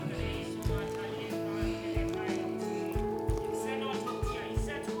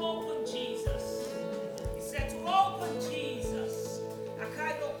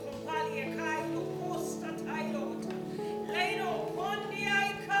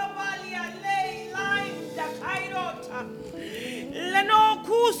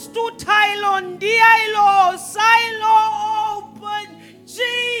on the ilo, silo open,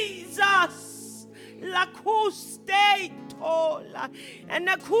 Jesus. La custe tola, and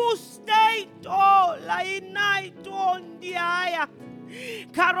the custe tola in night on the aya.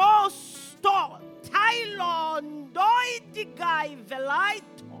 Carosto, Tylon, doitigai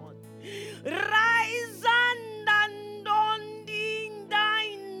velaiton, rise and on the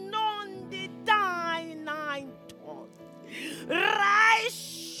dine on the dine ton, rise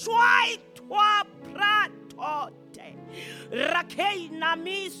schweitwa pratote, rakeina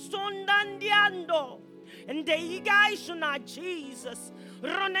mi sundandiando, and the igaishuna Jesus.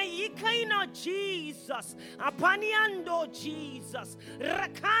 Rona ikaina Jesus, apaniando Jesus,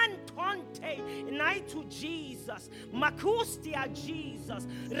 rakantonte naitu Jesus, makustia Jesus,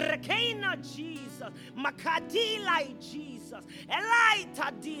 rekaina Jesus, makadila Jesus,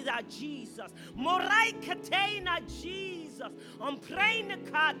 elaita dida Jesus, morai katena Jesus, umpraina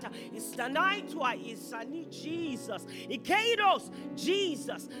kata, istanaitwa isani Jesus, ikeidos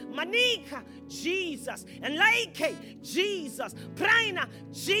Jesus, manika Jesus, and laike Jesus, praina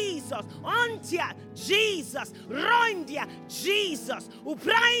Jesus, Ontia, Jesus, Rondia, Jesus,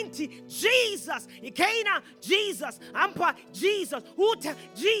 Uprainti, Jesus, Ikena, Jesus, Ampa, Jesus, Uta,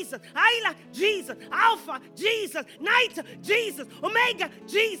 Jesus, Aila, Jesus, Alpha, Jesus, Night, Jesus, Omega,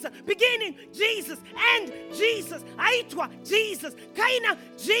 Jesus, beginning, Jesus, end, Jesus, Aitwa, Jesus, Kaina,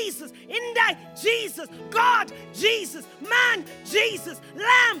 Jesus, Indai, Jesus, God, Jesus, man, Jesus,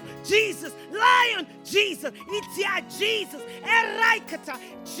 Lamb, Jesus, Lion, Jesus, Itia, Jesus, Eraikata,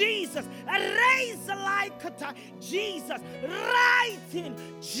 Jesus, Eraizalaikata, Jesus, Writing,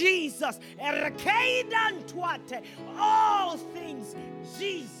 Jesus, Erakaidan Tuate, all things,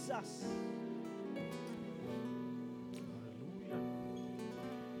 Jesus.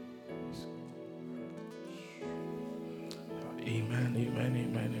 Amen, amen,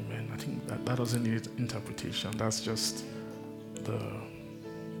 amen, amen. I think that doesn't need interpretation. That's just the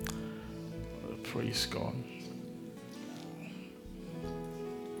praise God.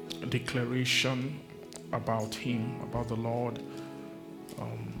 A declaration about Him, about the Lord,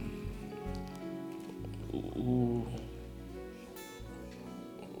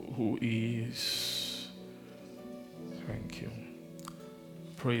 who is. Thank you.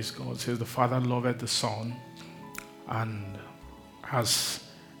 Praise God. It says the Father loveth the Son and has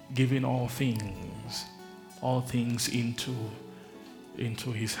given all things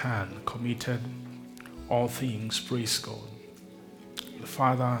into His hand, committed all things. Praise God. The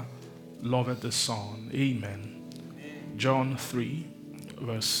Father loveth the Son. Amen. John 3,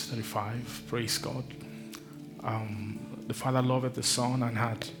 verse 35. Praise God. The Father loveth the Son and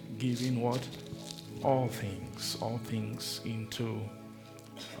had given what? All things into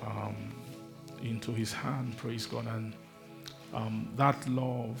His hand. Praise God. And that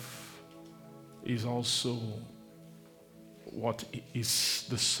love is also what is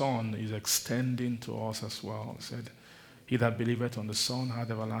the Son is extending to us as well. He said, he that believeth on the Son hath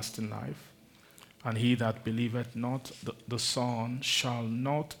everlasting life, and he that believeth not the Son shall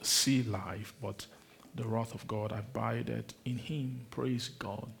not see life, but the wrath of God abideth in him. Praise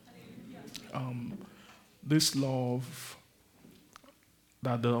God. This love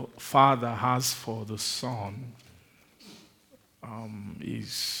that the Father has for the Son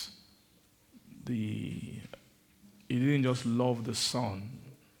is he didn't just love the Son,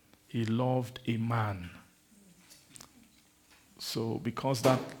 he loved a man. So because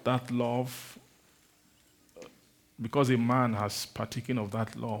that love, because a man has partaken of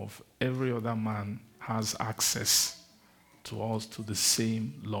that love, every other man has access to us, to the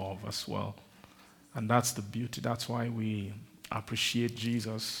same love as well. And that's the beauty. That's why we appreciate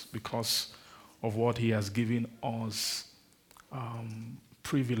Jesus, because of what He has given us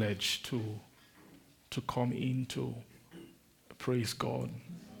privilege to come into. Praise God.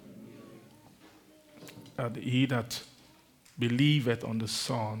 And he that believeth on the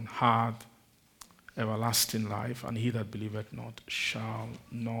Son hath everlasting life, and he that believeth not shall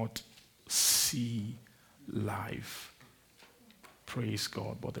not see life. Praise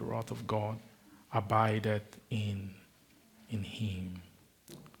God. But the wrath of God abideth in him.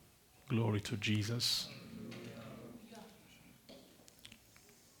 Glory to Jesus.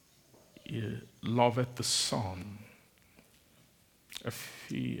 He loveth the Son.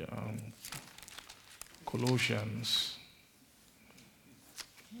 Colossians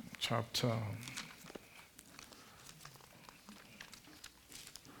chapter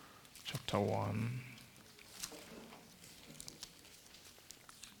 1.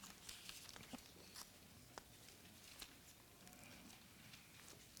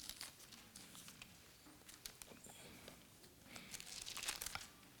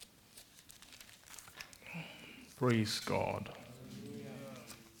 Praise God.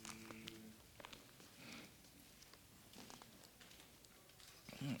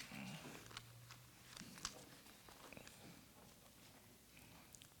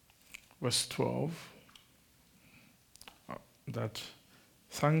 Verse 12, that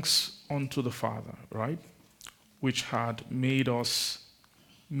thanks unto the Father, right, which had made us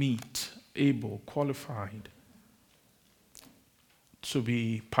meet, able, qualified to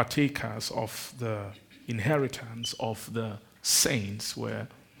be partakers of the inheritance of the saints, where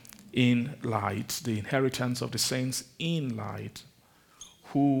in light, the inheritance of the saints in light,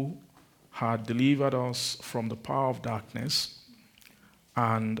 who had delivered us from the power of darkness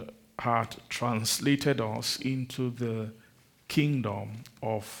and had translated us into the kingdom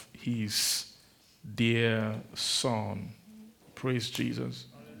of his dear Son. Praise Jesus.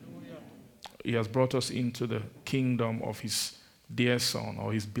 Hallelujah. He has brought us into the kingdom of his dear Son,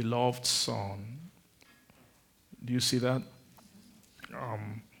 or his beloved Son. Do you see that?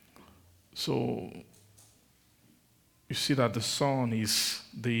 So you see that the Son is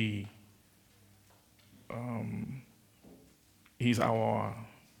he's our.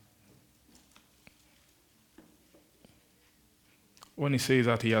 When he says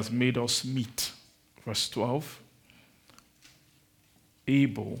that he has made us meet, verse 12,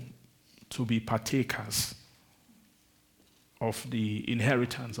 able to be partakers of the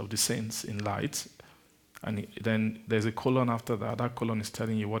inheritance of the saints in light. And then there's a colon after that. That colon is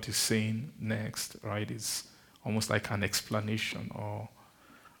telling you what he's saying next, right? It's almost like an explanation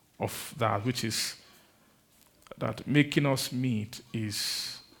of that, which is that making us meet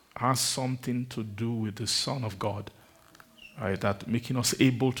has something to do with the Son of God. Right, that making us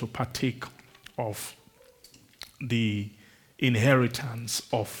able to partake of the inheritance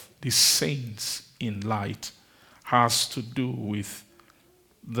of the saints in light has to do with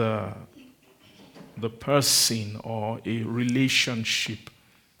the person, or a relationship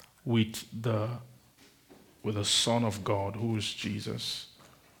with the Son of God, who is Jesus,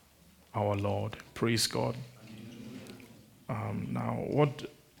 our Lord. Praise God. Now, what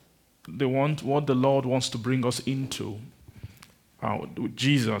the Lord wants to bring us into,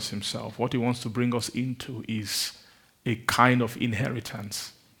 Jesus himself, what he wants to bring us into is a kind of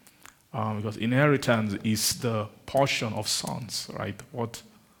inheritance. Because inheritance is the portion of sons, right? What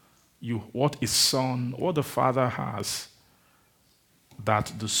the Father has,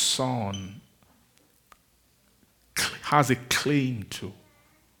 that the Son has a claim to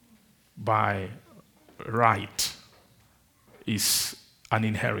by right, is an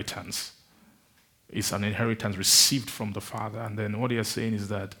inheritance. It's an inheritance received from the Father. And then what he is saying is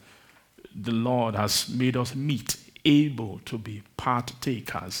that the Lord has made us meet, able to be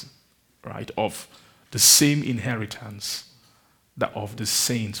partakers, right, of the same inheritance that of the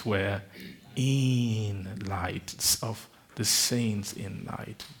saints were in light, of the saints in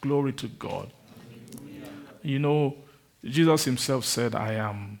light. Glory to God. You know, Jesus himself said, I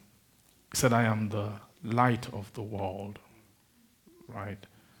am the light of the world, right?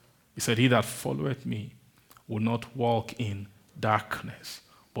 He said, he that followeth me will not walk in darkness,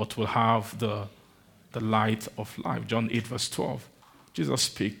 but will have the light of life. John 8, verse 12.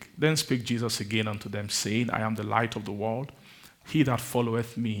 Then spake Jesus again unto them, saying, I am the light of the world. He that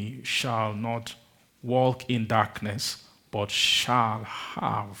followeth me shall not walk in darkness, but shall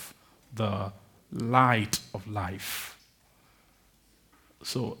have the light of life.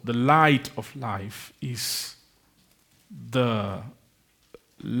 So the light of life is the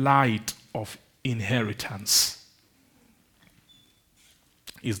light of inheritance.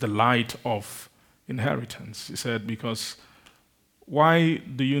 Is the light of inheritance. He said, because why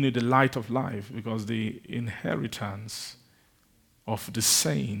do you need the light of life? Because the inheritance of the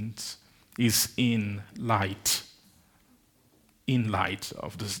saints is in light. In light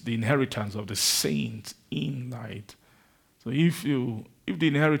of the inheritance of the saints in light. So if the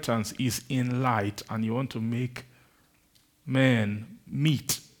inheritance is in light and you want to make men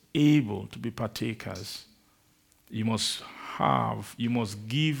meet, able to be partakers, you must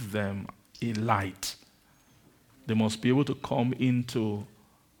give them a light. They must be able to come into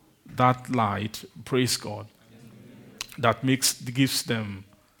that light, praise God, that gives them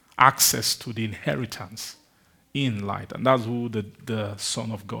access to the inheritance in light. And that's who the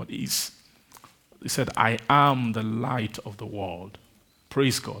Son of God is. He said, I am the light of the world.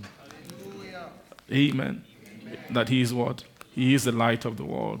 Praise God. Hallelujah. Amen. Amen. That he is what? He is the light of the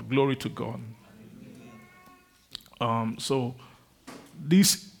world. Glory to God. So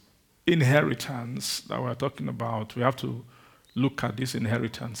this inheritance that we're talking about, we have to look at this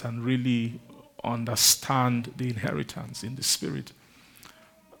inheritance and really understand the inheritance in the Spirit.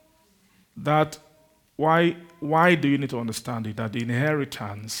 That why do you need to understand it? That the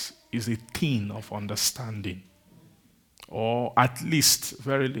inheritance is a thing of understanding. Or at least,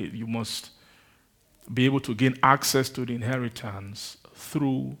 verily, you must be able to gain access to the inheritance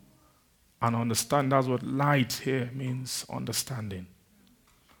through an understanding. That's what light here means, understanding.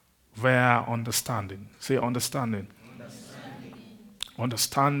 Via understanding. Say understanding.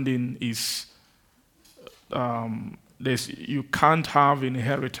 Understanding is, you can't have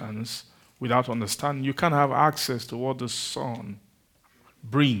inheritance without understanding. You can't have access to what the Son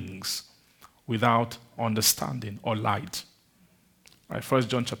brings without understanding or light. Right, 1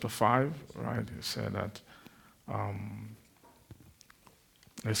 John chapter 5, right, he said that,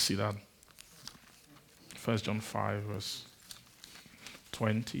 let's see that. 1 John 5 verse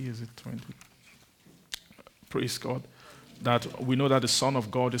 20, is it 20? Praise God. That we know that the Son of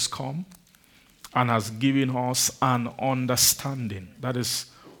God is come and has given us an understanding. That is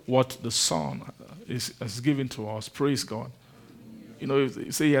what the Son has given to us. Praise God. You know,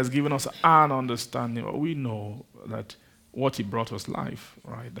 you say he has given us an understanding. Well, we know that what he brought was life,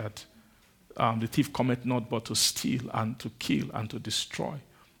 right? That the thief cometh not but to steal and to kill and to destroy.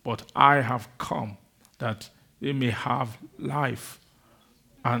 But I have come that they may have life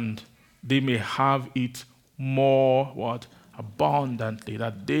and they may have it more, what? Abundantly.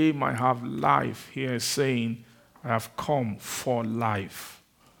 That they might have life. Here is saying, I have come for life.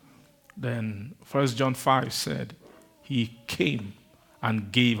 Then 1 John 5 said, he came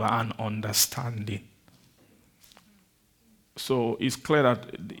and gave an understanding. So it's clear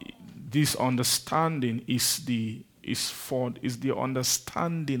that this understanding is the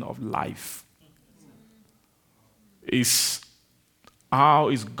understanding of life. Is how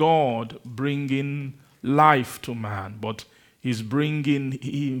is God bringing life to man, but he's bringing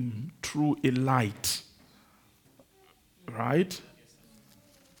him through a light. Right?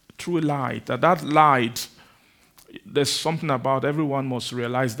 Through a light. That light, there's something about everyone must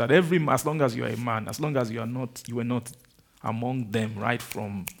realize that as long as you're a man, as long as you were not among them right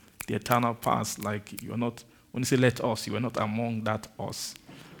from the eternal past, like you are not, when you say let us, you are not among that us.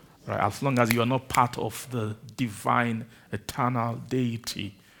 Right? As long as you are not part of the divine, eternal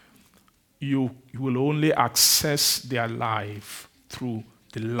deity, you will only access their life through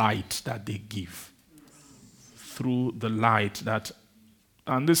the light that they give. Through the light that,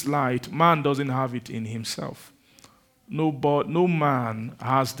 and this light, man doesn't have it in himself. No man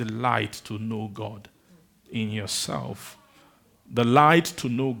has the light to know God in yourself. The light to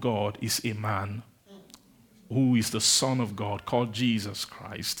know God is a man who is the Son of God, called Jesus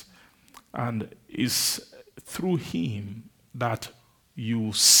Christ. And it's through him that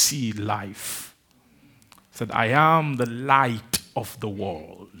you see life. He said, I am the light of the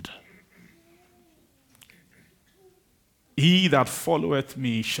world. He that followeth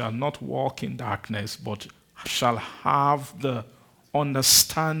me shall not walk in darkness, but shall have the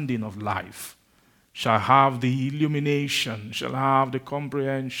understanding of life, shall have the illumination, shall have the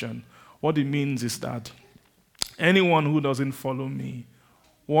comprehension. What it means is that anyone who doesn't follow me,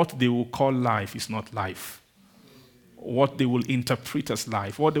 what they will call life is not life. What they will interpret as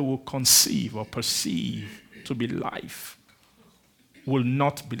life, what they will conceive or perceive to be life, will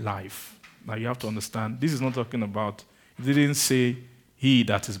not be life. Now you have to understand, this is not talking about, it didn't say he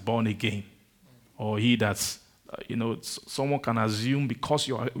that is born again, or he that's, someone can assume because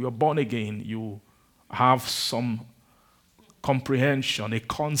you're born again, you have some comprehension, a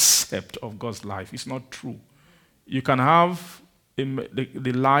concept of God's life. It's not true. You can have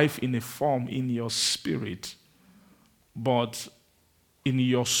the life in a form in your spirit, but in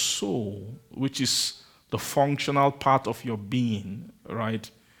your soul, which is the functional part of your being, right?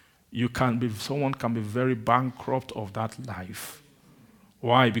 Someone can be very bankrupt of that life.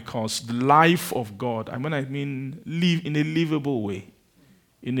 Why? Because the life of God, I mean live in a livable way,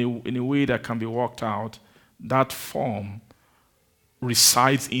 in a way that can be worked out, that form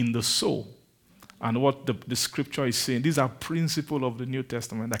resides in the soul. And what the scripture is saying, these are principles of the New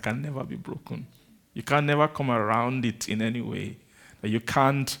Testament that can never be broken. You can never come around it in any way.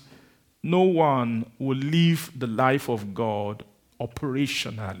 No one will live the life of God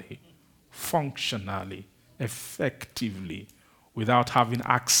operationally, functionally, effectively, without having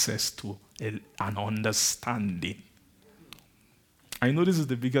access to an understanding. I know this is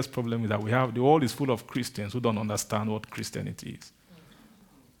the biggest problem that we have. The world is full of Christians who don't understand what Christianity is.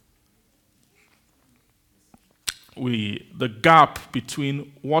 The gap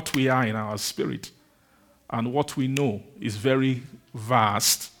between what we are in our spirit and what we know is very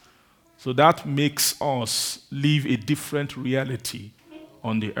vast. So that makes us live a different reality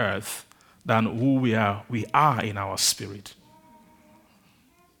on the earth than who we are in our spirit.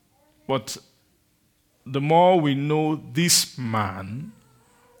 But the more we know this man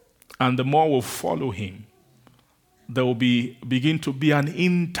and the more we'll follow him, there will begin to be an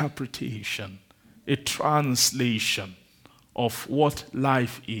interpretation, a translation of what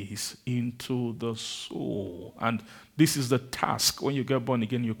life is into the soul. And this is the task. When you get born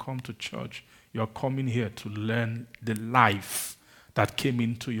again, you come to church. You're coming here to learn the life that came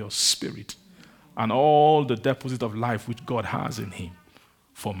into your spirit and all the deposit of life which God has in him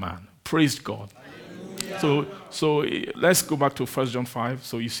for man. Praise God. So let's go back to 1 John 5.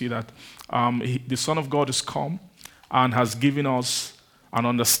 So you see that the Son of God is come and has given us an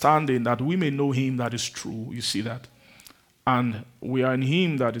understanding that we may know him that is true. You see that? And we are in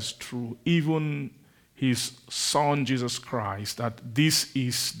him that is true, even his Son, Jesus Christ, that this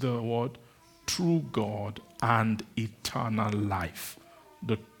is the word, true God and eternal life.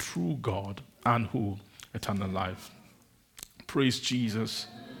 The true God and who? Eternal life. Praise Jesus.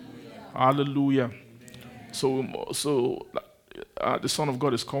 Hallelujah. So the Son of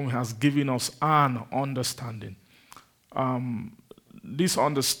God is coming, has given us an understanding. This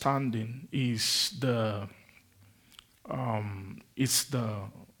understanding is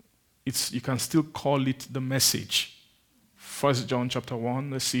you can still call it the message. 1 John chapter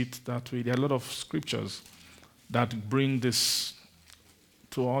 1, let's see it that way. There are a lot of scriptures that bring this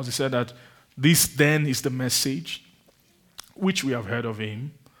to us. He said that this then is the message which we have heard of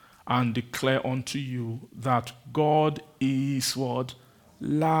him and declare unto you that God is what?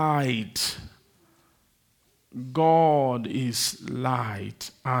 Light. God is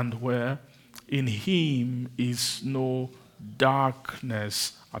light, and where in him is no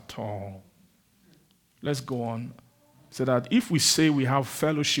darkness at all. Let's go on. So that if we say we have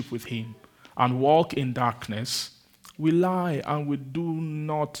fellowship with him and walk in darkness, we lie and we do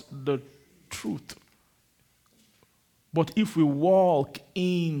not the truth. But if we walk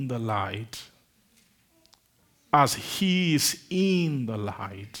in the light, as he is in the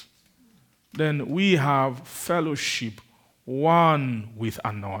light, then we have fellowship one with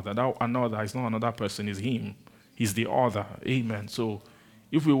another. That another is not another person, is him. He's the other. Amen. So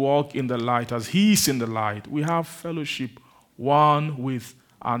if we walk in the light as he is in the light, we have fellowship one with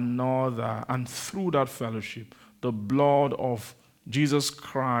another. And through that fellowship, the blood of Jesus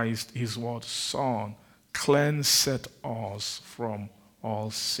Christ, his what? Son, cleanseth us from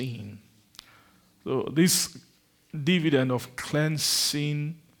all sin. So this dividend of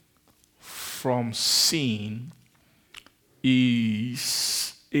cleansing from sin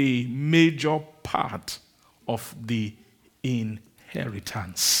is a major part of the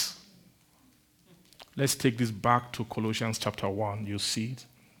inheritance. Let's take this back to Colossians chapter 1. You see it.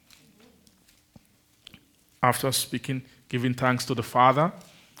 After speaking, giving thanks to the Father,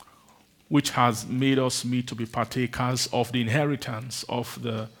 which has made us meet to be partakers of the inheritance of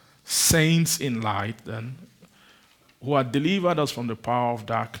the saints in light, then, who had delivered us from the power of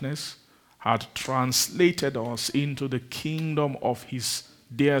darkness, had translated us into the kingdom of his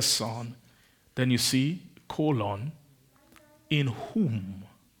dear Son. Then you see, in whom,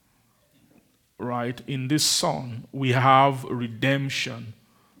 right, in this Son, we have redemption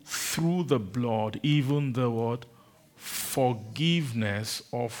through the blood, even the what? Forgiveness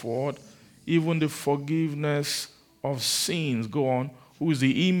of what? Even the forgiveness of sins. Go on. Who is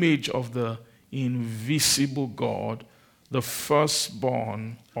the image of the invisible God, the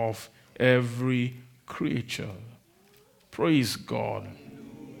firstborn of every creature. Praise God.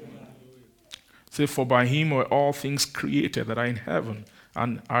 Say, for by him were all things created that are in heaven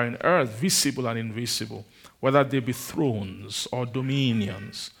and are in earth, visible and invisible, whether they be thrones or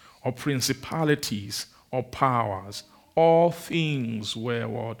dominions or principalities or powers. All things were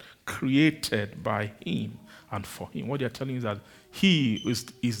what? Created by him and for him. What they're telling you is that he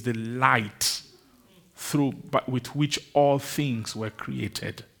is the light with which all things were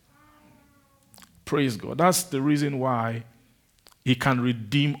created. Praise God. That's the reason why he can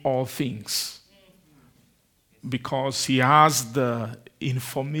redeem all things. Because he has the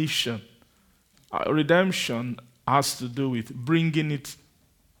information. Redemption has to do with bringing it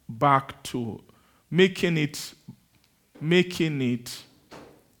back to, making it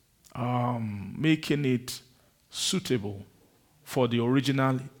suitable for the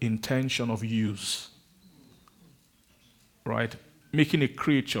original intention of use. Right? Making a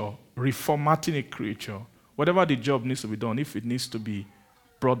creature, reformatting a creature, whatever the job needs to be done, if it needs to be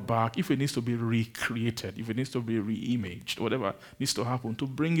brought back, if it needs to be recreated, if it needs to be re-imaged, whatever needs to happen, to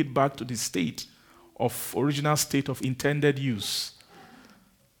bring it back to the state of original state of intended use.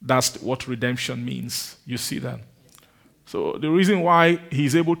 That's what redemption means. You see that? So the reason why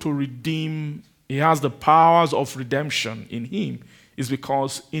he's able to redeem, he has the powers of redemption in him, is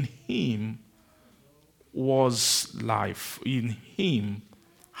because in him was life. In him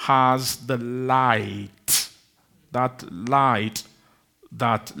has the light, that light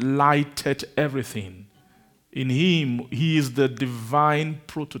that lighted everything. In him, he is the divine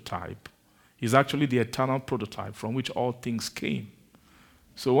prototype. He's actually the eternal prototype from which all things came.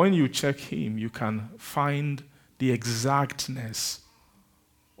 So when you check him, you can find the exactness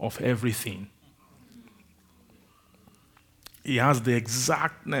of everything. He has the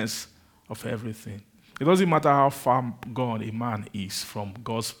exactness of everything. It doesn't matter how far gone a man is from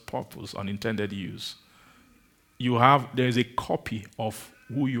God's purpose, unintended use. There is a copy of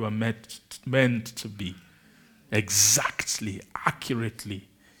who you are meant to be, exactly, accurately,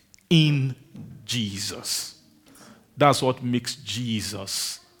 in Jesus. That's what makes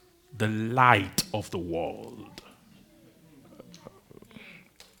Jesus the light of the world.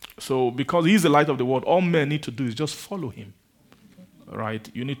 So because he's the light of the world, all men need to do is just follow him. Right?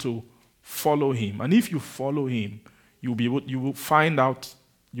 You need to follow him. And if you follow him, you will find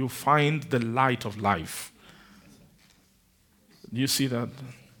the light of life. Do you see that?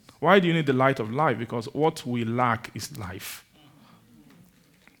 Why do you need the light of life? Because what we lack is life.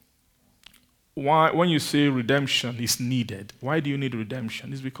 Why, when you say redemption is needed, why do you need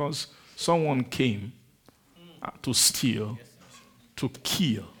redemption? It's because someone came to steal, to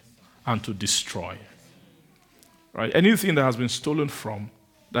kill, and to destroy. Right? Anything that has been stolen from,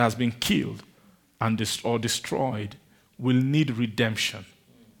 that has been killed or destroyed, will need redemption.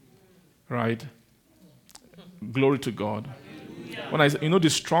 Right? Glory to God. When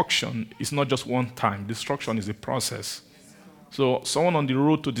destruction is not just one time. Destruction is a process. So someone on the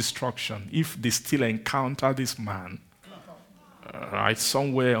road to destruction, if they still encounter this man, right,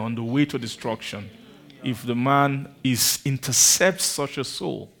 somewhere on the way to destruction, if the man intercepts such a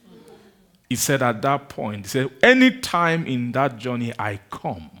soul, he said at that point, he said, any time in that journey I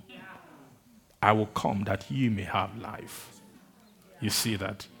will come that you may have life. You see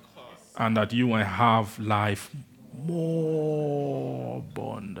that? And that you may have life more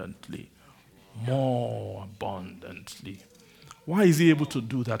abundantly. More abundantly. Why is he able to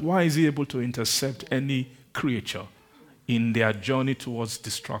do that? Why is he able to intercept any creature in their journey towards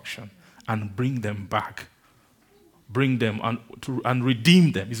destruction and bring them back? Bring them and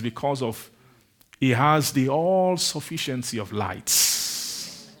redeem them? It's because of he has the all-sufficiency of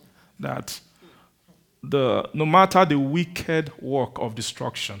lights. That no matter the wicked work of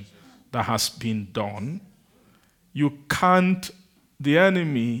destruction that has been done, the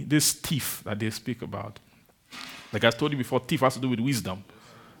enemy, this thief that they speak about, like I told you before, thief has to do with wisdom,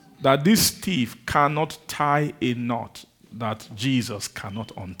 that this thief cannot tie a knot that Jesus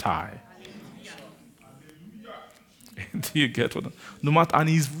cannot untie. Do you get what? No matter, and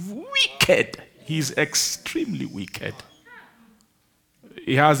he's wicked. He's extremely wicked.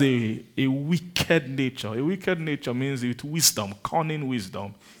 He has a wicked nature. A wicked nature means with wisdom, cunning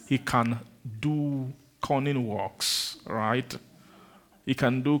wisdom, he can do cunning works, right? He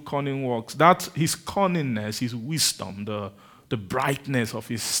can do cunning works. That his cunningness, his wisdom, the brightness of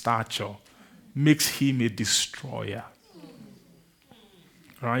his stature makes him a destroyer.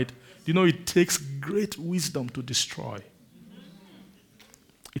 Right? It takes great wisdom to destroy.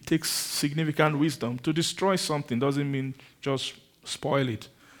 It takes significant wisdom. To destroy something doesn't mean just spoil it.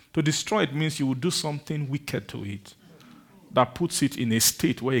 To destroy it means you will do something wicked to it that puts it in a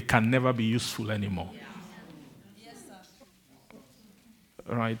state where it can never be useful anymore. Yes, sir.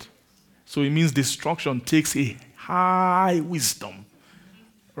 Right? So it means destruction takes a high wisdom.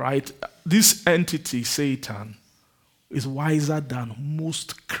 Right? This entity, Satan, is wiser than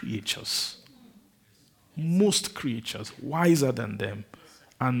most creatures. Most creatures, wiser than them.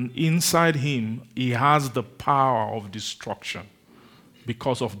 And inside him, he has the power of destruction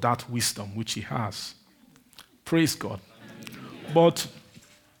because of that wisdom which he has. Praise God. But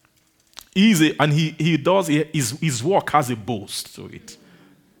his work has a boast to it.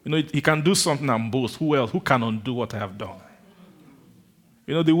 He can do something and boast. Who else? Who can undo what I have done?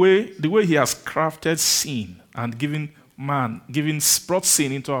 The way he has crafted sin and brought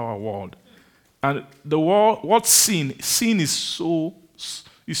sin into our world. And the world, what sin is so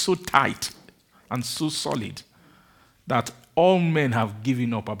tight and so solid that all men have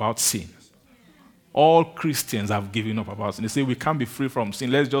given up about sin. All Christians have given up about sin. They say we can't be free from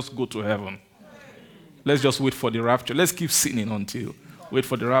sin. Let's just go to heaven. Let's just wait for the rapture. Let's keep sinning until wait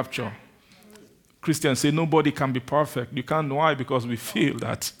for the rapture. Christians say nobody can be perfect. You can't. Why? Because we feel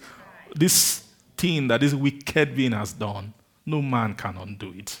that this thing that this wicked being has done, no man can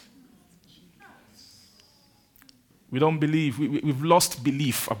undo it. We don't believe. We've lost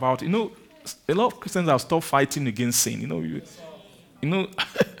belief about it. A lot of Christians have stopped fighting against sin.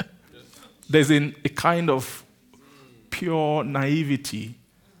 there's a kind of pure naivety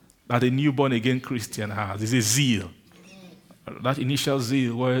that a newborn again Christian has. There's a zeal. That initial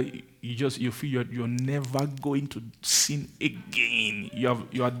zeal where you feel you're never going to sin again.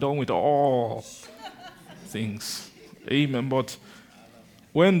 You are done with all things. Amen. But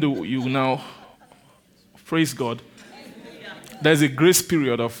when do you now, praise God, there's a grace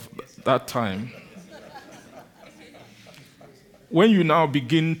period of that time. When you now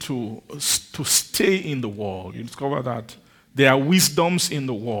begin to stay in the world, you discover that there are wisdoms in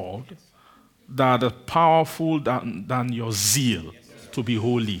the world that are powerful than your zeal to be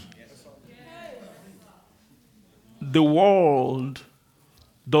holy. The world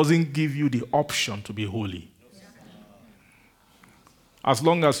doesn't give you the option to be holy. As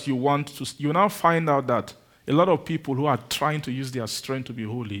long as you want to, you now find out that a lot of people who are trying to use their strength to be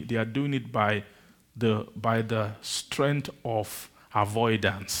holy, they are doing it by the strength of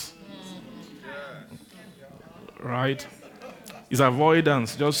avoidance. Right? It's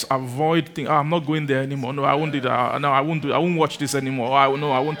avoidance. Just avoid things. I'm not going there anymore. No, I won't do that. No, I won't do it. I won't watch this anymore. I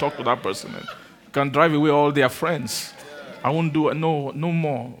won't talk to that person. You can drive away all their friends. I won't do it. No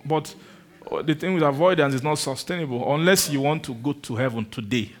more. But the thing with avoidance is not sustainable unless you want to go to heaven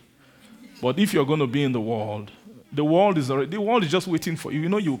today. But if you're going to be in the world is just waiting for you. You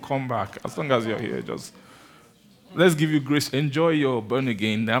know you'll come back as long as you're here. Just let's give you grace. Enjoy your burn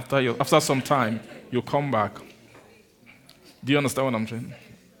again. After some time, you'll come back. Do you understand what I'm saying?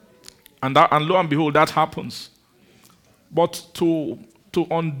 And lo and behold, that happens. But to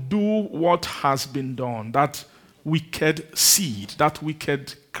undo what has been done, that wicked seed, that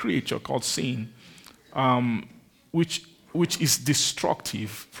wicked creature called sin, which is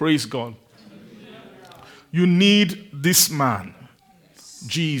destructive, praise God. You need this man,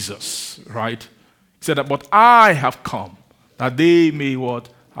 Jesus, right? He said that, but I have come that they may what?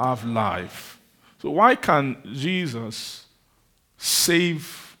 Have life. So why can Jesus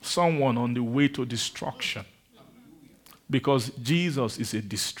save someone on the way to destruction? Because Jesus is a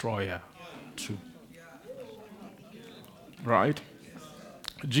destroyer too. Right?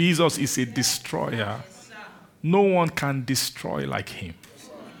 Jesus is a destroyer. No one can destroy like him.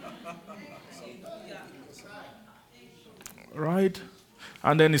 Right?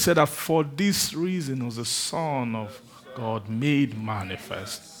 And then he said that for this reason was the Son of God made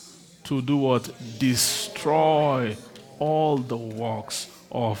manifest to do what? Destroy all the works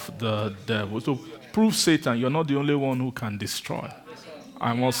of the devil. So prove Satan, you're not the only one who can destroy.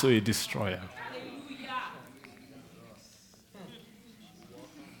 I'm also a destroyer.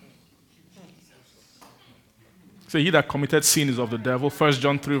 So he that committed sin is of the devil. 1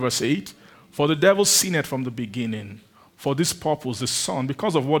 John 3 verse 8. For the devil sinned from the beginning. For this purpose, the Son,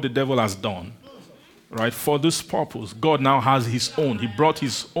 because of what the devil has done, right? For this purpose, God now has his own. He brought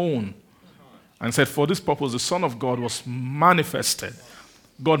his own. And said, for this purpose, the Son of God was manifested.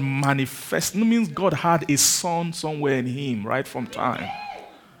 God manifested. It means God had a son somewhere in him, right from time.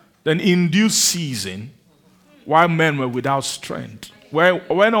 Then in due season, while men were without strength,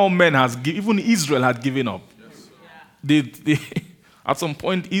 when all men even Israel had given up, at some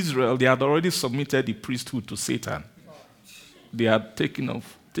point, Israel, they had already submitted the priesthood to Satan. They had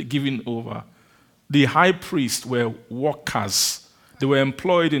given over. The high priests were workers. They were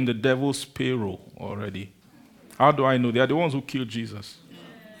employed in the devil's payroll already. How do I know? They are the ones who killed Jesus.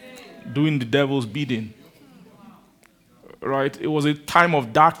 Doing the devil's bidding. Right? It was a time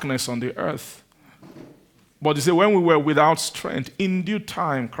of darkness on the earth. But they say when we were without strength, in due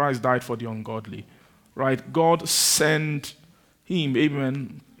time, Christ died for the ungodly. Right? God sent him,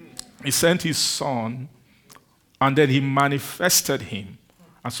 amen. He sent his son, and then he manifested him.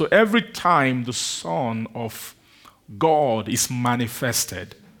 And so every time the Son of God is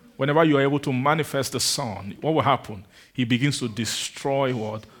manifested, whenever you are able to manifest the Son, what will happen? He begins to destroy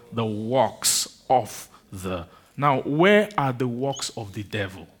what? The works of the... Now, where are the works of the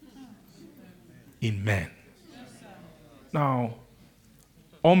devil? In men. Now,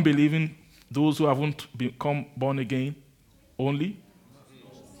 unbelieving, those who haven't become born again only,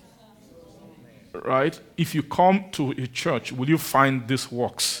 right? If you come to a church, will you find these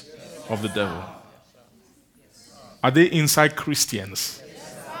works of the devil? Are they inside Christians?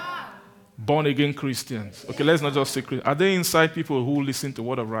 Born again Christians? Okay, let's not just say Christians. Are they inside people who listen to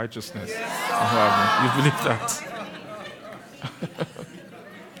word of righteousness? You believe that?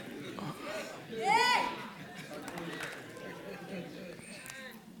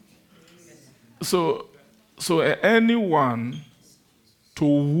 So anyone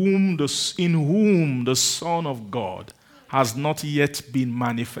in whom the Son of God has not yet been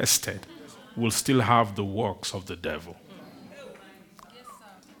manifested will still have the works of the devil.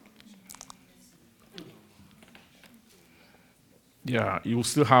 Yeah, you will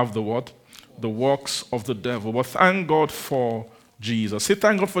still have the what? The works of the devil. But thank God for Jesus. Say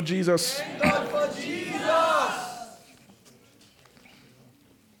thank God for Jesus. Thank God for Jesus.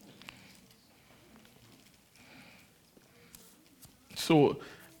 So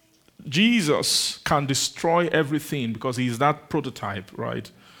Jesus can destroy everything because he is that prototype,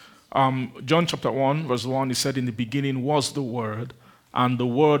 right? John chapter 1, verse 1, he said, in the beginning was the Word, and the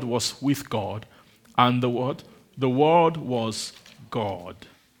Word was with God, and the Word? The Word was God.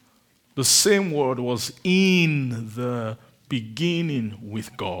 The same Word was in the beginning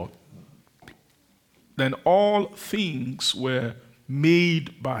with God. Then all things were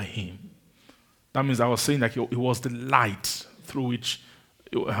made by him. That means I was saying that it was the light through which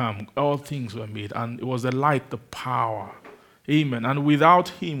all things were made. And it was the light, the power. Amen. And without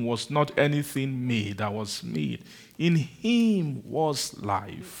him was not anything made that was made. In him was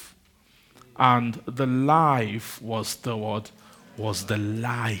life. And the life was the what? Was the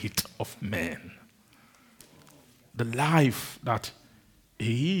light of men. The life that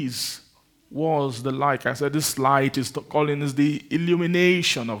he is was the light. I said this light is calling is the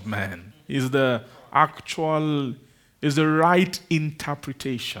illumination of man. Is the actual, is the right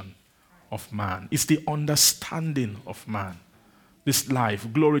interpretation of man. It's the understanding of man. This life,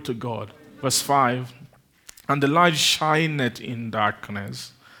 glory to God. Verse 5, and the light shineth in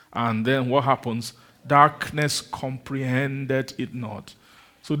darkness. And then what happens? Darkness comprehended it not.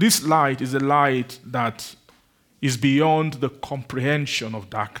 So this light is a light that is beyond the comprehension of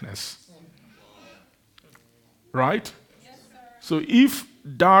darkness. Right? Yes, sir. So if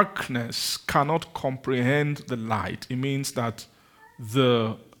darkness cannot comprehend the light, it means that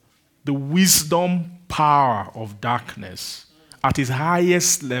the wisdom power of darkness at its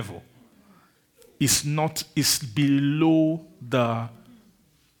highest level is below the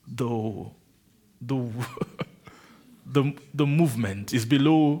movement, is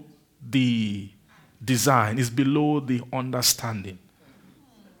below the design, is below the understanding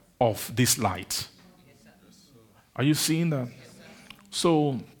of this light. Are you seeing that?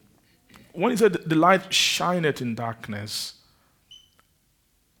 So, when he said the light shineth in darkness,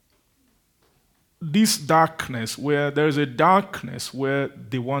 this darkness, where there is a darkness where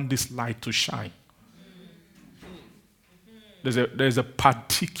they want this light to shine. There's a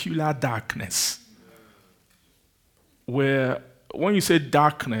particular darkness where, when you say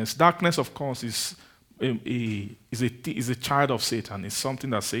darkness, darkness, of course, is a child of Satan. It's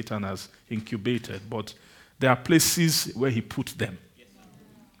something that Satan has incubated, but there are places where he put them.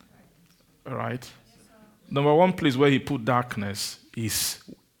 All right? Number one place where he put darkness is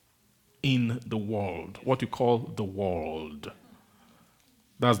in the world, what you call the world.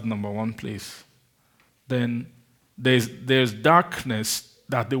 That's number one place. Then there's darkness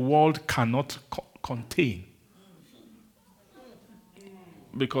that the world cannot contain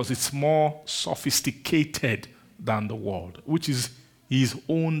because it's more sophisticated than the world, which is his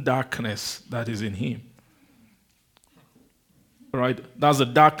own darkness that is in him. Right? That's the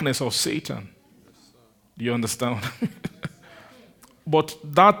darkness of Satan. Do you understand? But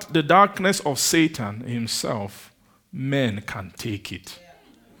the darkness of Satan himself, men can take it.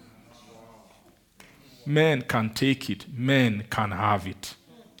 Men can take it. Men can have it.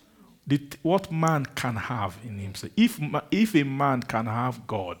 What man can have in himself? If a man can have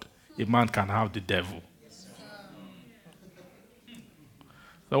God, a man can have the devil.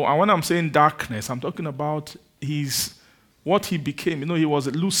 So when I'm saying darkness, I'm talking about what he became. He was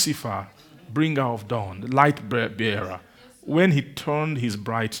Lucifer, bringer of dawn, light bearer. When he turned his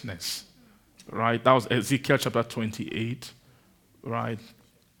brightness, right? That was Ezekiel chapter 28, right?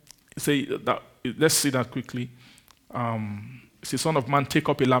 Let's see that quickly. Say, Son of man, take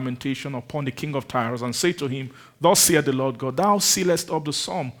up a lamentation upon the king of Tyre and say to him, thus saith the Lord God, thou sealest up the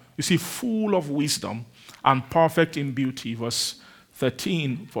sum. You see, full of wisdom and perfect in beauty. Verse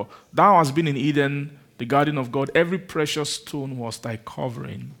 13, for thou hast been in Eden, the garden of God. Every precious stone was thy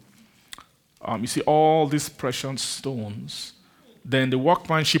covering. You see, all these precious stones. Then the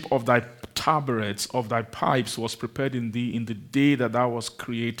workmanship of thy tabrets, of thy pipes was prepared in thee in the day that thou wast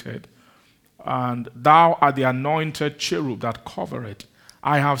created. And thou art the anointed cherub that covereth.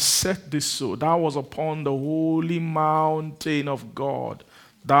 I have set this so. Thou was upon the holy mountain of God.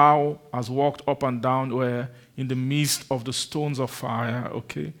 Thou hast walked up and down where in the midst of the stones of fire.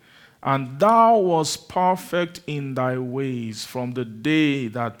 Okay. And thou was perfect in thy ways from the day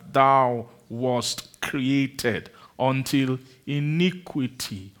that thou wast created until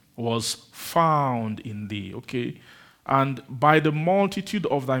iniquity was found in thee. Okay. And by the multitude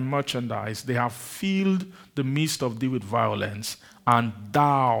of thy merchandise, they have filled the midst of thee with violence, and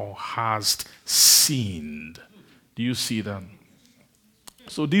thou hast sinned. Do you see that?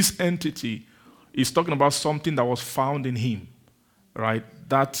 So this entity is talking about something that was found in him, right?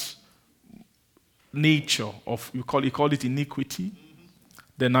 That nature of, you call it iniquity.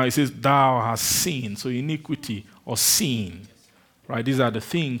 Then now it says, thou hast sinned. So iniquity or sin, right? These are the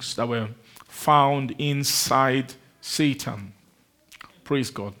things that were found inside Satan. Praise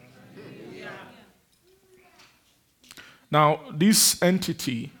God. Now, this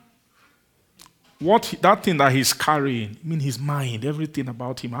entity, that thing that he's carrying, I mean his mind, everything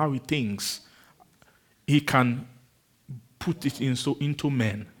about him, how he thinks, he can put it into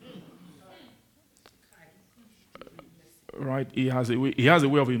men. Right? He has a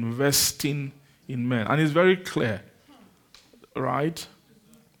way of investing in men. And it's very clear. Right?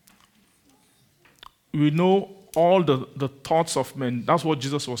 We know all the thoughts of men. That's what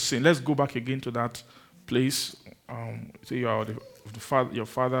Jesus was saying. Let's go back again to that place. Say you are your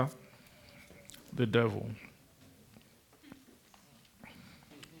father, the devil.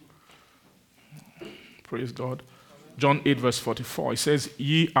 Praise God. John 8 verse 44. It says,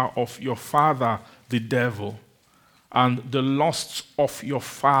 ye are of your father, the devil, and the lusts of your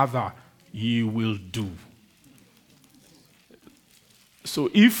father ye will do. So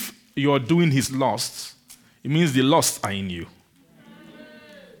if you are doing his lusts, it means the lusts are in you.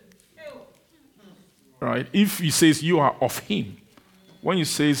 Right? If he says you are of him, when he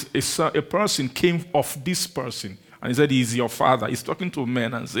says a person came of this person, and he said he is your father, he's talking to a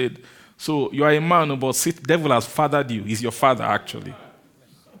man and said, so you are a man, but the devil has fathered you. He's your father, actually.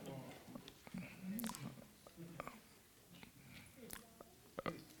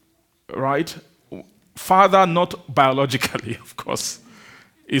 Right? Father, not biologically, of course.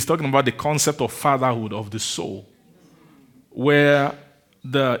 He's talking about the concept of fatherhood of the soul, where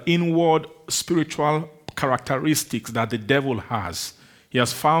the inward spiritual characteristics that the devil has, he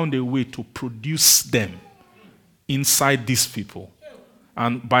has found a way to produce them inside these people.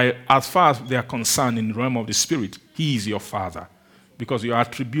 And as far as they are concerned in the realm of the spirit, he is your father. Because you are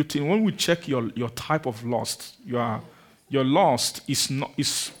attributing, when we check your type of lust, your lust this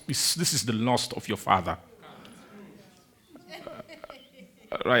is the lust of your father.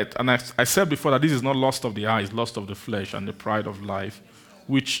 Right, and I said before that this is not lust of the eyes, lust of the flesh and the pride of life,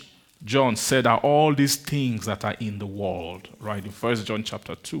 which John said are all these things that are in the world, right, in 1 John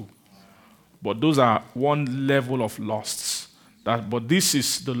chapter 2. But those are one level of lusts. But this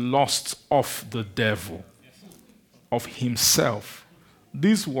is the lust of the devil, of himself.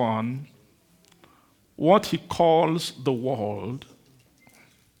 This one, what he calls the world,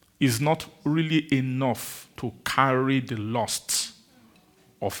 is not really enough to carry the lusts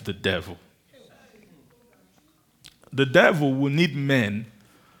of the devil. The devil will need men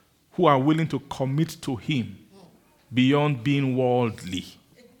who are willing to commit to him beyond being worldly.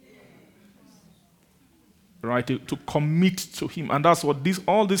 Right? To commit to him. And that's what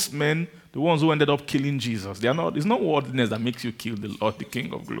all these men, the ones who ended up killing Jesus, it's not worldliness that makes you kill the Lord, the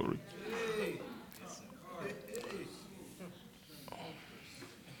King of glory.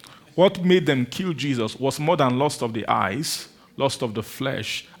 What made them kill Jesus was more than lust of the eyes, lust of the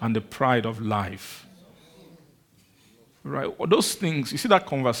flesh, and the pride of life. Right? Those things, you see that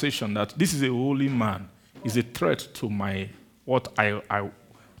conversation that this is a holy man is a threat to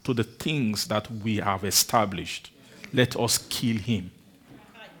to the things that we have established. Let us kill him.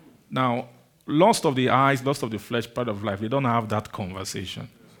 Now, lust of the eyes, lust of the flesh, pride of life, they don't have that conversation.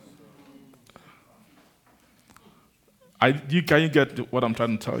 Can you get what I'm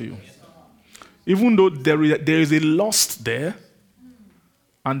trying to tell you? Even though there is a lust there,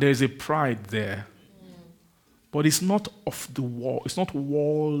 and there is a pride there, but it's not of the world, it's not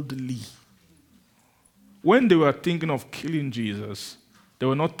worldly. When they were thinking of killing Jesus, they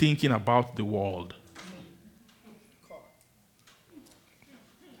were not thinking about the world.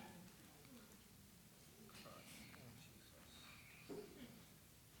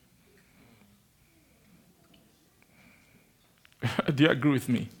 Do you agree with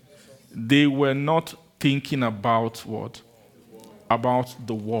me? They were not thinking about what? About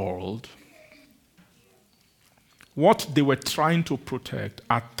the world. What they were trying to protect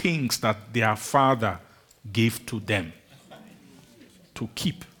are things that their father gave to them to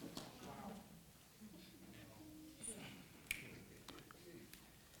keep.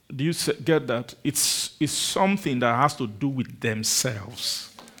 Do you get that? It's something that has to do with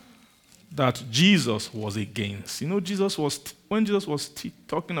themselves that Jesus was against. You know, when Jesus was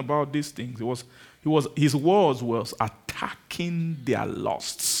talking about these things, his words was attacking their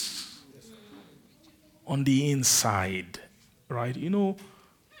lusts on the inside, right? You know,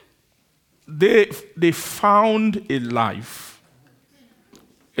 they found a life,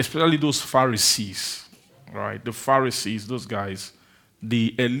 especially those Pharisees, right? The Pharisees, those guys,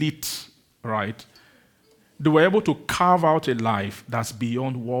 the elite, right? They were able to carve out a life that's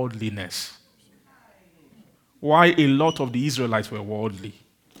beyond worldliness. Why a lot of the Israelites were worldly,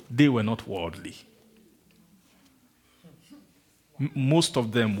 they were not worldly. Most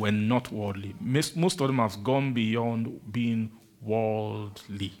of them were not worldly. Most of them have gone beyond being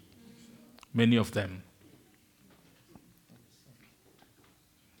worldly. Many of them.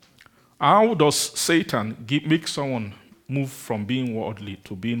 How does Satan make someone move from being worldly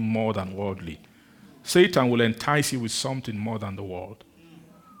to being more than worldly? Satan will entice you with something more than the world.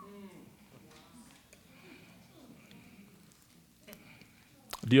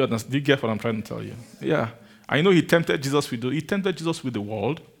 Do you understand? Do you get what I'm trying to tell you? Yeah. I know he tempted Jesus with the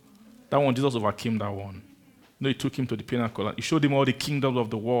world. That one, Jesus overcame that one. No, he took him to the pinnacle and he showed him all the kingdoms of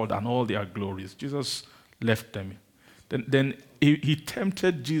the world and all their glories. Jesus left them. Then he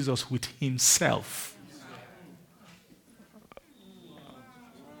tempted Jesus with himself.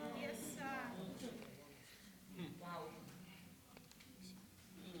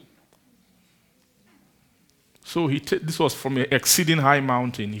 So this was from an exceeding high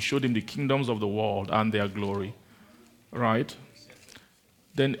mountain. He showed him the kingdoms of the world and their glory. Right?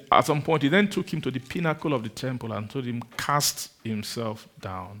 Then at some point, he then took him to the pinnacle of the temple and told him, cast himself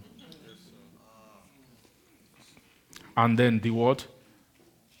down. And then the what?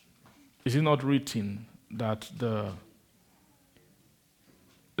 Is it not written that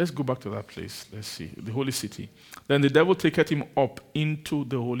let's go back to that place. Let's see. The holy city. Then the devil taketh him up into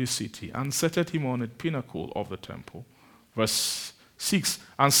the holy city and setteth him on a pinnacle of the temple. Verse 6.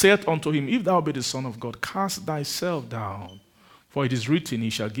 And saith unto him, if thou be the Son of God, cast thyself down. For it is written,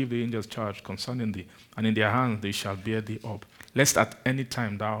 he shall give the angels charge concerning thee, and in their hands they shall bear thee up, lest at any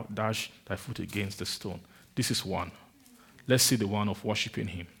time thou dash thy foot against the stone. This is one. Let's see the one of worshiping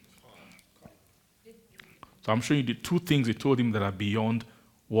him. So I'm showing you the two things he told him that are beyond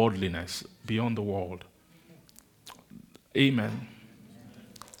worldliness, beyond the world. Amen.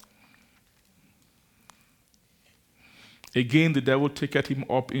 Again, the devil taketh him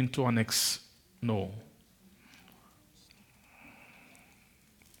up into an no.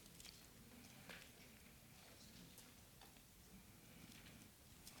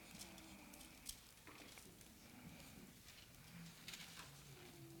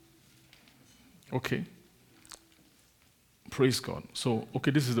 Okay. Praise God. So,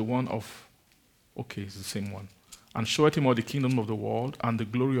 this is the one of, it's the same one. And showed him all the kingdom of the world and the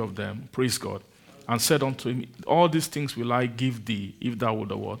glory of them. Praise God. And said unto him, all these things will I give thee, if thou wilt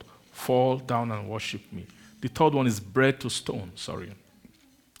the word, fall down and worship me. The third one is bread to stone. Sorry.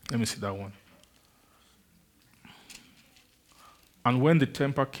 Let me see that one. And when the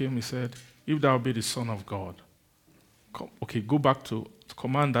tempter came, he said, if thou be the Son of God, go back to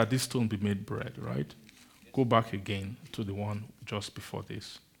command that this stone be made bread, right? Go back again to the one just before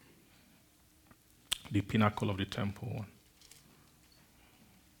this. The pinnacle of the temple one.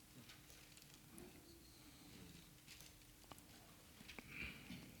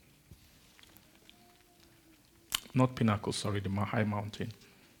 Not pinnacle, sorry, the high mountain.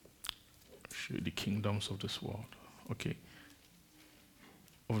 Show you the kingdoms of this world. Okay.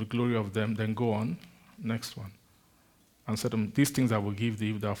 Of the glory of them, then go on. Next one. And said to them, these things I will give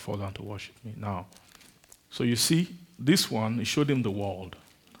thee if thou fall down to worship me. Now, so you see, this one, he showed him the world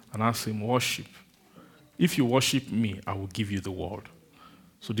and asked him, worship. If you worship me, I will give you the world.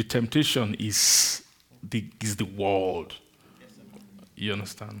 So the temptation is the world. You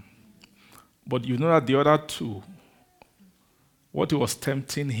understand? But you know that the other two, what he was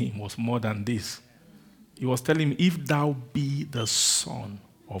tempting him was more than this. He was telling him, if thou be the Son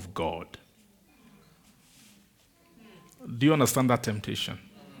of God. Do you understand that temptation?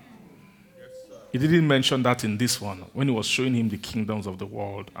 He didn't mention that in this one when he was showing him the kingdoms of the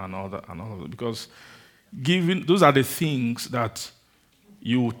world and all that, because those are the things that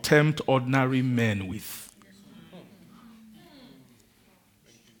you tempt ordinary men with.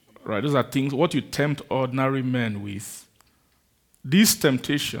 Right? Those are things, what you tempt ordinary men with. This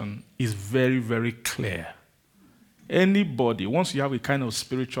temptation is very, very clear. Anybody, once you have a kind of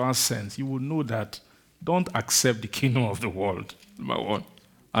spiritual sense, you will know that don't accept the kingdom of the world, number one,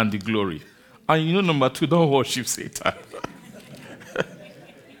 and the glory. And you know, number two, don't worship Satan.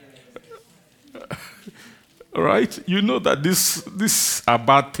 Right? You know that these are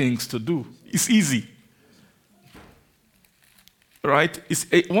bad things to do. It's easy. Right?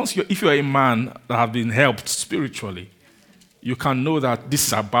 If you're a man that have been helped spiritually, you can know that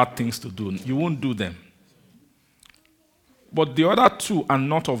these are bad things to do. You won't do them. But the other two are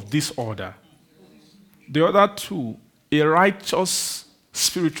not of this order. The other two, a righteous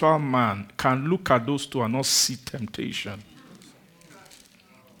spiritual man can look at those two and not see temptation.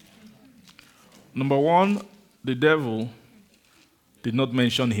 Number one, the devil did not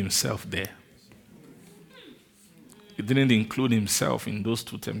mention himself there. He didn't include himself in those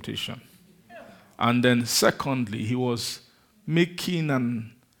two temptations. And then secondly, he was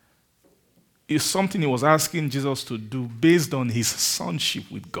it's something he was asking Jesus to do based on his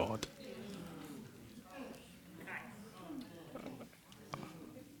sonship with God.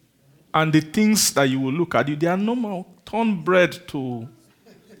 And the things that you will look at, they are normal. Turn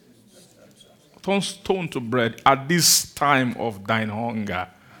stone to bread at this time of thine hunger.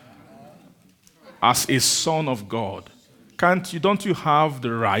 As a son of God, don't you have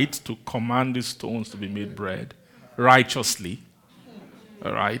the right to command these stones to be made bread righteously?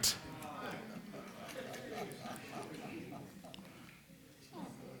 All right?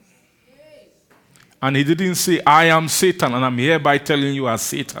 And he didn't say, I am Satan, and I'm hereby telling you as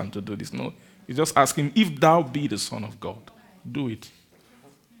Satan to do this. No. He just asked him, if thou be the Son of God, do it.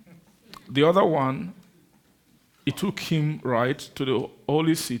 The other one, he took him right to the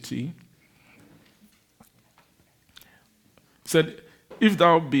holy city. Said, if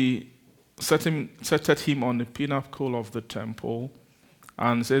thou be, set him on the pinnacle of the temple,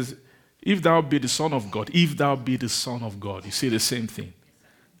 and says, if thou be the Son of God, if thou be the Son of God. You see the same thing.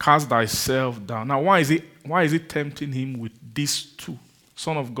 Cast thyself down. Now, why is it tempting him with these two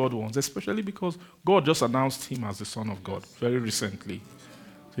Son of God ones? Especially because God just announced him as the Son of God very recently.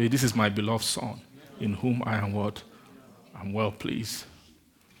 So this is my beloved Son, in whom I am what? I'm well pleased.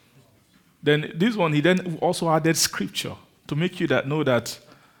 Then this one, he then also added scripture to make you know that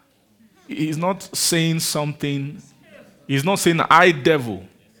he's not saying something. He's not saying, I devil,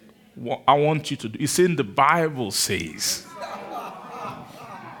 what I want you to do. He's saying the Bible says.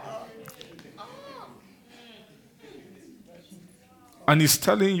 And he's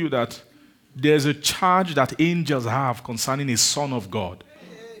telling you that there's a charge that angels have concerning a son of God.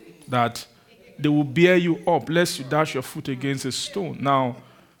 That they will bear you up lest you dash your foot against a stone. Now,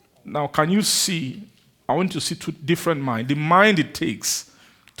 can you see? I want you to see two different minds. The mind it takes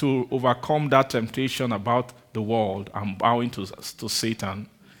to overcome that temptation about the world and bowing to Satan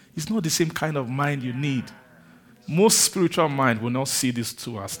is not the same kind of mind you need. Most spiritual mind will not see these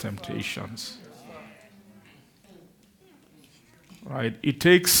two as temptations. Right? It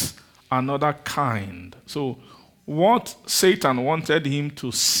takes another kind. So what Satan wanted him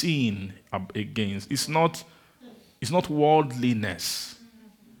to sin against is not worldliness.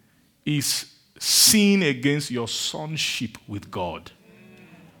 It's sin against your sonship with God.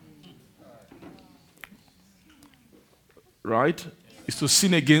 Right? It's to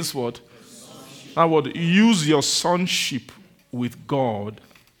sin against what? That would use your sonship with God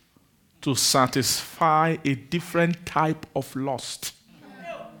to satisfy a different type of lust.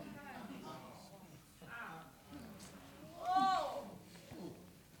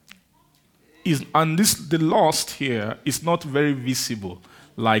 The lust here is not very visible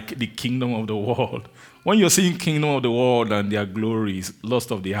like the kingdom of the world. When you're seeing kingdom of the world and their glories,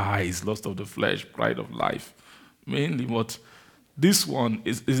 lust of the eyes, lust of the flesh, pride of life, mainly, but this one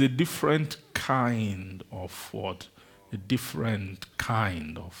is a different kind of what? A different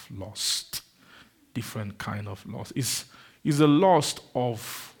kind of lust. Different kind of lust. It's a lust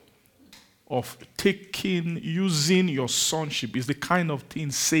of using your sonship. It's the kind of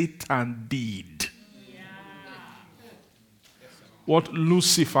thing Satan did. Yeah. What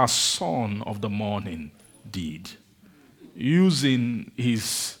Lucifer, son of the morning, did. Using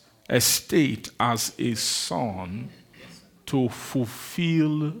his estate as a son to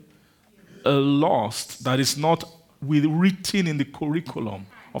fulfill a lust that is not written in the curriculum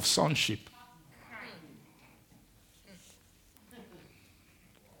of sonship.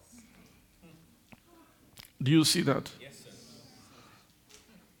 Do you see that? Yes, sir.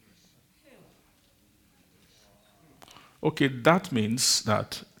 Okay, that means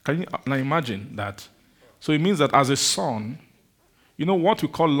that, can you now imagine that? So it means that as a son, you know what we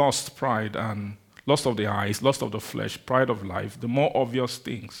call lust, pride, and lust of the eyes, lust of the flesh, pride of life, the more obvious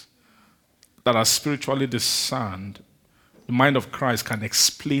things that are spiritually discerned, the mind of Christ can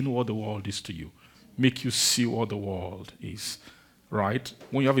explain what the world is to you, make you see what the world is, right?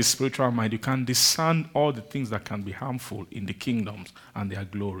 When you have a spiritual mind, you can discern all the things that can be harmful in the kingdoms and their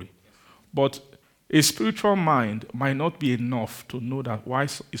glory. But a spiritual mind might not be enough to know that why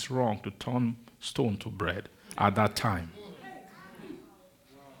it's wrong to turn stone to bread at that time.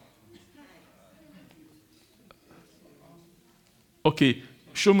 Okay,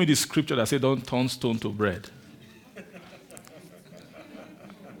 show me the scripture that says don't turn stone to bread.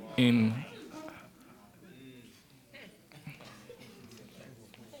 It's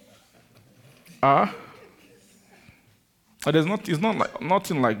not like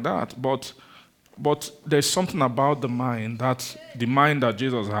nothing like that, but But there's something about the mind that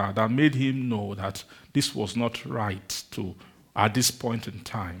Jesus had that made him know that this was not right to, at this point in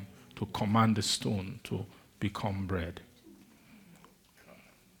time, to command the stone to become bread.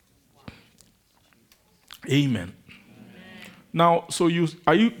 Amen. Now, so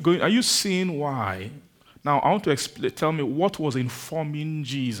are you seeing why? Now, I want to tell me what was informing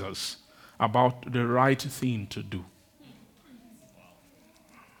Jesus about the right thing to do.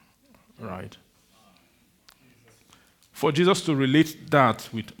 Right. For Jesus to relate that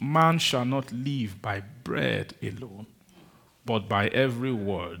with man shall not live by bread alone, but by every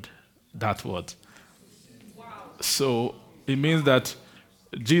word. That word. Wow. So it means that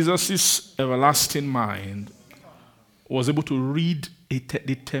Jesus' everlasting mind was able to read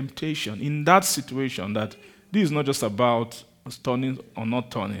the temptation in that situation, that this is not just about turning or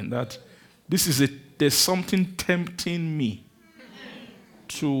not turning, that there's something tempting me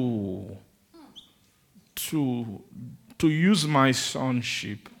to use my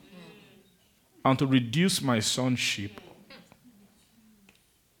sonship and to reduce my sonship,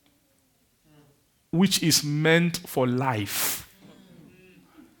 which is meant for life,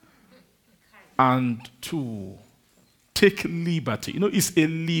 and to take liberty. It's a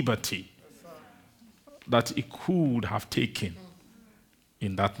liberty that he could have taken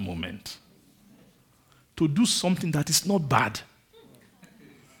in that moment to do something that is not bad.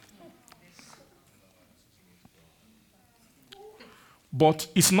 But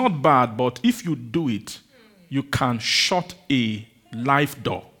it's not bad, but if you do it, you can shut a life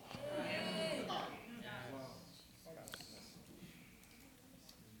door.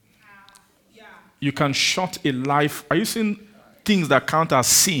 You can shut a life. Are you seeing things that count as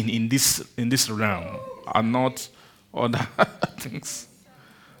sin in this realm and not other things?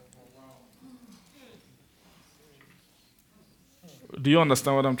 Do you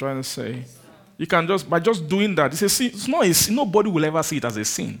understand what I'm trying to say? You can by just doing that, it's a sin. It's not a sin. Nobody will ever see it as a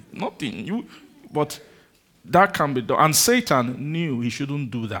sin. Nothing. But that can be done. And Satan knew he shouldn't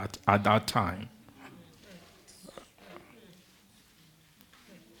do that at that time.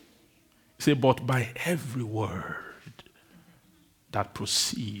 Say, but by every word that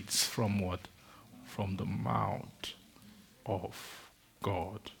proceeds from what? From the mouth of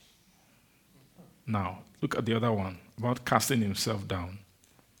God. Now, look at the other one, about casting himself down.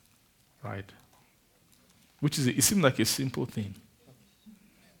 Right? Which it seems like a simple thing.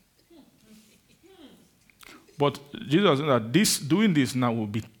 But Jesus said that doing this now will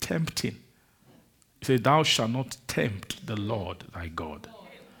be tempting. He said, thou shalt not tempt the Lord thy God.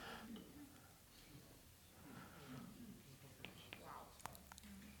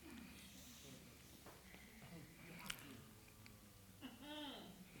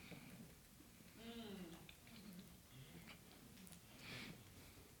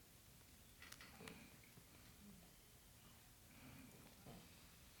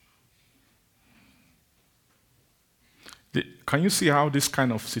 Can you see how this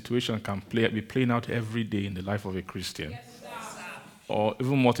kind of situation can be playing out every day in the life of a Christian? Yes, or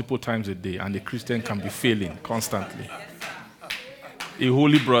even multiple times a day, and the Christian can be failing constantly. A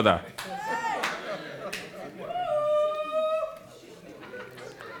holy brother.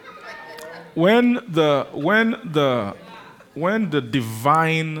 When the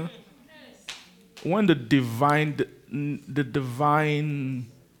divine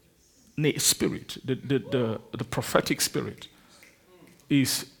spirit, the prophetic spirit,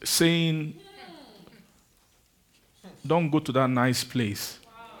 is saying, don't go to that nice place.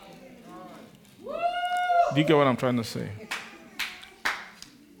 Do you get what I'm trying to say?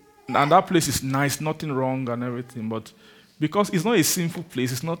 And that place is nice, nothing wrong and everything, but because it's not a sinful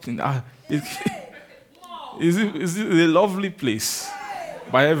place, it's nothing. It's a lovely place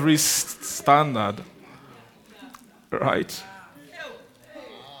by every standard, right?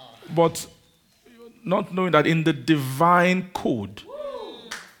 But not knowing that in the divine code,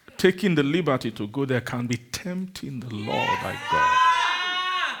 taking the liberty to go there can be tempting the Lord thy God.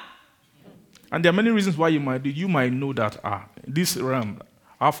 And there are many reasons why you might know that this realm,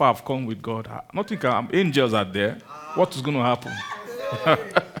 how far I've come with God, nothing can, angels are there. What is going to happen?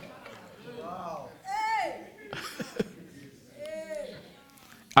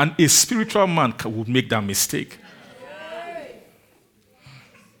 And a spiritual man would make that mistake.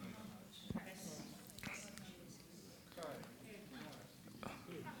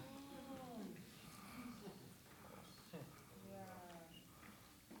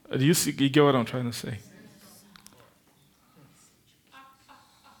 Do you get what I'm trying to say?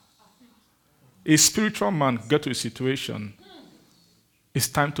 A spiritual man get to a situation, it's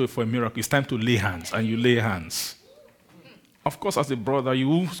time for a miracle. It's time to lay hands, and you lay hands. Of course, as a brother,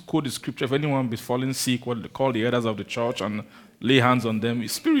 you quote the scripture. If anyone be falling sick, what they call the elders of the church and lay hands on them.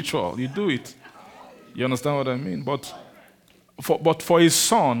 It's spiritual. You do it. You understand what I mean? But for his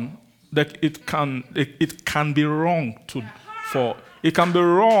son, that it can be wrong to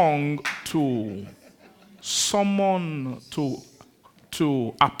someone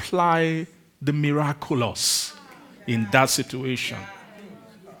to apply the miraculous in that situation.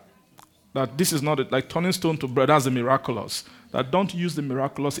 That this is not like turning stone to bread. That's the miraculous. That don't use the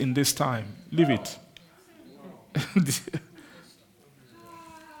miraculous in this time. Leave it.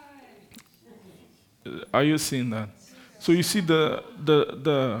 Are you seeing that? So you see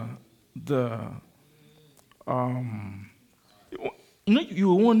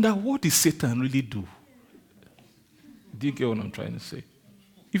you wonder, what does Satan really do? Do you get what I'm trying to say?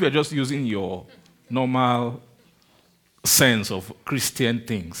 If you're just using your normal sense of Christian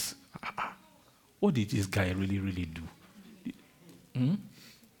things, what did this guy really, really do?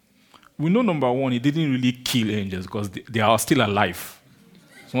 We know, number one, he didn't really kill angels because they are still alive.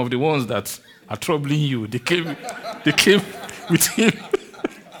 Some of the ones that are troubling you, they came with him.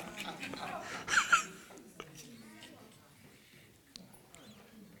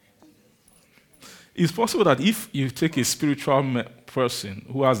 It's possible that if you take a spiritual person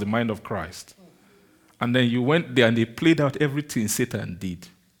who has the mind of Christ, and then you went there and they played out everything Satan did,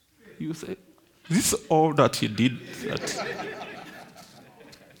 you say, "This is all that he did."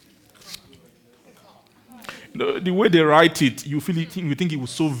 The way they write it, you think it was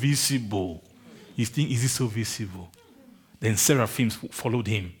so visible. You think, is it so visible? Then seraphims followed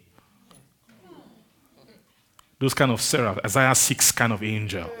him. Those kind of seraph, Isaiah 6 kind of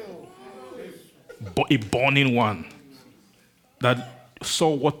angel. A burning one that saw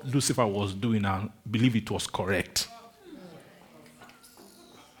what Lucifer was doing and believed it was correct.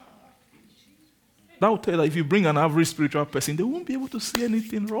 That will tell you that if you bring an average spiritual person, they won't be able to see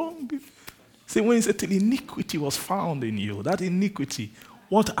anything wrong. See, when he said till iniquity was found in you, that iniquity,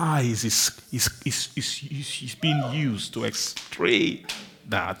 what eyes is being used to extray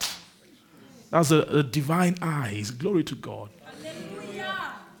that? That's a divine eyes. Glory to God.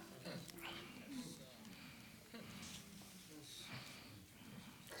 Hallelujah.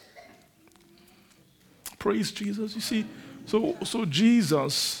 Praise Jesus. You see, so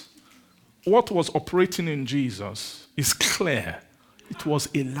Jesus, what was operating in Jesus is clear. It was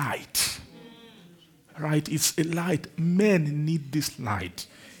a light. Right? It's a light. Men need this light.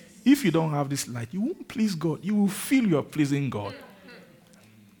 If you don't have this light, you won't please God. You will feel you are pleasing God.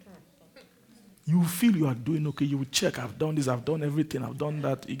 You will feel you are doing okay. You will check, I've done this, I've done everything, I've done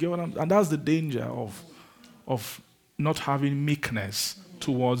that. You get what I'm saying? And that's the danger of not having meekness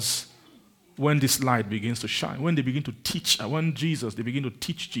towards when this light begins to shine. When they begin to teach, they begin to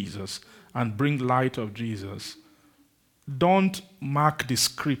teach Jesus and bring light of Jesus. Don't mark the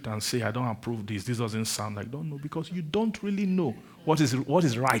script and say, I don't approve this. This doesn't sound like. Don't know, because you don't really know what is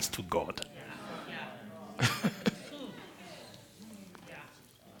right to God.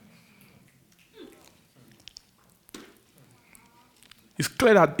 It's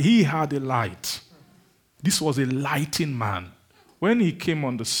clear that he had a light. This was a lighting man. When he came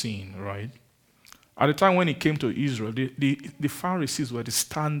on the scene, right? At the time when he came to Israel, the Pharisees were the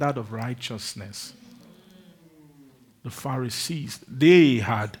standard of righteousness. The Pharisees,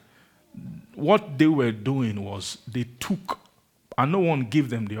 what they were doing was they took, and no one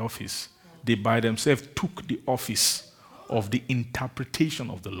gave them the office. They by themselves took the office of the interpretation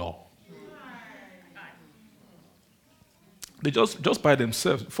of the law. They just by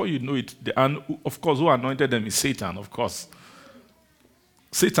themselves, before you know it, and of course, who anointed them is Satan, of course.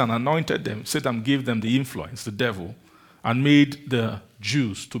 Satan anointed them. Satan gave them the influence, the devil, and made the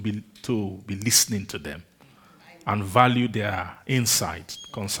Jews to be listening to them and value their insight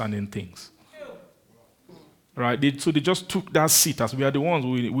concerning things. Right? So they just took that seat as we are the ones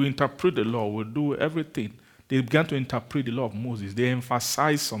we interpret the law, we do everything. They began to interpret the law of Moses. They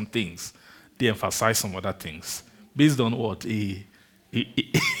emphasized some things. They emphasized some other things. Based on what? A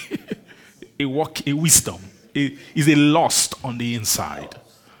wisdom. Is a lust on the inside.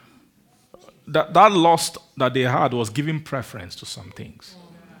 That lust that they had was giving preference to some things.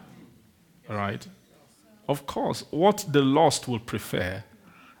 Right? Of course, what the lust will prefer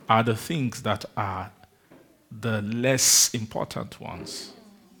are the things that are the less important ones.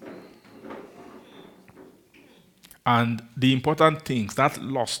 And the important things, that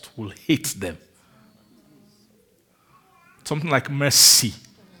lust will hate them. Something like mercy.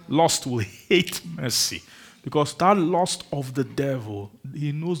 Lust will hate mercy. Because that lust of the devil,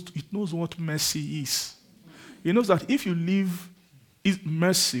 it knows what mercy is. It knows that if you leave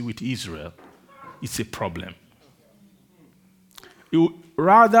mercy with Israel, it's a problem. He would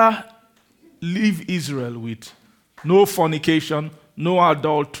rather leave Israel with no fornication, no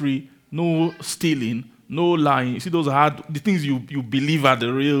adultery, no stealing, no lying. You see, those are the things you believe are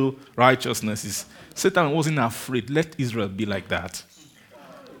the real righteousnesses. Satan wasn't afraid. Let Israel be like that.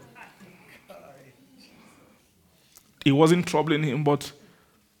 It wasn't troubling him, but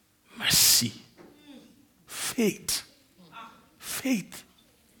mercy, faith, faith,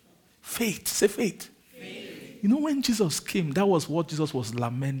 faith. Say faith. You know, when Jesus came, that was what Jesus was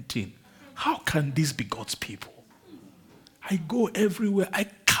lamenting. How can this be God's people? I go everywhere. I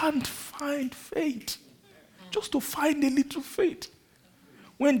can't find faith. Just to find a little faith.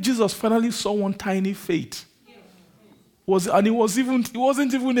 When Jesus finally saw one tiny faith, he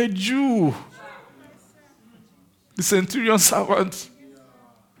wasn't even a Jew. The centurion servant.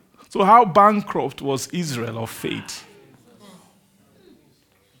 So how bankrupt was Israel of faith?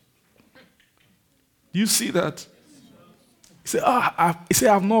 Do you see that? He said,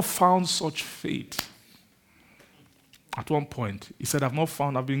 I've not found such faith. At one point, he said,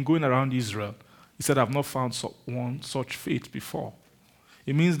 I've been going around Israel. He said, I've not found one such faith before.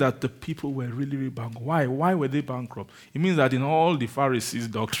 It means that the people were really, really bankrupt. Why? Why were they bankrupt? It means that in all the Pharisees'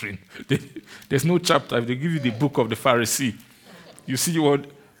 doctrine, there's no chapter. If they give you the book of the Pharisee, you see what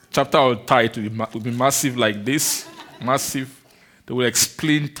chapter or tithe will be massive like this. Massive. They will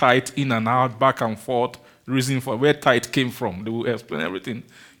explain tithe in and out, back and forth, reason for where tithe came from. They will explain everything.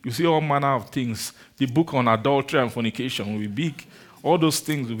 You see all manner of things. The book on adultery and fornication will be big. All those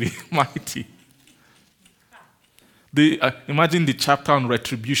things will be mighty. Imagine the chapter on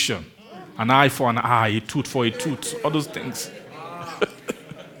retribution. An eye for an eye, a tooth for a tooth. All those things.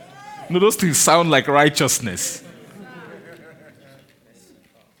 Those things sound like righteousness.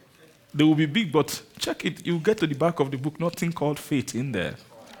 They will be big, but check it. You get to the back of the book, nothing called faith in there.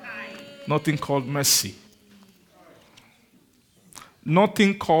 Nothing called mercy.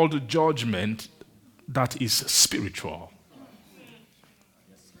 Nothing called judgment that is spiritual.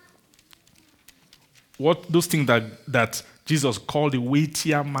 What those things that Jesus called the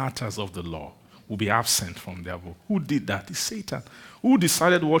weightier matters of the law will be absent from their book. Who did that? It's Satan. Who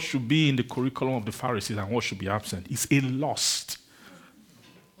decided what should be in the curriculum of the Pharisees and what should be absent? It's a lust.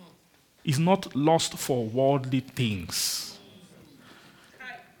 It's not lust for worldly things.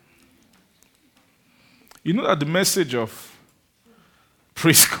 You know that the message of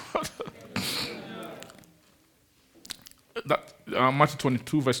praise God. That Matthew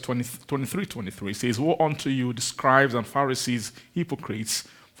 22, verse 23 says, "Woe unto you, the scribes and Pharisees, hypocrites,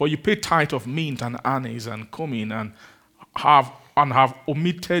 for you pay tithe of mint and anise and cumin and have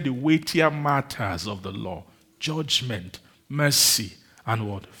omitted the weightier matters of the law, judgment, mercy, and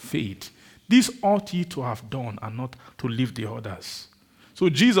what? Faith. This ought ye to have done and not to leave the others." So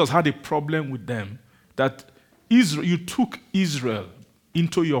Jesus had a problem with them that you took Israel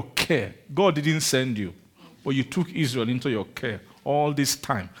into your care. God didn't send you, but you took Israel into your care all this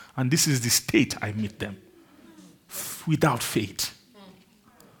time. And this is the state I meet them. Without faith.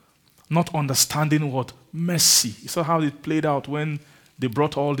 Not understanding what? Mercy. You saw how it played out when they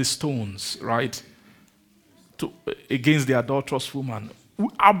brought all the stones, right? Against the adulterous woman.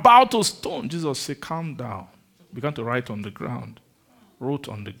 About to stone. Jesus said, calm down. Began to write on the ground. Wrote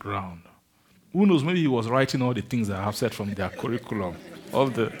on the ground. Who knows, maybe he was writing all the things that I have said from their curriculum. All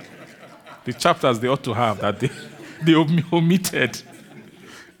the chapters they ought to have that they omitted.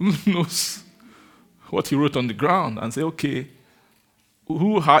 Who knows what he wrote on the ground and say, okay,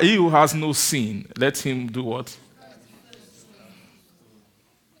 he who has no sin, let him do what?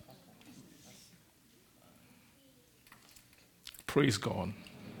 Praise God.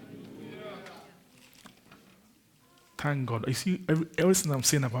 Thank God. You see, everything I'm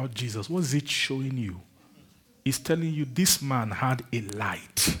saying about Jesus, what is it showing you? It's telling you this man had a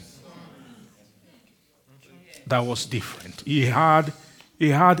light that was different. He had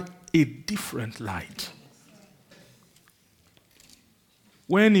a different light.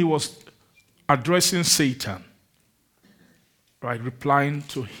 When he was addressing Satan, right, replying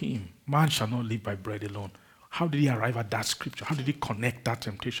to him, man shall not live by bread alone. How did he arrive at that scripture? How did he connect that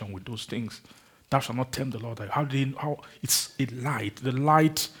temptation with those things? Thou shalt not tempt the Lord. How it's a light, the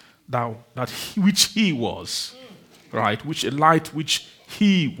light which he was, right? Which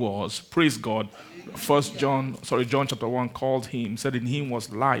he was. Praise God. John chapter 1 called him, said in him was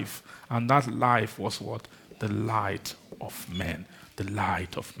life, and that life was what? The light of men. The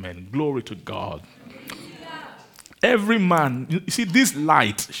light of men. Glory to God. Every man, you see, this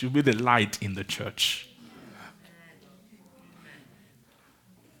light should be the light in the church.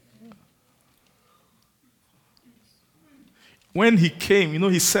 When he came,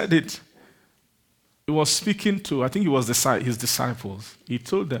 he said it. he was speaking to, I think it was his disciples. He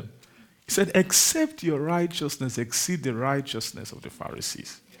told them, he said, except your righteousness exceed the righteousness of the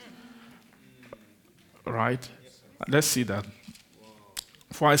Pharisees. Right? Let's see that.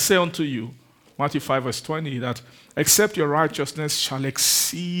 For I say unto you, Matthew 5 verse 20, that except your righteousness shall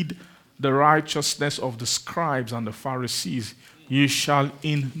exceed the righteousness of the scribes and the Pharisees, you shall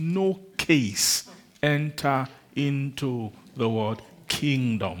in no case enter into the word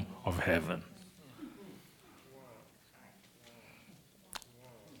kingdom of heaven.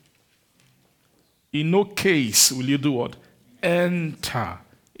 In no case will you do what? Enter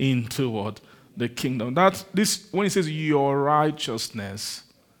into what? The kingdom. When he says your righteousness,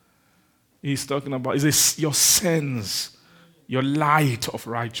 he's talking about your sense, your light of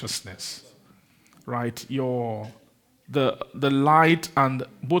righteousness. Right? The light, and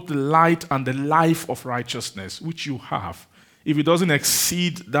both the light and the life of righteousness which you have. If it doesn't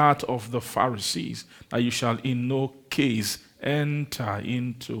exceed that of the Pharisees, that you shall in no case enter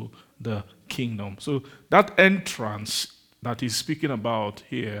into the kingdom. So that entrance that he's speaking about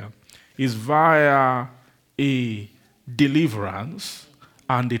here is via a deliverance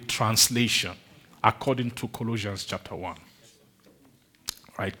and a translation, according to Colossians chapter 1.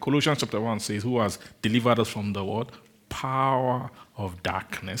 Right? Colossians chapter 1 says, who has delivered us from the what? Power of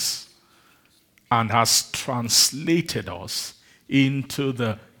darkness, and has translated us into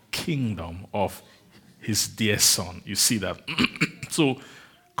the kingdom of his dear Son. You see that? So,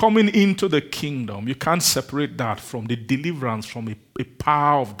 coming into the kingdom, you can't separate that from the deliverance from a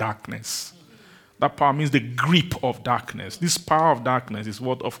power of darkness. That power means the grip of darkness. This power of darkness is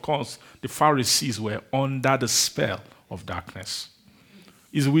what, of course, the Pharisees were under the spell of darkness.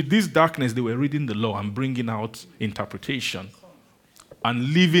 It's with this darkness they were reading the law and bringing out interpretation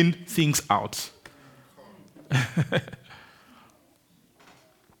and leaving things out.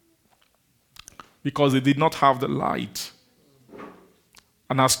 Because they did not have the light.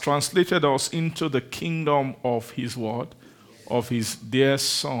 And has translated us into the kingdom of his word, of his dear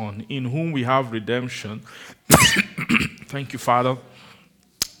Son, in whom we have redemption. Thank you, Father.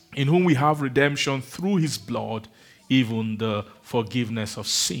 In whom we have redemption through his blood, even the forgiveness of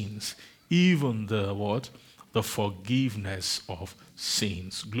sins. Even the what? The forgiveness of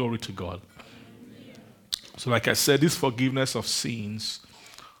sins. Glory to God. So like I said, this forgiveness of sins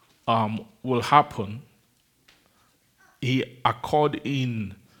will happen accord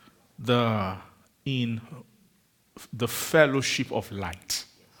in the fellowship of light.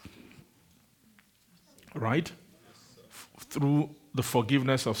 Right? Through the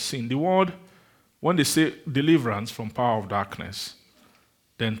forgiveness of sin. The word, when they say deliverance from power of darkness,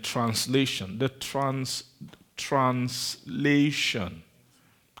 then translation. The translation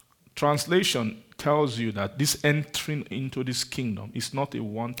tells you that this entering into this kingdom is not a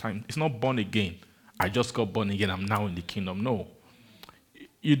one-time, it's not born again. I just got born again, I'm now in the kingdom. No.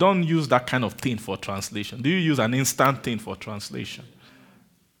 You don't use that kind of thing for translation. Do you use an instant thing for translation?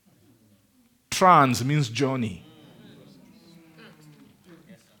 Trans means journey.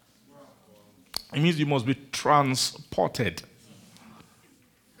 It means you must be transported.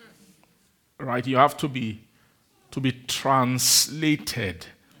 Right? You have to be translated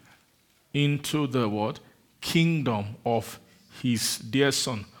into the what? Kingdom of his dear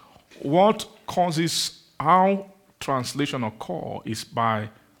Son. What causes how translation occur is by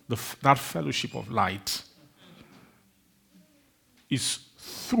that fellowship of light. It's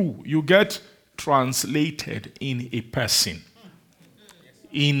through. You get translated in a person.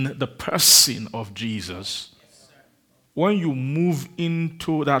 In the person of Jesus. When you move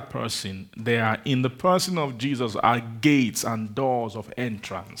into that person, in the person of Jesus are gates and doors of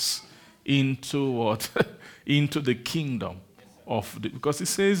entrance into what? Into the kingdom of because it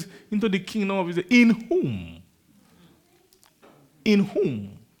says into the kingdom of in whom. In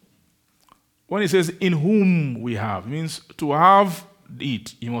whom. When it says in whom we have, it means to have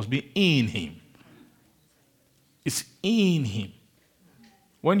it, you must be in him. It's in him.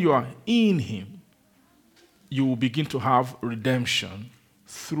 When you are in him, you will begin to have redemption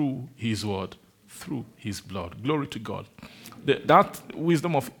through his word, through his blood. Glory to God. That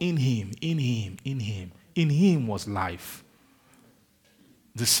wisdom of in him was life.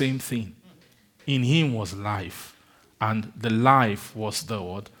 The same thing. In him was life. And the life was the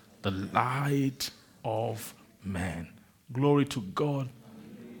word, the light of man. Glory to God.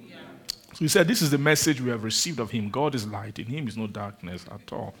 So he said, this is the message we have received of him. God is light. In him is no darkness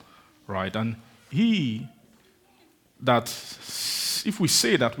at all. Right? And he, that if we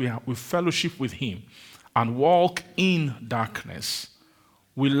say that we fellowship with him and walk in darkness,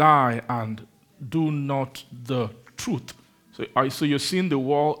 we lie and do not the truth. So you're seeing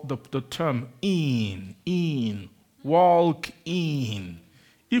the term in, walk in.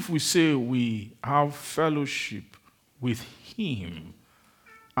 If we say we have fellowship with him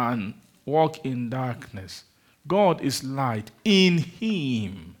and walk in darkness, God is light. In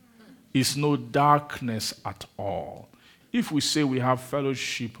him is no darkness at all. If we say we have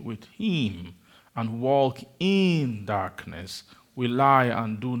fellowship with him and walk in darkness, we lie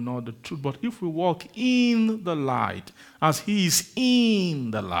and do not the truth. But if we walk in the light, as he is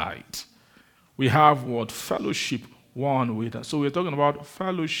in the light, we have what? Fellowship one with us. So we're talking about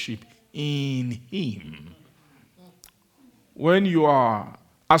fellowship in him. When you are,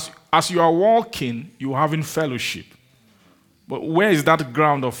 as you are walking, you're having fellowship. But where is that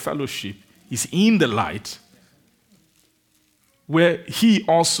ground of fellowship? It's in the light, where he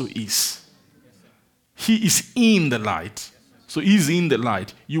also is. He is in the light. So he's in the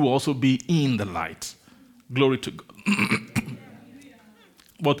light. You will also be in the light. Glory to God.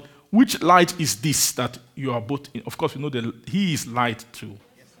 But which light is this that you are both in? Of course, we know that he is light too.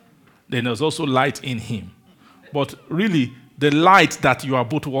 Then there's also light in him. But really, the light that you are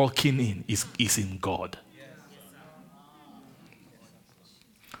both walking in is in God.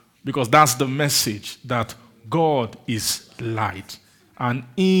 Because that's the message, that God is light. And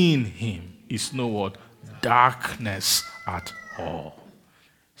in him is no what? Darkness at all.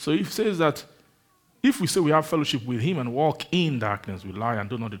 So it says that if we say we have fellowship with him and walk in darkness, we lie and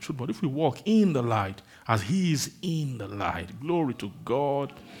do not the truth. But if we walk in the light, as he is in the light, glory to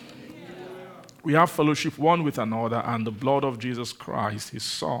God. We have fellowship one with another, and the blood of Jesus Christ, his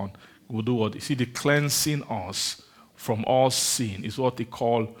son, will do what? You see, the cleansing us from all sin is what they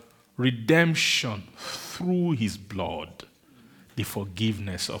call redemption through his blood, the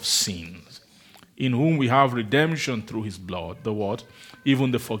forgiveness of sins. In whom we have redemption through his blood, the what? Even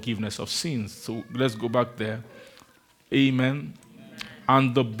the forgiveness of sins. So let's go back there. Amen.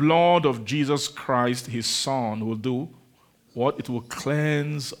 And the blood of Jesus Christ, his son, will do what? It will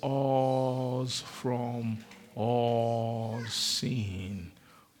cleanse us from all sin.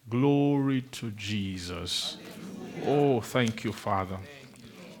 Glory to Jesus. Oh, thank you, Father.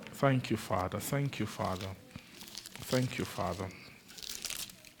 Thank you, Father. Thank you, Father. Thank you, Father.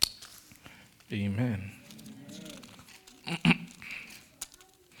 Amen.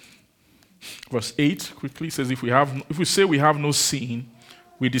 Verse 8 quickly says, if we say we have no sin,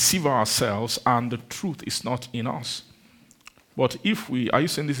 we deceive ourselves and the truth is not in us. But are you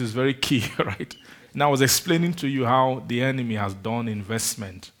saying this is very key, right? Now I was explaining to you how the enemy has done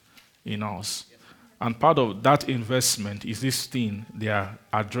investment in us. And part of that investment is this thing they are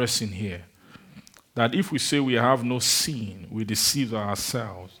addressing here. That if we say we have no sin, we deceive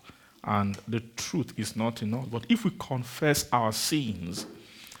ourselves and the truth is not in us. But if we confess our sins,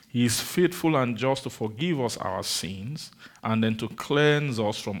 he is faithful and just to forgive us our sins and then to cleanse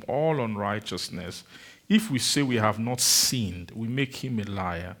us from all unrighteousness. If we say we have not sinned, we make him a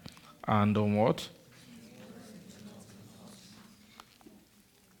liar. And on what?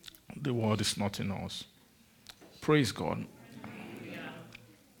 The word is not in us. Praise God.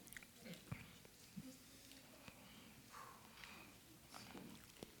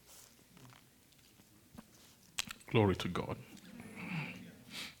 Glory to God.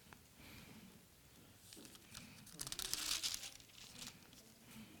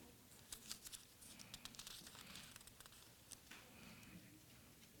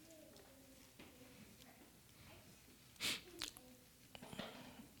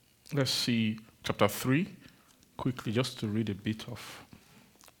 Let's see chapter 3 quickly, just to read a bit of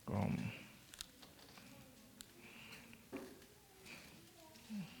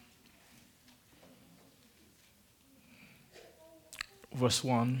verse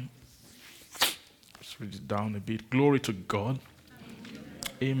 1. Let's read it down a bit. Glory to God.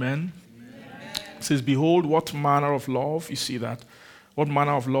 Amen. It says, behold, what manner of love, you see that, what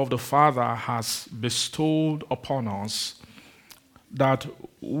manner of love the Father has bestowed upon us, that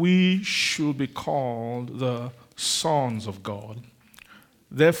we should be called the sons of God.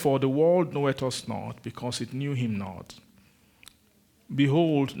 Therefore the world knoweth us not, because it knew him not.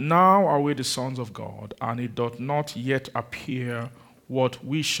 Behold, now are we the sons of God, and it doth not yet appear what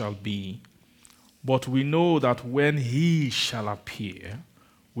we shall be. But we know that when he shall appear,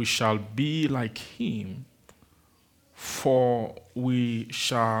 we shall be like him, for we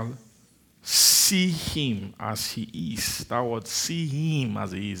shall see him as he is. That word, see him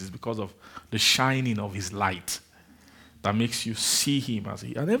as he is because of the shining of his light that makes you see him as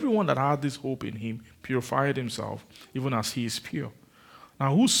he is. And everyone that had this hope in him purified himself, even as he is pure.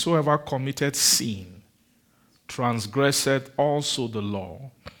 Now whosoever committed sin transgressed also the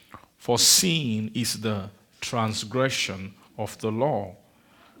law, for sin is the transgression of the law.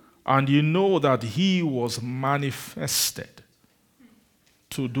 And you know that he was manifested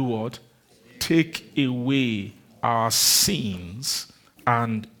to do what? Take away our sins,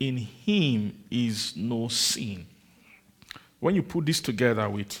 and in him is no sin. When you put this together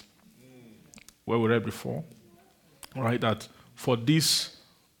with what we read before, right, that for this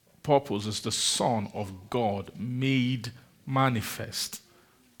purpose is the Son of God made manifest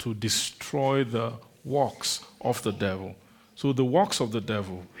to destroy the works of the devil. So the works of the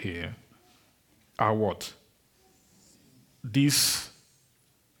devil here are what? These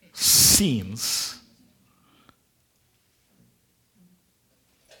sins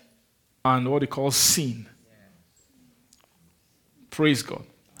and what they call sin. Praise God.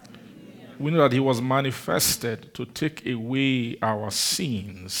 We know that he was manifested to take away our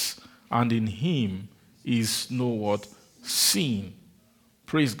sins, and in him is no what? Sin.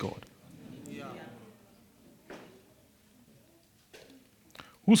 Praise God. Yeah.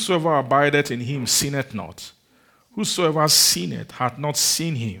 Whosoever abideth in him sinneth not. Whosoever sinneth hath not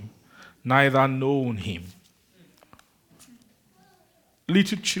seen him, neither known him.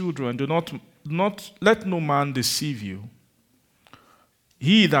 Little children, do not let no man deceive you.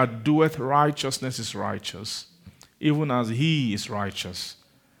 He that doeth righteousness is righteous, even as he is righteous.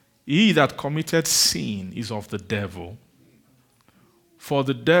 He that committed sin is of the devil. For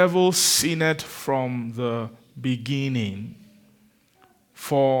the devil sinned from the beginning.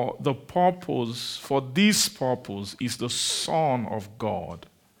 For this purpose is the Son of God.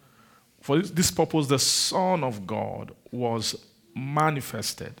 For this purpose the Son of God was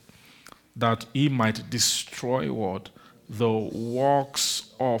manifested, that he might destroy what? The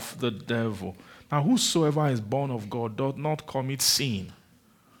works of the devil. Now whosoever is born of God doth not commit sin,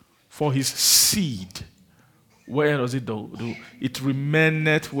 for his seed, where does it do? It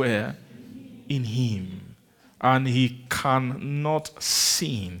remaineth where? In him. And he cannot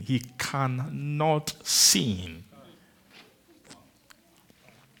sin. He cannot sin.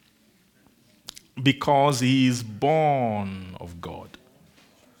 Because he is born of God.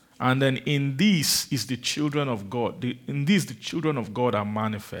 And then in this is the children of God. In this the children of God are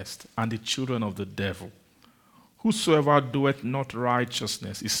manifest, and the children of the devil. Whosoever doeth not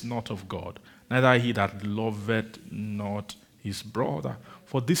righteousness is not of God, neither he that loveth not his brother.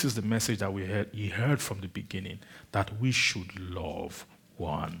 For this is the message that he heard from the beginning, that we should love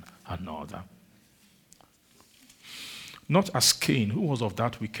one another. Not as Cain, who was of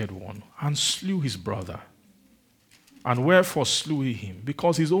that wicked one, and slew his brother. And wherefore slew he him?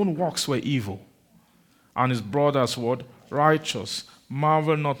 Because his own works were evil, and his brother's what? Righteous.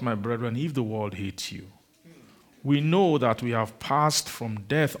 Marvel not, my brethren, if the world hates you. We know that we have passed from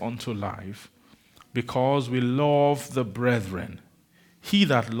death unto life, because we love the brethren. He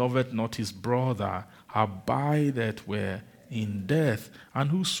that loveth not his brother abideth where? In death. And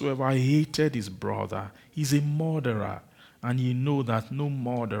whosoever hated his brother is a murderer. And ye know that no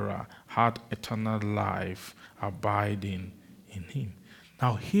murderer hath eternal life abiding in him.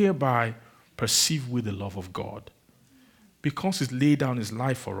 Now hereby perceive we the love of God, because he laid down his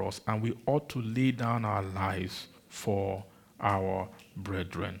life for us, and we ought to lay down our lives for our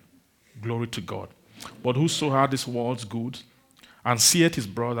brethren. Glory to God. But whoso had this world's goods, and seeth his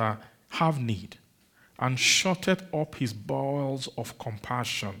brother have need, and shutteth up his bowels of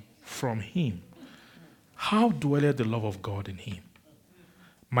compassion from him, how dwelleth the love of God in him?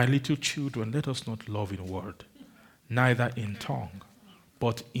 My little children, let us not love in word, neither in tongue,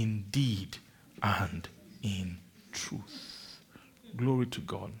 but in deed and in truth. Glory to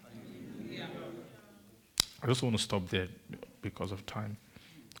God. I just want to stop there because of time.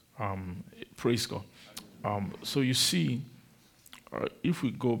 Praise God. So you see, if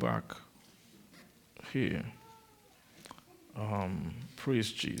we go back here,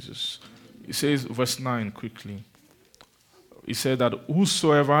 praise Jesus. It says, verse 9 quickly. He said that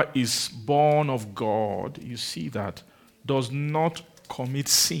whosoever is born of God, you see that, does not commit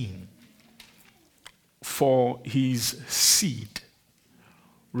sin, for his seed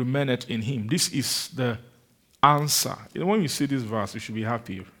remaineth in him. This is the answer. You know, when you see this verse, you should be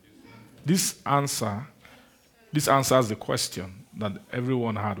happy. This answers the question that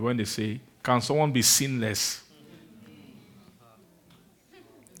everyone had when they say, can someone be sinless?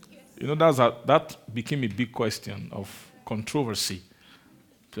 You know, that became a big question of controversy.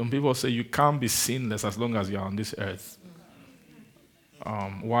 Some people say you can't be sinless as long as you're on this earth.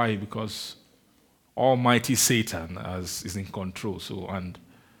 Why? Because Almighty Satan is in control. So, and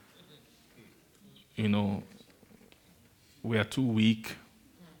you know, we are too weak.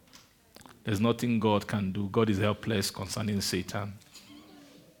 There's nothing God can do. God is helpless concerning Satan.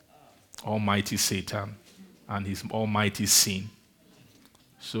 Almighty Satan. and his almighty sin.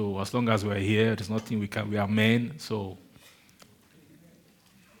 So as long as we're here, there's nothing we are men, so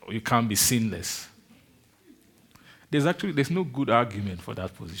you can't be sinless. There's no good argument for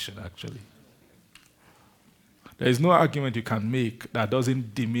that position, actually. There is no argument you can make that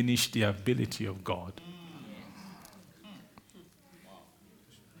doesn't diminish the ability of God.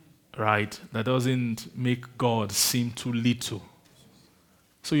 Right? That doesn't make God seem too little.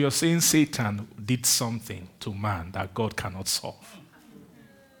 So you're saying Satan did something to man that God cannot solve.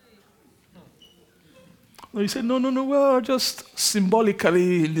 No, you say, no, well, just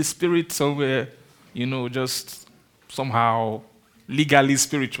symbolically in the spirit somewhere, just somehow, legally,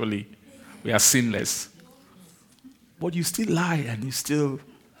 spiritually, we are sinless. But you still lie and you still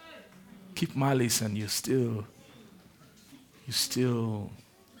keep malice and you still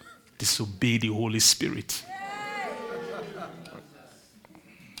disobey the Holy Spirit.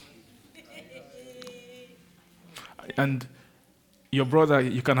 And your brother,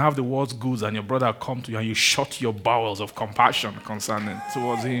 you can have the world's goods and your brother come to you and you shut your bowels of compassion concerning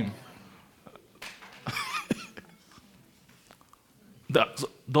towards him.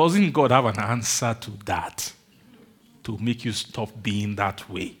 Doesn't God have an answer to that? To make you stop being that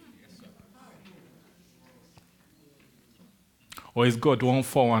way? Or is God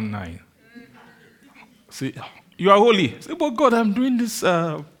 1419? Say, you are holy. Say, but God, I'm doing this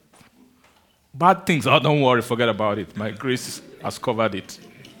bad things. Oh, don't worry, forget about it. My grace has covered it.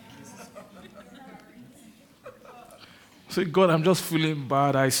 Say, God, I'm just feeling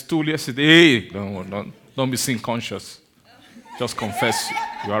bad. I stole yesterday. Hey, don't be sin conscious. Just confess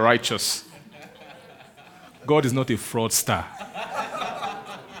you are righteous. God is not a fraudster.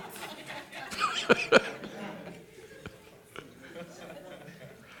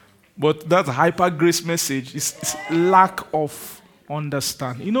 But that hyper grace message is lack of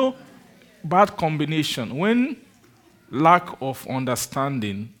understanding. Bad combination. When lack of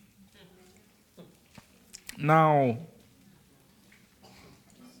understanding now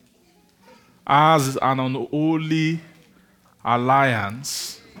as an unholy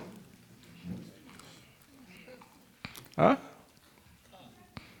alliance. Huh?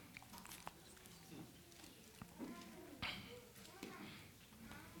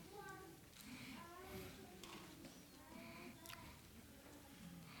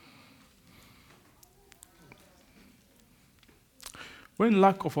 When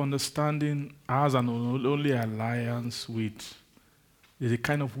lack of understanding has an unholy alliance with, there's a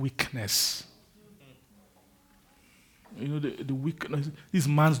kind of weakness. The weakness, this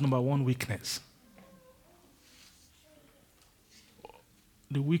man's number one weakness.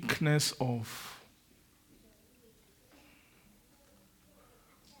 The weakness of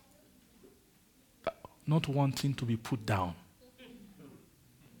not wanting to be put down.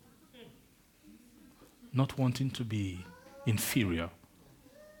 Not wanting to be inferior.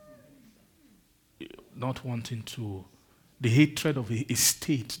 Not wanting to, the hatred of a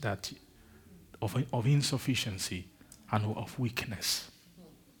state that of insufficiency and of weakness.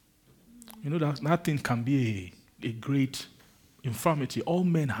 That thing can be a great infirmity. All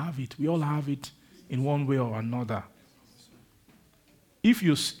men have it. We all have it in one way or another. If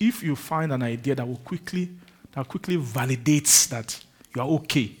you find an idea that quickly validates that you are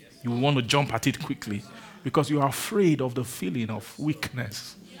okay, you want to jump at it quickly because you are afraid of the feeling of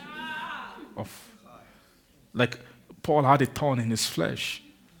weakness. Like Paul had a thorn in his flesh,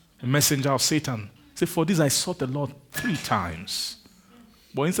 a messenger of Satan. Say, for this I sought the Lord 3 times.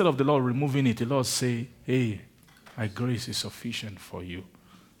 But instead of the Lord removing it, the Lord say, hey, my grace is sufficient for you.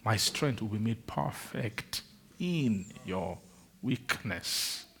 My strength will be made perfect in your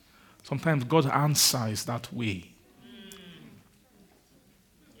weakness. Sometimes God's answer is that way.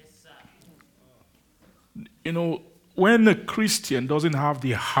 Yes, sir. When a Christian doesn't have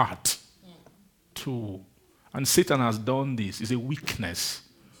the heart to, and Satan has done this, it's a weakness.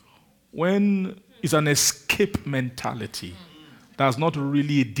 When it's an escape mentality, that's not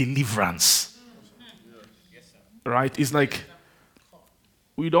really a deliverance. Right? It's like,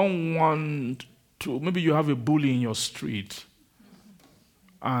 we don't want to, maybe you have a bully in your street,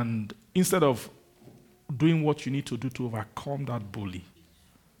 and instead of doing what you need to do to overcome that bully,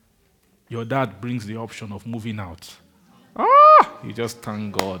 your dad brings the option of moving out. You just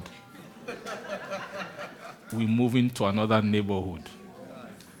thank God. We're moving to another neighborhood.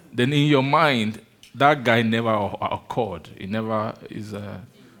 Then in your mind, that guy never occurred. It never is.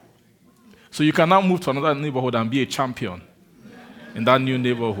 So you can now move to another neighborhood and be a champion in that new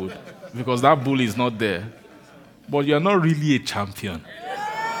neighborhood because that bully is not there. But you're not really a champion.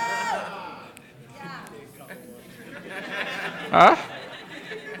 Huh?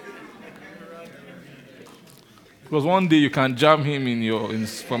 Because one day you can jam him in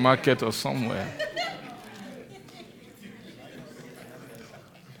supermarket or somewhere.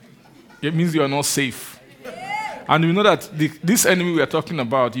 It means you are not safe. And we know that this enemy we are talking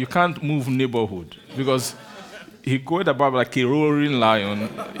about, you can't move neighborhood because he goes about like a roaring lion.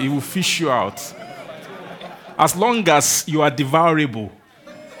 He will fish you out. As long as you are devourable.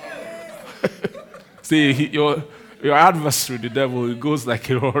 See, your adversary, the devil, he goes like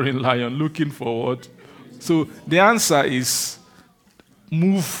a roaring lion looking forward. So the answer is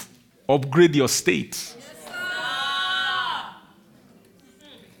move, upgrade your state.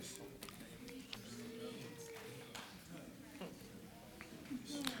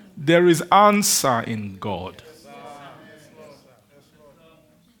 There is answer in God.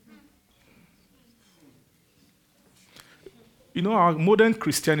 You know, our modern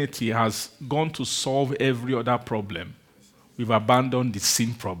Christianity has gone to solve every other problem. We've abandoned the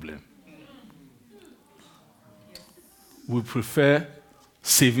sin problem. We prefer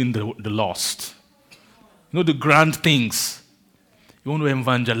saving the lost. You know, the grand things. You want to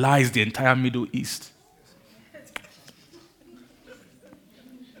evangelize the entire Middle East.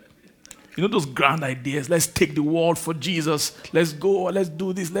 You know those grand ideas, let's take the world for Jesus, let's go, let's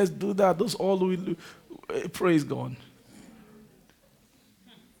do this, let's do that. Those all we do. Praise God.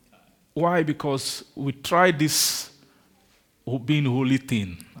 Why? Because we tried this being holy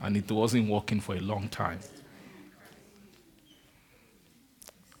thing and it wasn't working for a long time.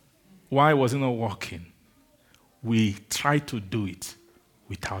 Why was it not working? We tried to do it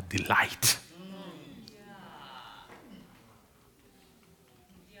without delight.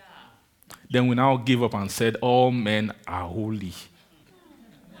 Then we now give up and said, all men are holy.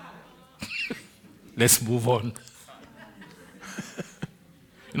 Let's move on.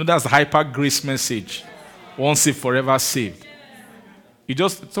 You know, that's the hyper grace message. Once saved, forever saved.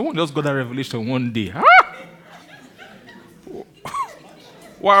 Someone just got that revelation one day. Huh?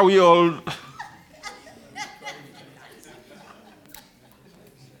 Why are we all...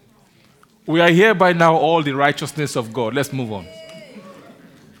 We are here by now, all the righteousness of God. Let's move on.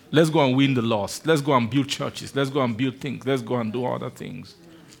 Let's go and win the lost. Let's go and build churches. Let's go and build things. Let's go and do other things.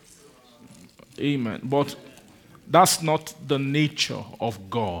 Amen. But that's not the nature of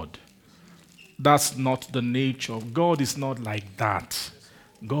God. That's not the nature. God is not like that.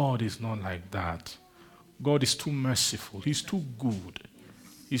 God is not like that. God is too merciful. He's too good.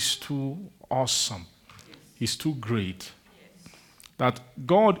 He's too awesome. He's too great. That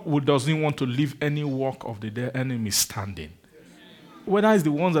God doesn't want to leave any work of the enemy standing. Whether it's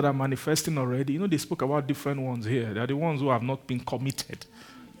the ones that are manifesting already, you know, they spoke about different ones here. They are the ones who have not been committed,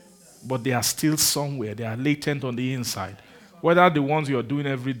 but they are still somewhere. They are latent on the inside. Whether the ones you are doing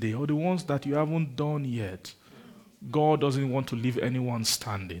every day or the ones that you haven't done yet, God doesn't want to leave anyone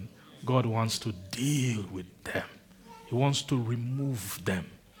standing. God wants to deal with them. He wants to remove them.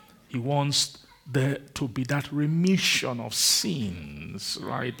 He wants there to be that remission of sins,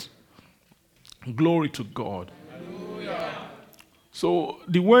 right? Glory to God. Hallelujah. So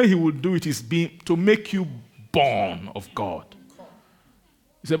the way he will do it is to make you born of God.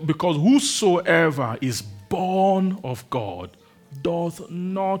 He said, because whosoever is born of God doth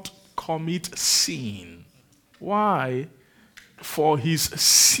not commit sin. Why? For his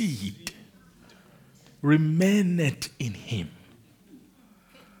seed remaineth in him.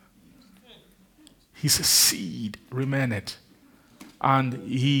 His seed remaineth, and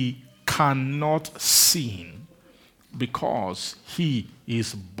he cannot sin. Because he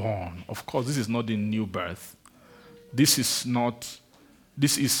is born. Of course, this is not the new birth. This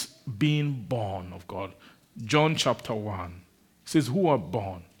is being born of God. John chapter 1 says, who are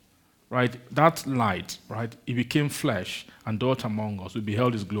born? Right? That light, right? He became flesh and dwelt among us. We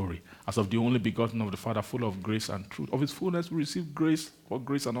beheld his glory as of the only begotten of the Father, full of grace and truth. Of his fullness we received grace for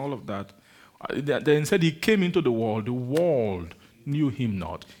grace and all of that. Then said he came into the world knew him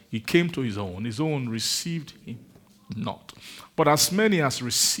not. He came to his own received him not. But as many as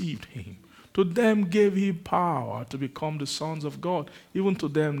received him, to them gave he power to become the sons of God, even to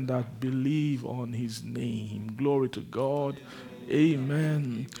them that believe on his name. Glory to God.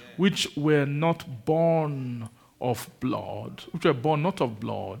 Amen. Which were not born of blood, which were born not of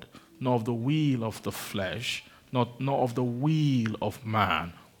blood, nor of the will of the flesh, nor of the will of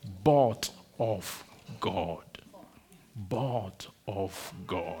man, but of God. But of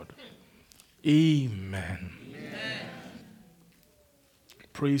God. Amen. Amen.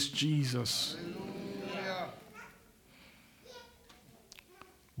 Praise Jesus. Hallelujah.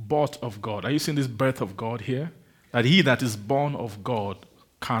 But of God. Are you seeing this birth of God here? That he that is born of God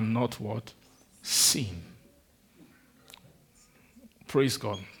cannot what? Sin. Praise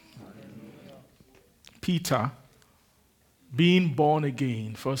God. Peter being born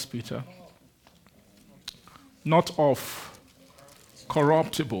again, 1 Peter, not of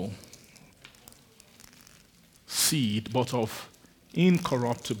corruptible seed, but of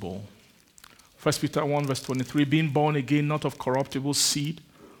incorruptible. 1 Peter 1 verse 23, being born again, not of corruptible seed,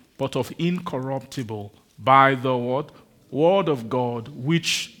 but of incorruptible, by the what? Word of God,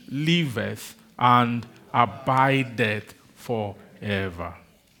 which liveth and abideth forever.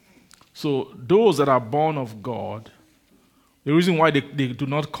 So those that are born of God, the reason why they do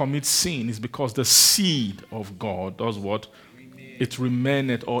not commit sin is because the seed of God does what? It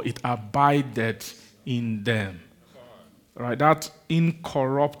remaineth, or it abideth in them. Right? That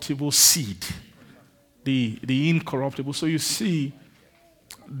incorruptible seed. The incorruptible. So you see,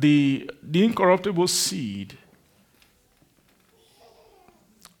 the incorruptible seed,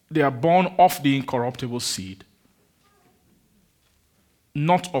 they are born of the incorruptible seed,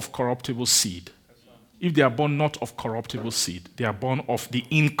 not of corruptible seed. If they are born not of corruptible seed, they are born of the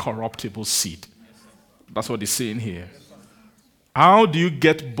incorruptible seed. That's what it's saying here. How do you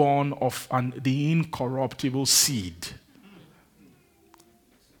get born of the incorruptible seed?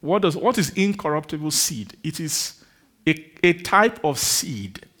 What is incorruptible seed? It is a type of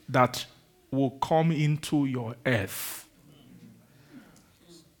seed that will come into your earth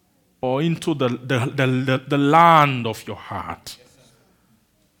or into the land of your heart.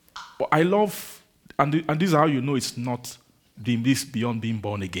 But I love, and this is how you know it's not this beyond being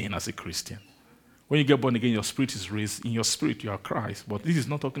born again as a Christian. When you get born again, your spirit is raised. In your spirit, you are Christ. But this is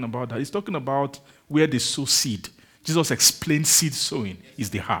not talking about that. It's talking about where they sow seed. Jesus explained seed sowing is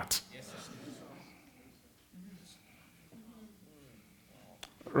the heart.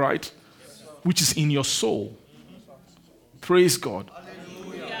 Right? Which is in your soul. Praise God.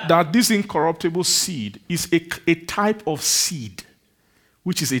 That this incorruptible seed is a type of seed,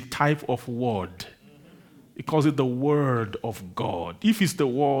 which is a type of word. He calls it the word of God. If it's the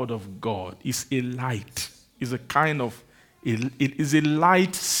word of God, it's a light. It's a kind of, it is a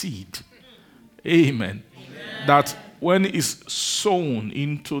light seed. Amen. That when it is sown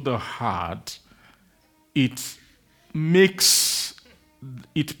into the heart, it brings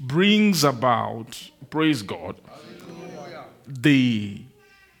about, praise God, the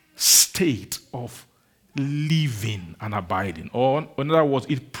state of living and abiding. Or in other words,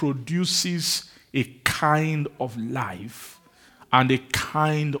 it produces a kind of life and a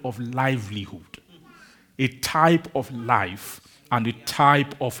kind of livelihood. A type of life and a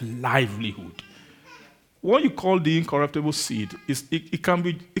type of livelihood. What you call the incorruptible seed is it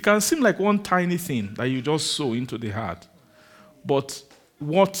can seem like one tiny thing that you just sow into the heart. But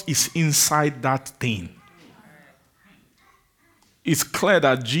what is inside that thing? It's clear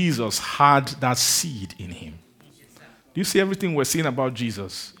that Jesus had that seed in him. Do you see everything we're saying about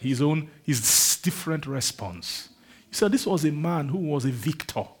Jesus? His different response. He said this was a man who was a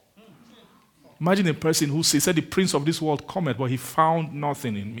victor. Imagine a person who said, the prince of this world cometh, but he found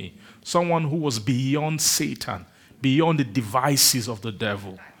nothing in me. Someone who was beyond Satan, beyond the devices of the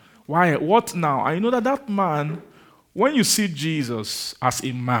devil. Why? What now? I know that man, when you see Jesus as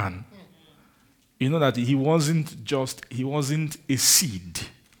a man, you know that he wasn't a seed.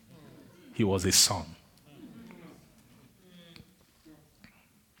 He was a son.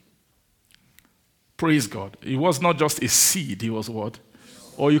 Praise God. He was not just a seed. He was what?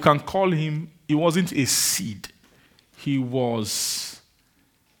 Or you can call him, he wasn't a seed. He was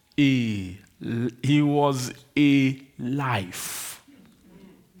a life.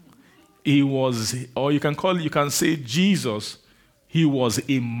 He was, or you can say Jesus, he was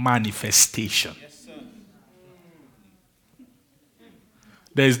a manifestation. Yes, sir.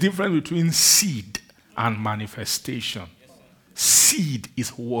 There is difference between seed and manifestation. Yes, seed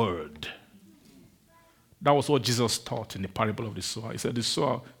is word. That was what Jesus taught in the parable of the sower. He said the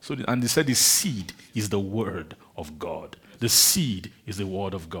sower, and he said the seed is the word of God. The seed is the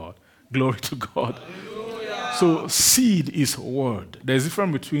word of God. Glory to God. Hallelujah. So seed is word. There's a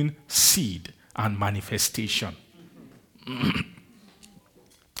difference between seed and manifestation.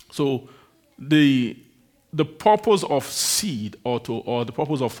 So the purpose of seed or the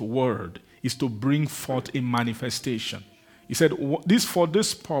purpose of word is to bring forth a manifestation. He said, for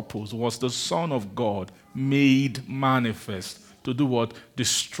this purpose was the Son of God made manifest. To do what?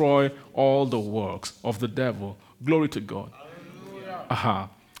 Destroy all the works of the devil. Glory to God. Hallelujah.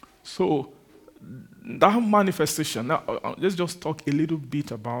 So, that manifestation, now let's just talk a little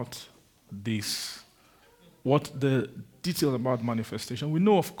bit about this. What the details about manifestation. We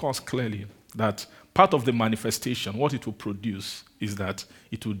know, of course, clearly that part of the manifestation, what it will produce, is that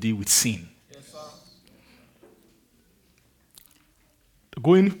it will deal with sin.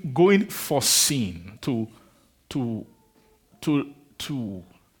 Going for sin to to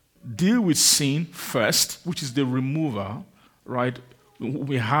deal with sin first, which is the remover, right?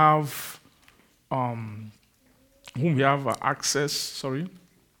 We have whom we have access, through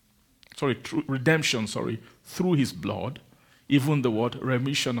redemption, through his blood, even the word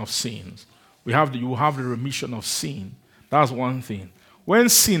remission of sins. You have the remission of sin. That's one thing. When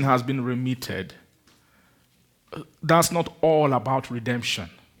sin has been remitted, that's not all about redemption.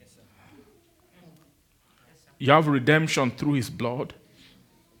 You have redemption through his blood.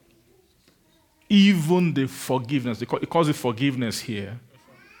 Even the forgiveness. It calls it forgiveness here.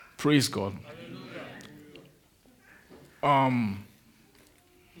 Praise God.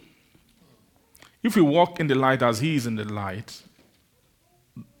 If we walk in the light as he is in the light,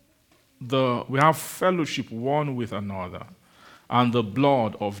 we have fellowship one with another. And the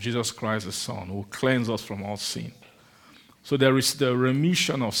blood of Jesus Christ, the Son, will cleanse us from all sin. So there is the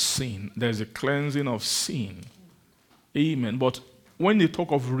remission of sin. There's a cleansing of sin. Amen. But when you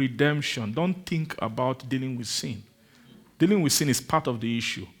talk of redemption, don't think about dealing with sin. Dealing with sin is part of the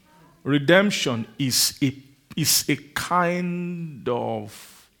issue. Redemption is a kind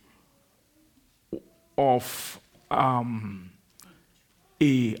of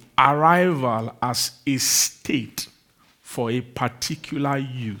a arrival as a state for a particular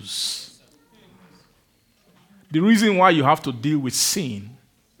use. The reason why you have to deal with sin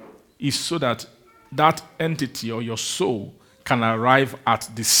is so that that entity or your soul can arrive at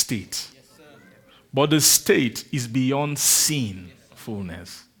the state. But the state is beyond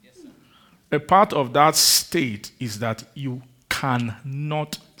sinfulness. A part of that state is that you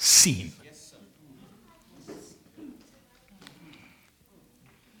cannot sin.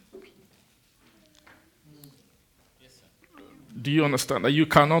 Do you understand that you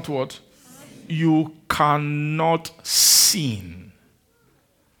cannot what? You cannot sin.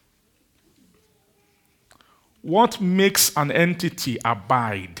 What makes an entity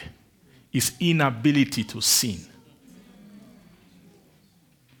abide is inability to sin.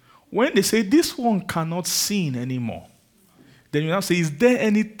 When they say this one cannot sin anymore, then you now say, is there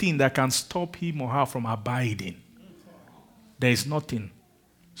anything that can stop him or her from abiding? There is nothing.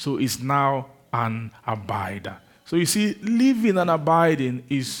 So it's now an abider. So you see, living and abiding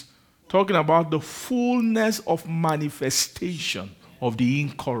is talking about the fullness of manifestation of the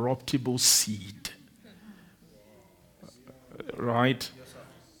incorruptible seed. Right?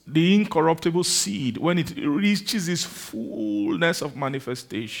 The incorruptible seed, when it reaches its fullness of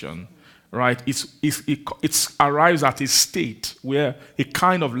manifestation, right, it arrives at a state where a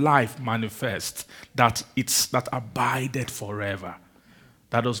kind of life manifests that abideth forever.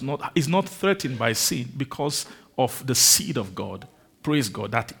 That is not threatened by sin because of the seed of God, praise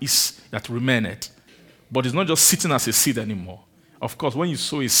God, that remaineth. But it's not just sitting as a seed anymore. Of course, when you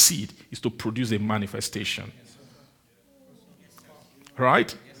sow a seed, it's to produce a manifestation.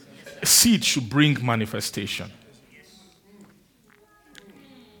 Right? A seed should bring manifestation.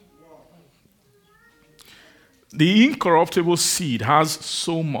 The incorruptible seed has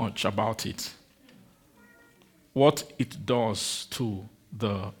so much about it. What it does to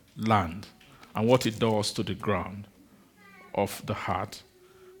the land and what it does to the ground of the heart.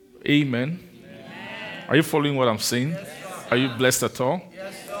 Amen. Amen. Are you following what I'm saying? Yes, are you blessed at all?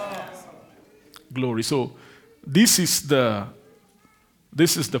 Yes, sir. Glory. So this is the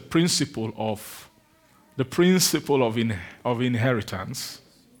principle of inheritance.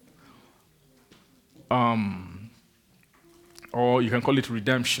 Or you can call it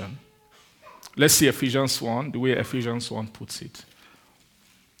redemption. Let's see Ephesians 1, the way Ephesians 1 puts it.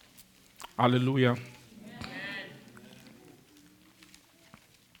 Hallelujah. Amen.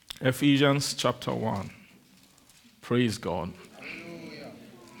 Ephesians chapter 1. Praise God. Hallelujah.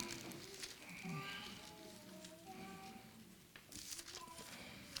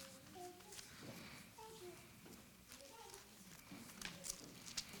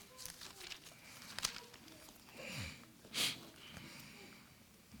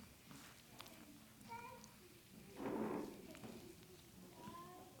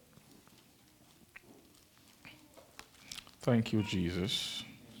 Thank you, Jesus.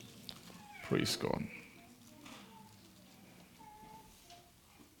 Praise God.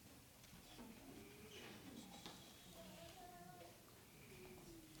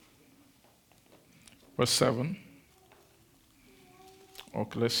 Verse 7.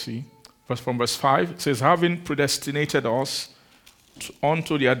 Okay, let's see. From verse 5, it says, having predestinated us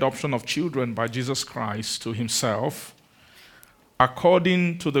unto the adoption of children by Jesus Christ to himself,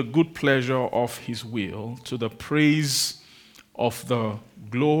 according to the good pleasure of his will, to the praise of the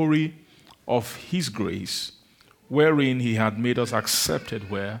glory of his grace, wherein he had made us accepted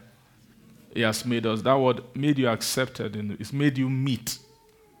where? He has made us. That word made you accepted, and it's made you meet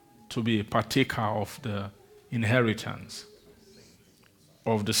to be a partaker of the inheritance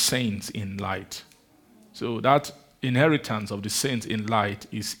of the saints in light. So that inheritance of the saints in light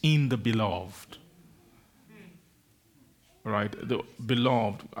is in the beloved. Right? The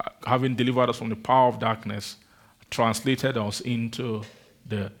beloved, having delivered us from the power of darkness, translated us into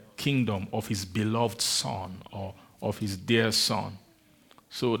the kingdom of his beloved Son, or of his dear Son.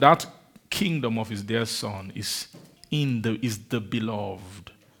 So that kingdom of his dear Son is the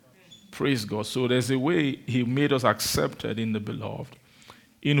beloved. Praise God. So there's a way he made us accepted in the beloved,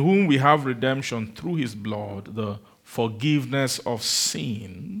 in whom we have redemption through his blood, the forgiveness of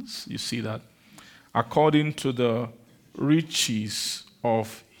sins. You see that? According to the riches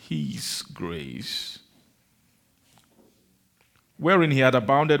of his grace, wherein he had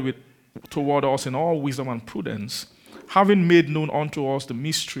abounded toward us in all wisdom and prudence, having made known unto us the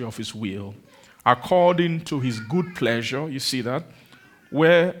mystery of his will, according to his good pleasure. You see that?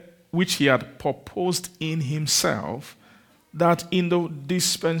 Which he had purposed in himself, that in the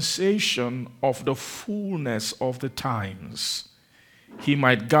dispensation of the fullness of the times, he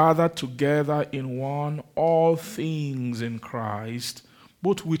might gather together in one all things in Christ,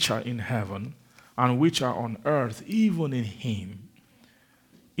 both which are in heaven and which are on earth, even in him,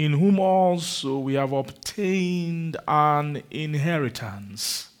 in whom also we have obtained an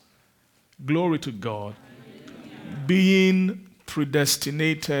inheritance. Glory to God. Being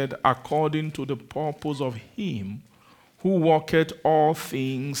predestinated according to the purpose of him who worketh all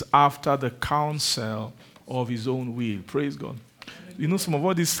things after the counsel of his own will. Praise God. You know, some of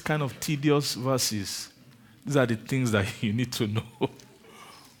all these kind of tedious verses, these are the things that you need to know.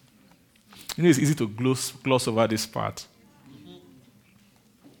 You know, it's easy to gloss over this part.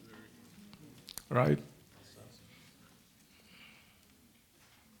 Right?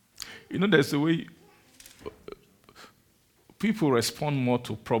 You know, there's a way people respond more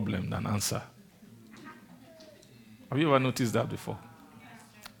to problem than answer. Have you ever noticed that before?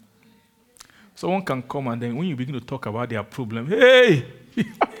 Someone can come and then when you begin to talk about their problem, hey!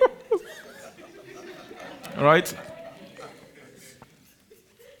 Right?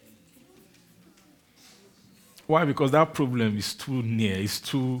 Why? Because that problem is too near, it's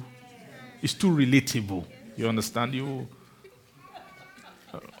too relatable. You understand?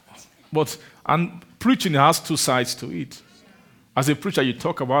 And preaching has two sides to it. As a preacher, you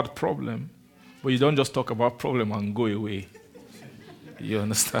talk about the problem, but you don't just talk about problem and go away. You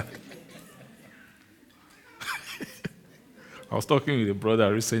understand? I was talking with a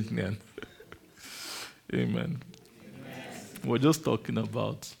brother recently, and amen. We're just talking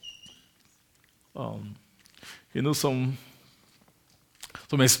about, some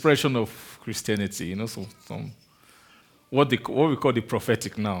expression of Christianity. Some what we call the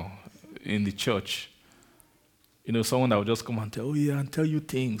prophetic now in the church. Someone that will just come and tell you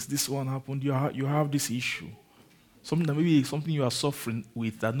things. This one happened. You have this issue. Something that maybe something you are suffering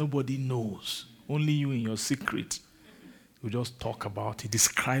with that nobody knows. Only you in your secret. You just talk about it,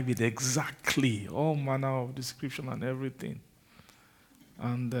 describe it exactly, all manner of description and everything.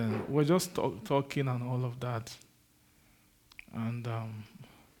 And we're just talking and all of that. And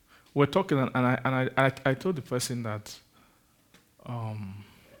we're talking, and I told the person that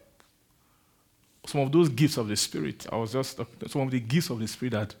some of those gifts of the Spirit, some of the gifts of the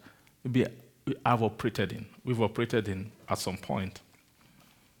Spirit that maybe we've operated in at some point.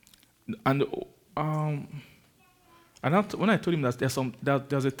 And when I told him that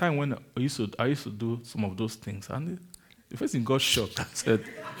there's a time when I used to do some of those things, and the person got shocked and said,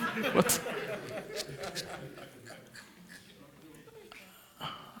 "What?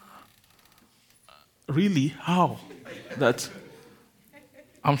 Really? How? That?"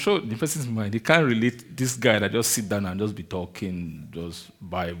 I'm sure the person's mind, they can't relate this guy that just sit down and just be talking, just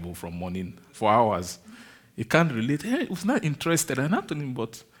Bible from morning for hours. He can't relate. He was not interested. And I told him,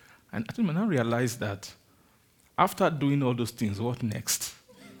 and I told him, I realized that after doing all those things, what next?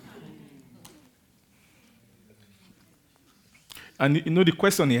 And the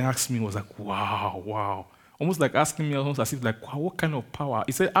question he asked me was like, wow. Almost like asking me almost as if like, wow, what kind of power?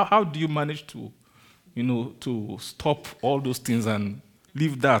 He said, how do you manage to stop all those things and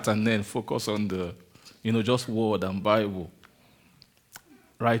leave that and then focus on the, just word and Bible?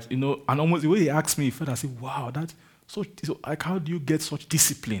 Right? And almost the way he asked me, I said, wow, so like, how do you get such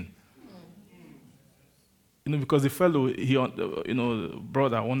discipline? Because the fellow,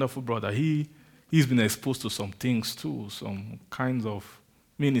 brother, wonderful brother, he's been exposed to some things too, some kinds of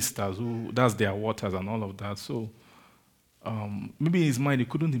ministers who that's their waters and all of that. So maybe in his mind he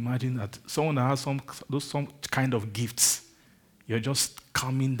couldn't imagine that someone that has some kind of gifts, you're just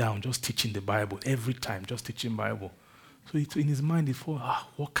calming down, just teaching the Bible every time, just teaching Bible. So in his mind, he thought,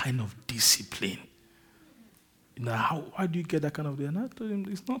 what kind of discipline? How do you get that kind of discipline? And I told him,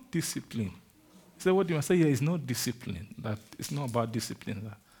 it's not discipline. He said, what do you want? I said, yeah, it's not discipline. That it's not about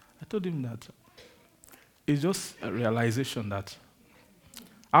discipline. I told him that it's just a realization that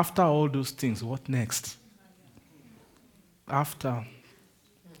after all those things, what next? After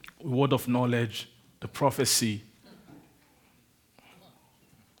word of knowledge, the prophecy,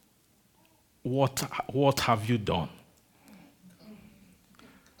 what have you done?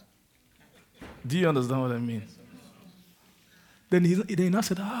 Do you understand what I mean? Then he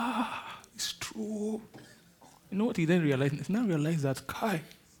said, it's true. You know what he then realized? He now realized that,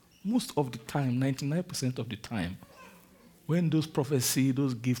 most of the time, 99% of the time, when those prophecy,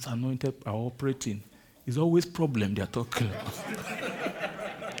 those gifts anointed are operating, it's always problem they're talking about.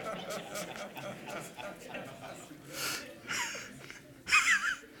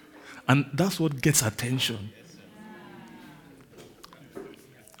 And that's what gets attention.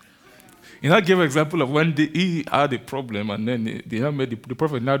 I gave an example of when he had a problem, and then the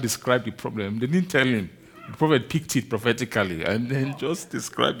prophet now described the problem. They didn't tell him. The prophet picked it prophetically and then just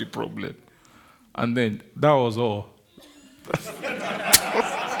described the problem. And then that was all.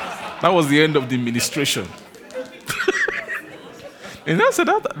 That was the end of the ministration. And I said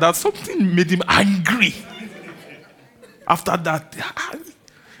that something made him angry. After that,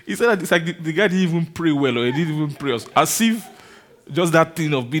 he said that it's like the guy didn't even pray well, or he didn't even pray, as if just that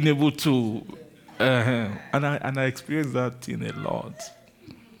thing of being able to, and I experienced that thing a lot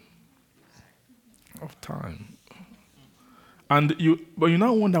of time. But you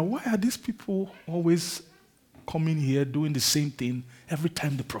now wonder, why are these people always coming here doing the same thing every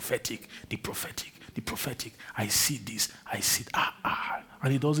time? The prophetic. I see this, I see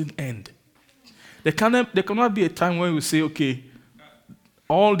and it doesn't end. There cannot be a time where we say, okay,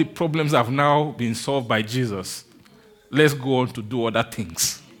 all the problems have now been solved by Jesus. Let's go on to do other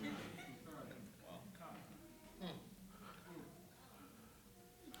things.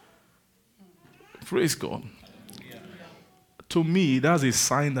 Praise God. To me, that's a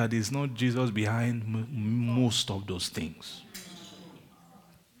sign that it's not Jesus behind most of those things.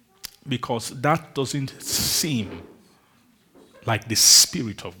 Because that doesn't seem like the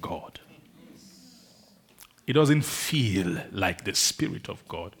Spirit of God. It doesn't feel like the Spirit of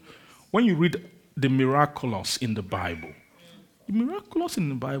God. When you read the miraculous in the Bible, the miraculous in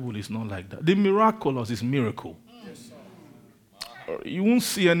the Bible is not like that. The miraculous is miracle. You won't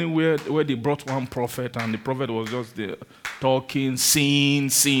see anywhere where they brought one prophet and the prophet was just there talking,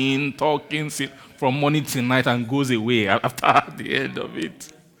 talking, from morning till night and goes away after the end of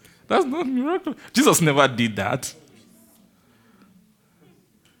it. That's not miracle. Jesus never did that.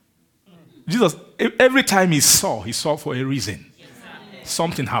 Jesus, every time he saw for a reason.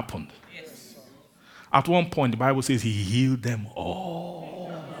 Something happened. At one point, the Bible says he healed them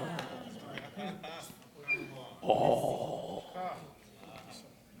all.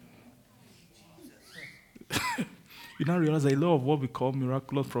 You now realize that a lot of what we call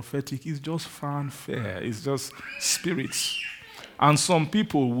miraculous prophetic is just fanfare. It's just spirits. And some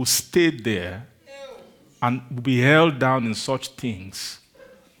people will stay there and will be held down in such things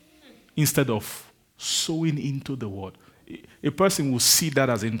instead of sowing into the word. A person will see that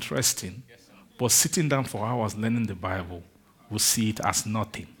as interesting, but sitting down for hours learning the Bible will see it as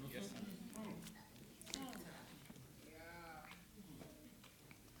nothing.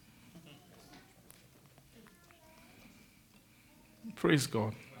 Praise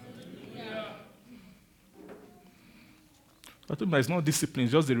God. I told him it's not discipline,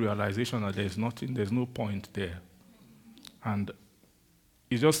 it's just the realization that there's no point there. And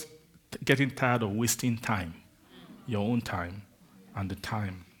it's just getting tired of wasting time, your own time, and the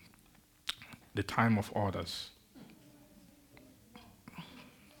time of others.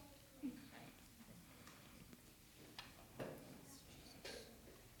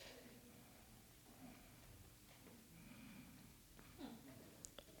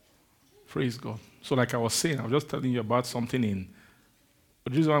 Praise God. So like I was saying, I was just telling you about something the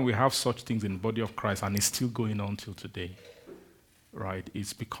reason why we have such things in the body of Christ and it's still going on till today, right?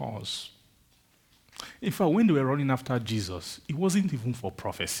 It's because, in fact, when they were running after Jesus, it wasn't even for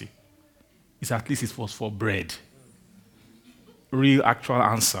prophecy. At least it was for bread. Real actual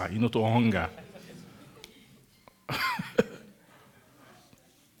answer, to hunger.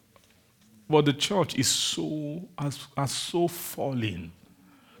 But the church is so fallen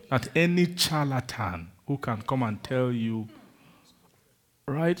that any charlatan who can come and tell you,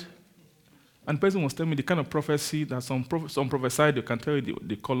 right? And the person was telling me the kind of prophecy that some prophesied, they can tell you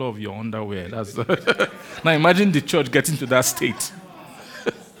the color of your underwear. Now imagine the church getting to that state.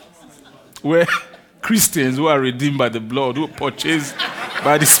 where Christians who are redeemed by the blood, who are purchased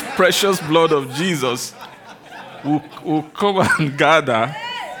by this precious blood of Jesus, will come and gather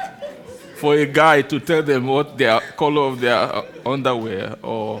for a guy to tell them what their color of their underwear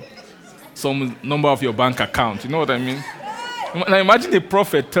or some number of your bank account. You know what I mean? Now imagine a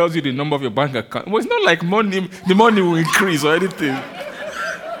prophet tells you the number of your bank account. Well, it's not like the money will increase or anything.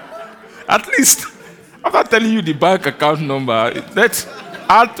 At least, after telling you the bank account number, let's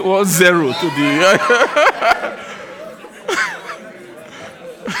add 10 to the...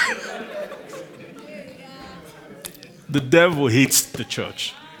 The devil hates the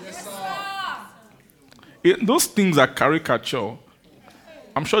church. Those things are caricature.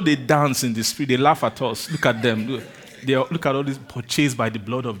 I'm sure they dance in the street. They laugh at us. Look at them. Look at all this purchased by the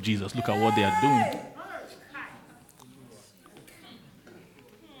blood of Jesus. Look at what they are doing.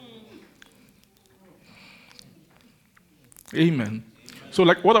 Amen. So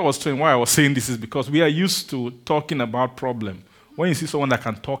like what I was saying, why I was saying this is because we are used to talking about problem. When you see someone that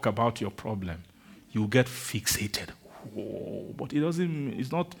can talk about your problem, you get fixated. Whoa, but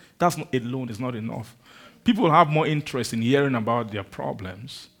that's not alone, it's not enough. People have more interest in hearing about their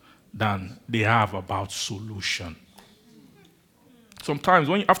problems than they have about solution. Sometimes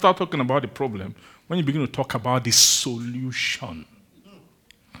after talking about the problem, when you begin to talk about the solution,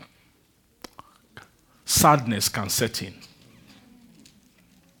 sadness can set in.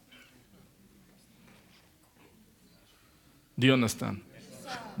 Do you understand?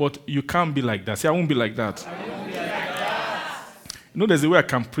 But you can't be like that. Say, I won't be like that. You know, there's a way I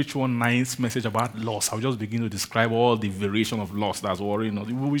can preach one nice message about loss. I'll just begin to describe all the variation of loss that's worrying us.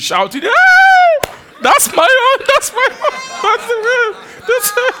 We will be shouting, hey! That's my own! That's my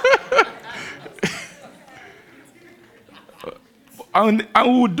own!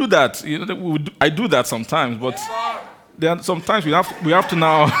 And we would do that. You know, I do that sometimes, but sometimes we have to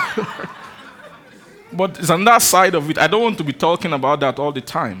now... But it's on that side of it. I don't want to be talking about that all the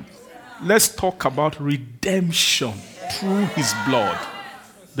time. Let's talk about redemption through his blood,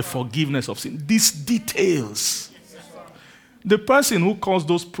 the forgiveness of sin. These details. The person who caused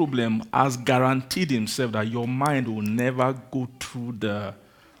those problems has guaranteed himself that your mind will never go through the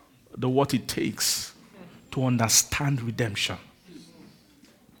what it takes to understand redemption.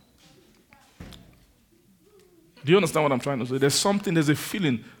 Do you understand what I'm trying to say? There's a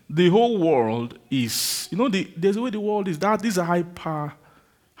feeling. The whole world is, there's a way the world is. These are hyper,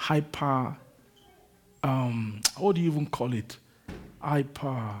 what do you even call it?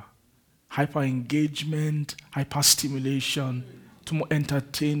 Hyper engagement, hyper stimulation, too much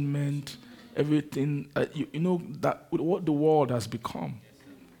entertainment, everything. That what the world has become,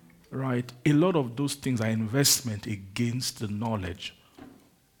 right? A lot of those things are investment against the knowledge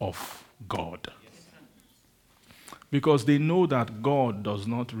of God. Because they know that God does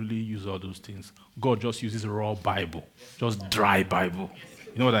not really use all those things. God just uses raw Bible, just dry Bible.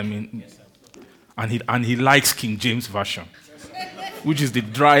 You know what I mean? And he likes King James Version, which is the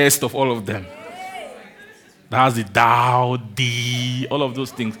driest of all of them. That has the thou, thee, all of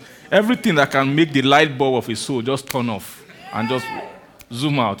those things. Everything that can make the light bulb of his soul just turn off and just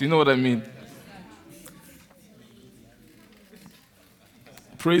zoom out. You know what I mean?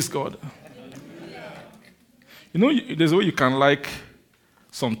 Praise God. There's a way you can like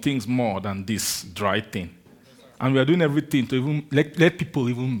some things more than this dry thing. And we are doing everything to even let people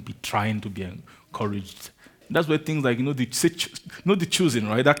even be trying to be encouraged. That's where things like, the choosing,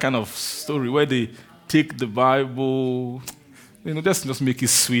 right? That kind of story where they take the Bible, let's just make it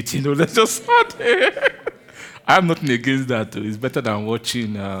sweet, let's just I have nothing against that. It's better than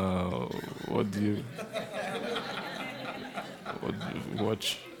watching, what do you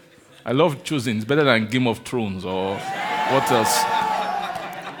watch? I love choosing. It's better than Game of Thrones or what else?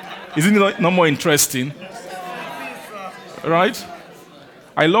 Isn't it not more interesting? Right?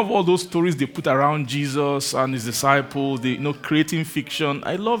 I love all those stories they put around Jesus and his disciples, creating fiction.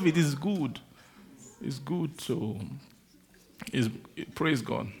 I love it. It's good. It's good. So, praise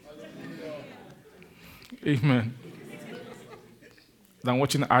God. Amen. Than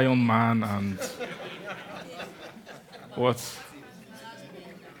watching Iron Man and what?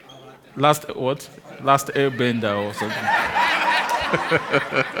 Last Airbender or something.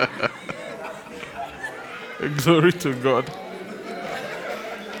 Glory to God.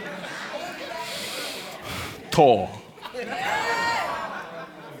 Thor.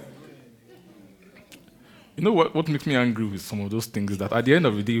 You know what makes me angry with some of those things is that at the end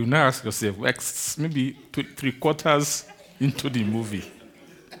of the day, you now ask yourself, maybe 3/4 into the movie,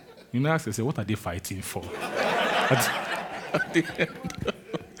 you now ask yourself, what are they fighting for?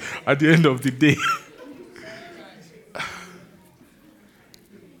 At the end of the day.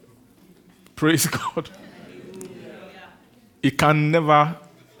 Praise God. It can never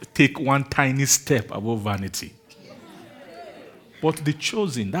take one tiny step above vanity. But the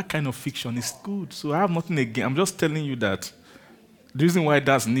chosen, that kind of fiction is good. So I have nothing against. I'm just telling you that the reason why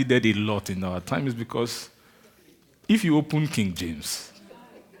that's needed a lot in our time is because if you open King James,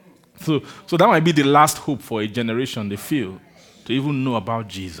 so that might be the last hope for a generation, they feel, to even know about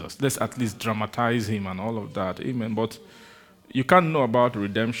Jesus. Let's at least dramatize him and all of that. Amen. But you can't know about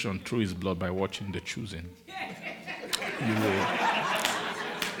redemption through his blood by watching The Chosen.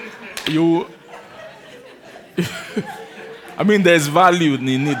 You I mean, there's value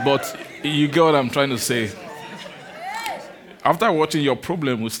in it, but you get what I'm trying to say. After watching, your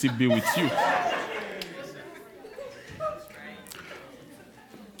problem will still be with you.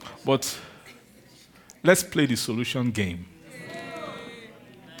 But let's play the solution game,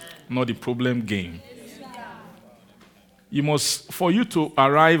 not the problem game. You must, for you to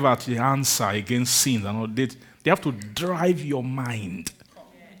arrive at the answer against sin and all that, they have to drive your mind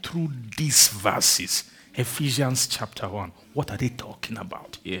through these verses. Ephesians chapter 1. What are they talking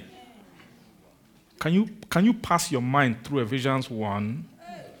about here? Can you pass your mind through Ephesians 1,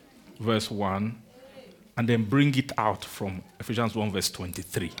 verse 1, and then bring it out from Ephesians 1, verse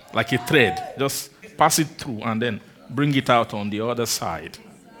 23? Like a thread. Just pass it through and then bring it out on the other side.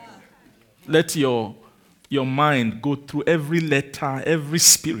 Let your mind go through every letter, every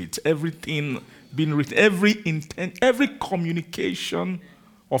spirit, everything being written, every intent, every communication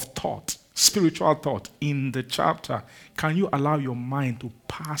of thought, spiritual thought in the chapter. Can you allow your mind to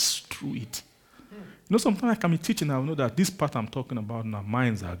pass through it? You know, sometimes I can be teaching, I know that this part I'm talking about now,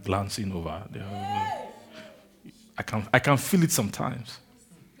 minds are glancing over. I can feel it sometimes.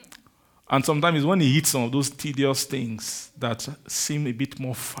 And sometimes it's when he hits some of those tedious things that seem a bit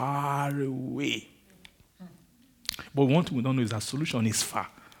more far away. But one thing we don't know is that solution is far.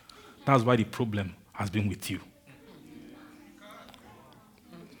 That's why the problem has been with you.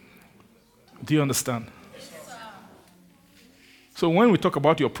 Do you understand? So when we talk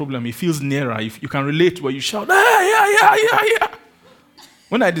about your problem, it feels nearer. If you can relate where you shout, yeah.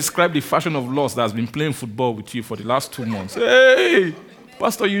 When I describe the fashion of loss that has been playing football with you for the last 2 months, hey,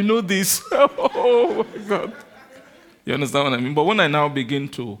 Pastor, you know this. Oh, my God. You understand what I mean? But when I now begin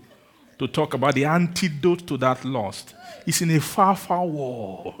to talk about the antidote to that loss, it's in a far, far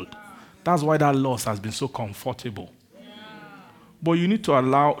world. That's why that loss has been so comfortable. But you need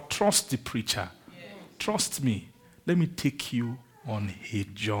to trust the preacher. Trust me. Let me take you on a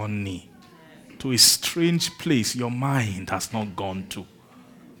journey to a strange place your mind has not gone to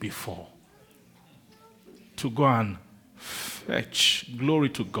before. To go and fetch, glory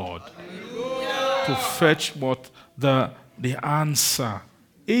to God. Hallelujah. To fetch what the answer.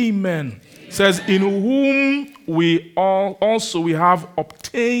 Amen. It says, in whom we have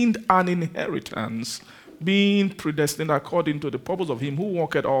obtained an inheritance, being predestined according to the purpose of him who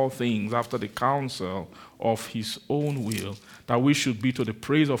worketh all things after the counsel of his own will, that we should be to the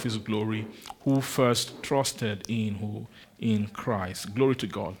praise of his glory, who first trusted in Christ. Glory to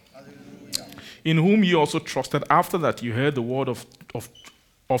God. Hallelujah. In whom you also trusted after that you heard the word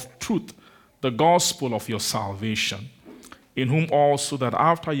of truth, the gospel of your salvation, in whom also that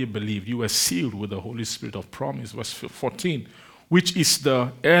after you believed you were sealed with the Holy Spirit of promise. Verse 14. Which is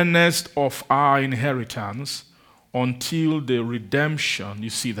the earnest of our inheritance until the redemption, you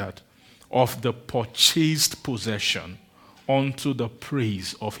see that, of the purchased possession unto the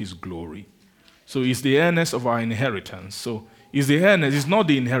praise of his glory. So it's the earnest of our inheritance. So it's the earnest, it's not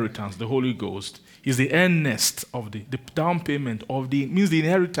the inheritance, the Holy Ghost. It's the earnest of the down payment of means the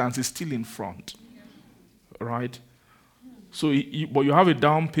inheritance is still in front. Right? So, but you have a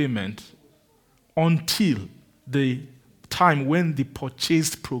down payment until the time when the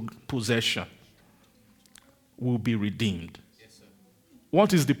purchased possession will be redeemed. Yes, sir.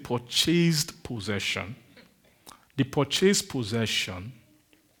 What is the purchased possession? The purchased possession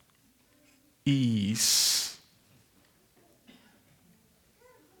is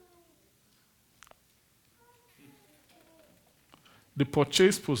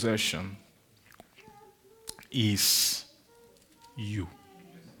you.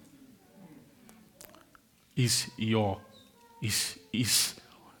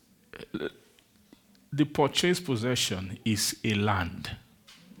 The purchased possession is a land.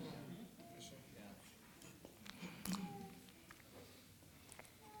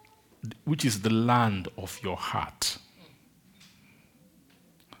 Which is the land of your heart.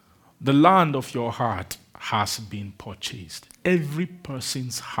 The land of your heart has been purchased. Every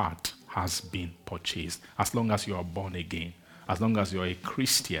person's heart has been purchased as long as you are born again, as long as you are a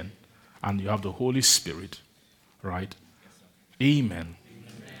Christian and you have the Holy Spirit, right? Amen.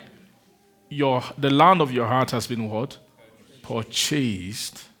 the land of your heart has been what?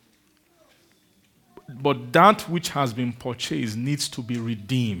 Purchased. But that which has been purchased needs to be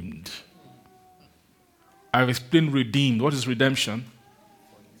redeemed. I've explained redeemed. What is redemption?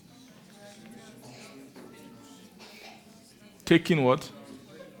 Taking what?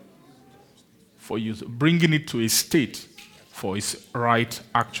 For use. Bringing it to a state for its right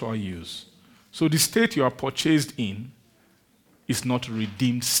actual use. So the state you are purchased in is not a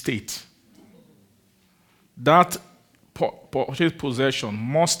redeemed state. That purchased possession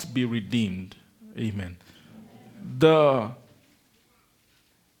must be redeemed. Amen. There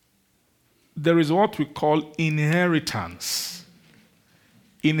is what we call inheritance.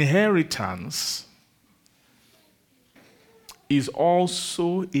 Inheritance is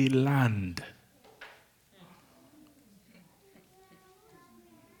also a land.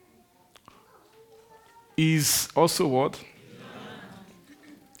 Is also what?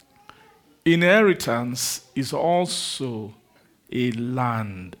 Inheritance is also a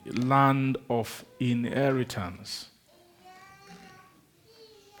land of inheritance.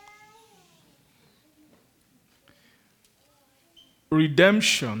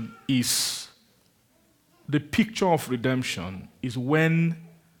 Redemption is, the picture of redemption is when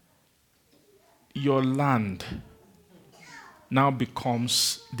your land now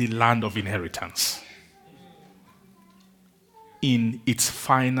becomes the land of inheritance in its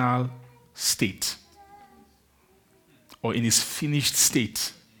final state or in its finished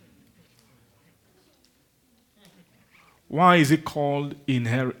state. Why is it called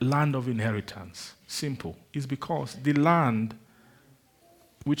land of inheritance? Simple. It's because the land,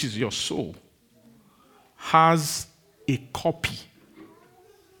 which is your soul, has a copy.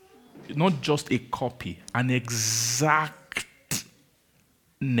 Not just a copy, an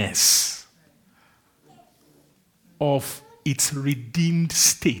exactness of its redeemed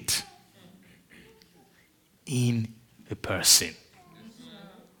state in a person,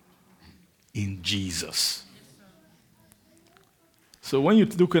 in Jesus. So when you're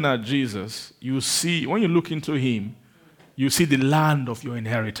looking at Jesus, you see, when you look into him, you see the land of your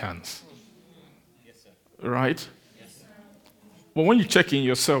inheritance. Yes, sir. Right? Yes, sir. But when you check in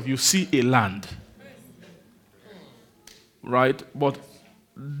yourself, you see a land. Right? But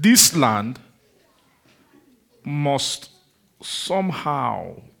this land must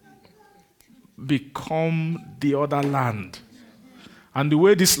somehow become the other land. And the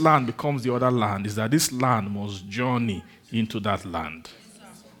way this land becomes the other land is that this land must journey into that land.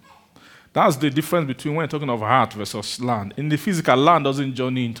 That's the difference between when you're talking of heart versus land. In the physical, land doesn't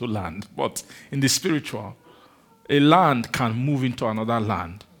journey into land. But in the spiritual, a land can move into another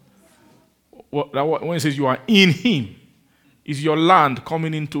land. When it says you are in him, is your land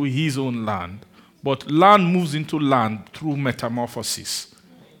coming into his own land. But land moves into land through metamorphosis,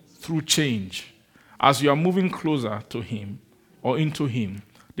 through change. As you are moving closer to him or into him,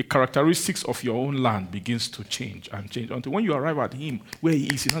 the characteristics of your own land begins to change and change until when you arrive at him where he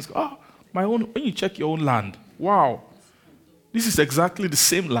is, my own. When you check your own land, wow, this is exactly the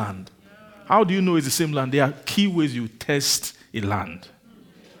same land. How do you know it's the same land? There are key ways you test a land.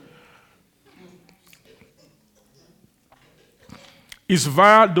 It's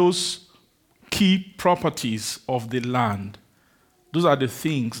via those key properties of the land. Those are the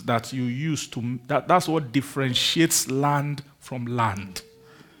things that you use to, that's what differentiates land from land.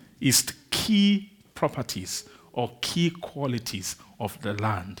 It's the key properties or key qualities of the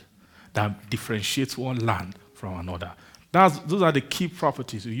land that differentiates one land from another. Those are the key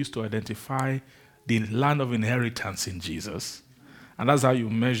properties you use to identify the land of inheritance in Jesus. And that's how you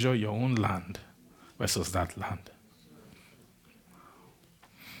measure your own land versus that land.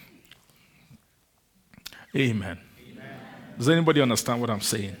 Amen. Amen. Does anybody understand what I'm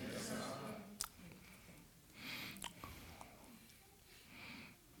saying? Yes,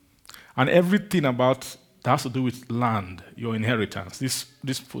 and everything about that has to do with land, your inheritance,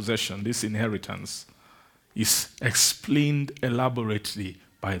 this possession, this inheritance, is explained elaborately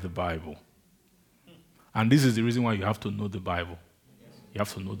by the Bible. And this is the reason why you have to know the Bible. You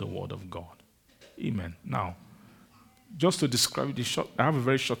have to know the Word of God. Amen. Now, just to describe it, I have a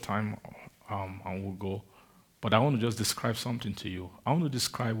very short time, and we'll go. But I want to just describe something to you. I want to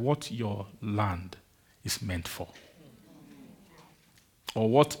describe what your land is meant for. Or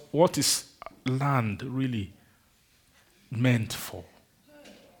what is land really meant for?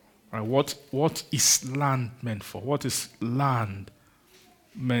 Right? What is land meant for? What is land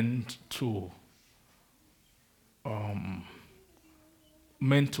meant to have?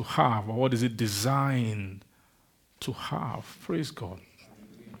 Or what is it designed to have? Praise God.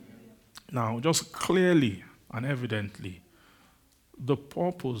 Now, just clearly and evidently, the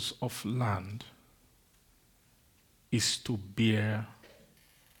purpose of land is to bear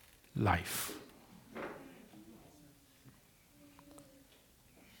life.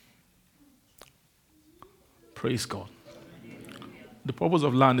 Praise God. The purpose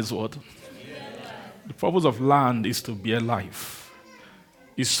of land is what? The purpose of land is to bear life.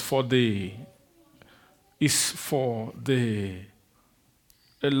 Land is for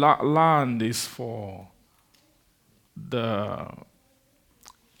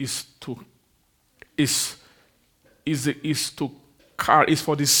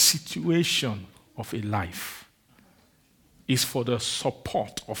the situation of a life. Is for the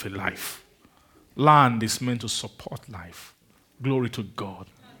support of a life. Land is meant to support life. Glory to God.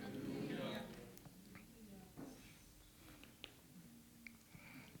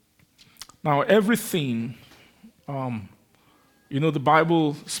 Now, everything, the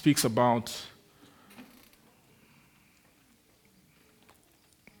Bible speaks about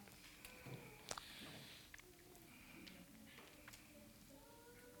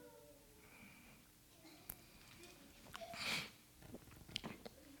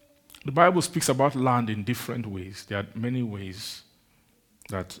land in different ways. There are many ways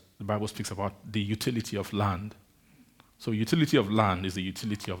that the Bible speaks about the utility of land. So, utility of land is the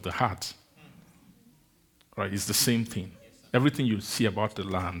utility of the heart. Right? It's the same thing. Everything you see about the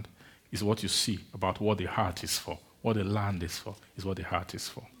land is what you see about what the heart is for. What the land is for is what the heart is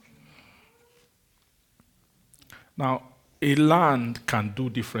for. Now, a land can do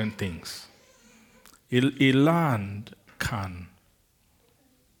different things. A land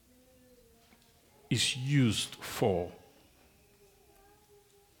is used for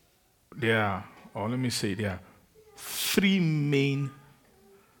there are three main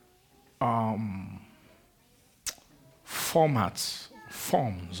forms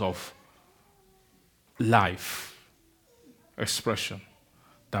of life expression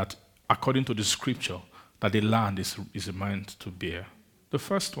that, according to the scripture, that the land is meant to bear. The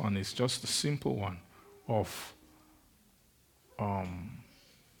first one is just a simple one of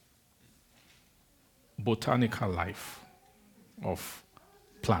botanical life, of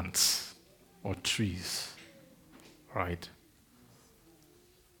plants or trees, right?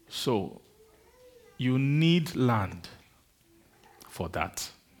 So you need land for that,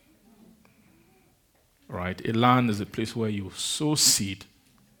 right? A land is a place where you sow seed,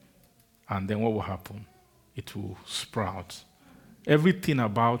 and then what will happen? It will sprout. Everything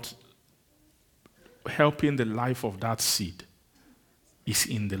about helping the life of that seed is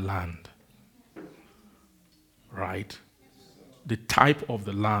in the land, right? The type of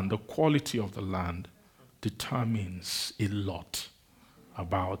the land, the quality of the land determines a lot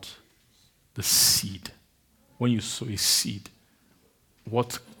about the seed. When you sow a seed,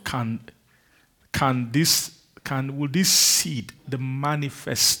 what will this seed, the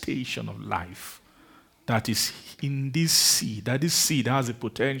manifestation of life that is in this seed, that this seed has a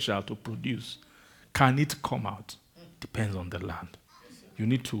potential to produce, can it come out? Depends on the land. You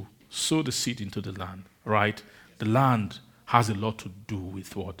need to sow the seed into the land, right? The land has a lot to do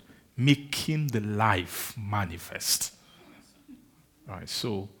with what? Making the life manifest. Right,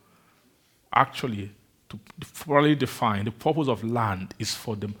 so actually, to properly define, the purpose of land is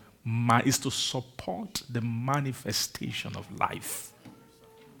is to support the manifestation of life.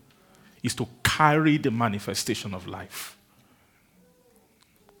 Is to carry the manifestation of life.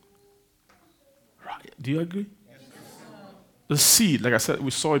 Right? Do you agree? Yes. The seed, like I said,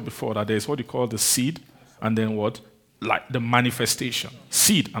 we saw it before, that there is what you call the seed, and then what? Like the manifestation.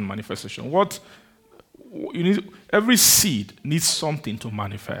 Seed and manifestation. Every seed needs something to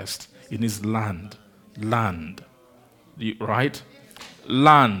manifest. It needs land. Right?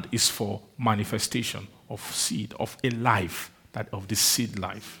 Land is for manifestation of seed, of a life, of the seed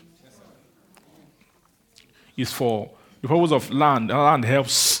life. It's for the purpose of land. Land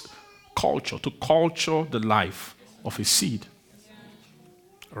helps to culture the life of a seed.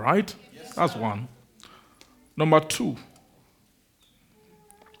 Right? That's one. Number two,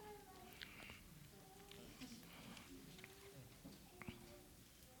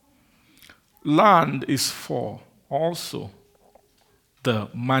 land is for also the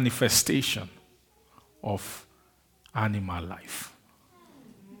manifestation of animal life.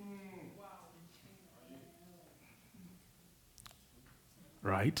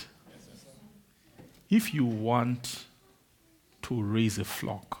 Right? If you want to raise a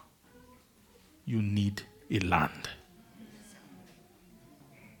flock, you need a land.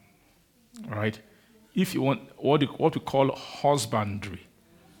 Right? If you want what we call husbandry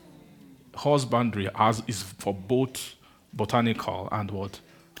is for both botanical and what?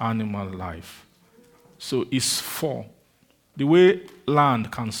 Animal life. So it's for The way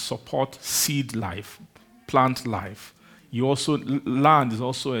land can support seed life, plant life, land is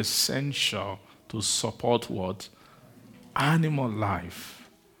also essential to support what? Animal life,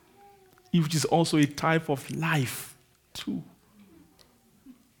 which is also a type of life too.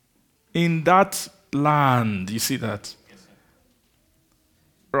 In that land, you see that?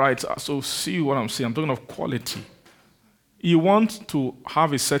 Right, so see what I'm saying. I'm talking of quality. You want to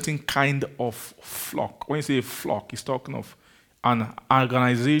have a certain kind of flock. When you say flock, it's talking of an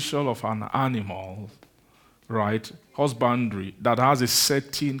organization of an animal, right? Husbandry that has a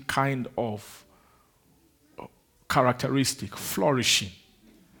certain kind of characteristic, flourishing,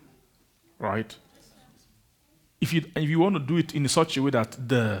 right? If you want to do it in such a way that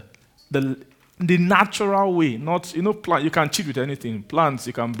the natural way, not, plant, you can cheat with anything. Plants,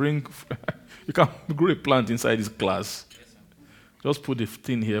 you can bring, you can grow a plant inside this glass. Just put the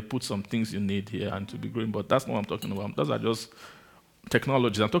thing here, put some things you need here, and to be growing. But that's not what I'm talking about. Those are just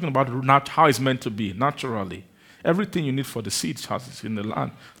technologies. I'm talking about how it's meant to be, naturally. Everything you need for the seeds is in the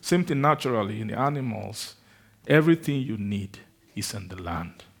land. Same thing naturally in the animals. Everything you need is in the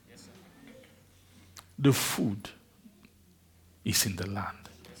land. The food is in the land.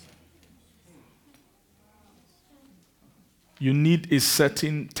 You need a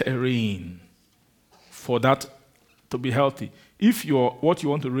certain terrain for that to be healthy. If what you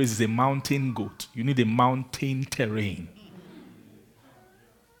want to raise is a mountain goat, you need a mountain terrain.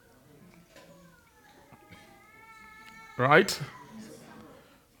 Right?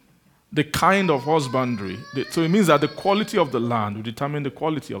 The kind of husbandry. So it means that the quality of the land will determine the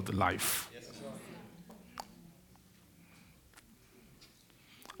quality of the life.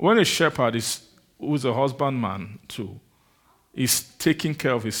 When a shepherd who's a husbandman too, is taking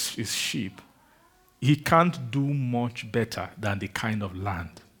care of his sheep, he can't do much better than the kind of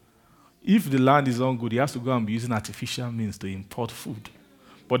land. If the land is not good, he has to go and be using artificial means to import food.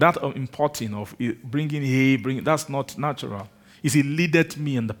 But that importing of bringing hay, that's not natural. He leadeth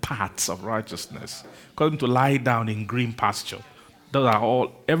me in the paths of righteousness, causing to lie down in green pasture. Those are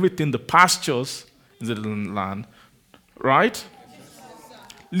all, everything, the pastures in the land, right?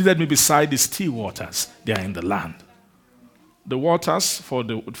 Leadeth me beside the still waters. They are in the land. The waters for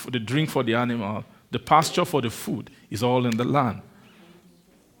the drink for the animal, the pasture for the food is all in the land.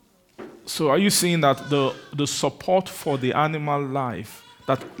 So are you seeing that the support for the animal life,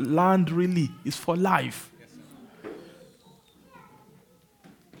 that land really is for life?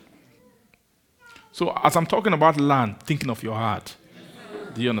 So as I'm talking about land, thinking of your heart,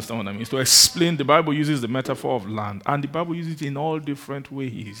 do you understand what I mean? It's to explain, the Bible uses the metaphor of land, and the Bible uses it in all different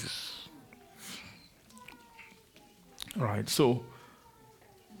ways. Right, so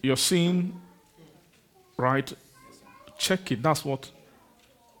you're seeing, right? Check it. That's what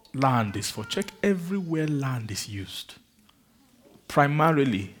land is for. Check everywhere land is used.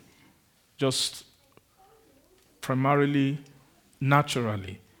 Primarily,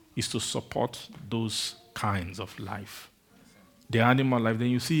 naturally, is to support those kinds of life. The animal life. Then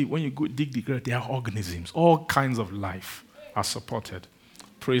you see, when you go dig the ground, there are organisms. All kinds of life are supported.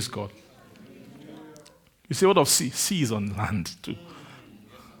 Praise God. You see, what of sea? Sea is on land too.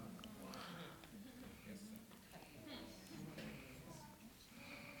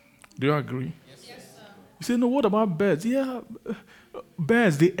 Do you agree? Yes, sir. You say, no, what about birds? Yeah,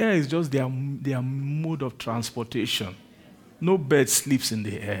 birds, the air is just their mode of transportation. No bird sleeps in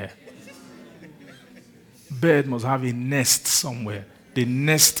the air. Bird must have a nest somewhere. They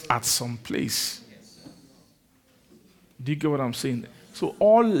nest at some place. Do you get what I'm saying? So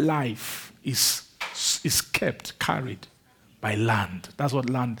all life is carried by land. That's what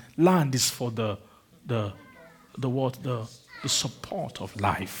land is for the support of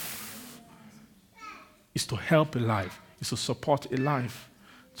life. It's to help a life. It's to support a life.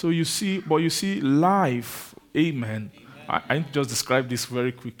 So you see life, amen. I need to just describe this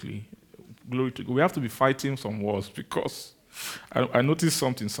very quickly. Glory to God. We have to be fighting some wars because I notice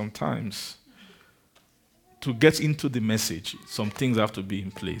something sometimes. To get into the message, some things have to be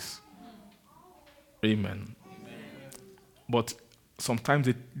in place. Amen. But sometimes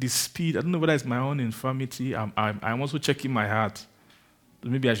the speed, I don't know whether it's my own infirmity. I'm also checking my heart.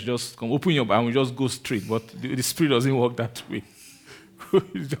 Maybe I should just come, open your Bible and just go straight. But the spirit doesn't work that way.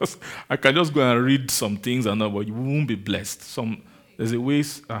 I can just go and read some things and all, but you won't be blessed. There's a way,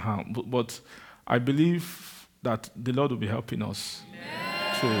 but I believe that the Lord will be helping us.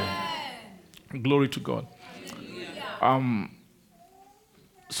 Glory to God.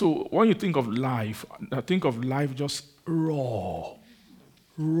 So when you think of life, I think of life just raw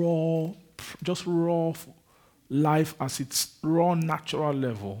life as its raw natural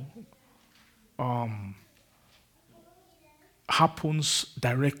level. happens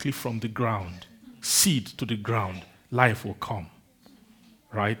directly from the ground, seed to the ground, life will come,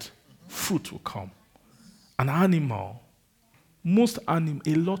 right? Fruit will come. An animal,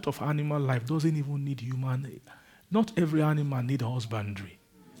 a lot of animal life doesn't even need human. Not every animal needs husbandry.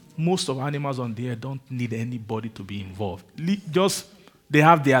 Most of animals on the earth don't need anybody to be involved. Just they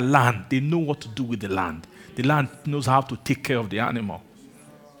have their land. They know what to do with the land. The land knows how to take care of the animal.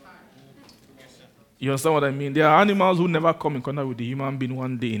 You understand what I mean? There are animals who never come in contact with the human being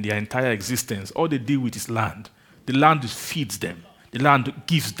one day in their entire existence. All they deal with is land. The land feeds them. The land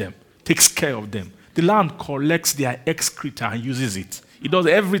gives them, takes care of them. The land collects their excreta and uses it. It does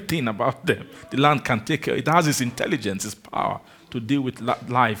everything about them. The land can take care. It has its intelligence, its power to deal with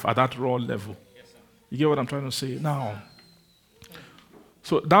life at that raw level. You get what I'm trying to say? Now,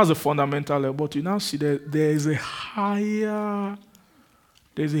 so that's a fundamental level. But you now see that there's a higher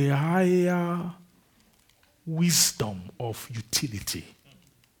wisdom of utility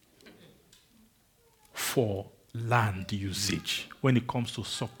for land usage when it comes to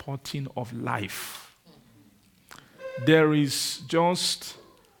supporting of life. There is just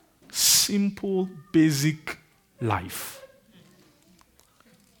simple, basic life.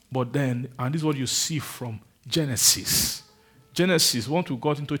 But then, and this is what you see from Genesis. Genesis, once we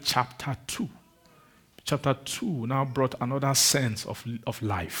got into chapter 2, chapter 2 now brought another sense of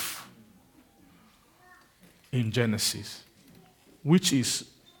life in Genesis, which is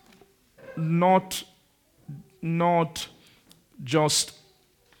not just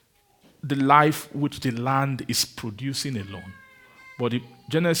the life which the land is producing alone, but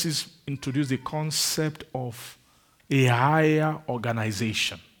Genesis introduced the concept of a higher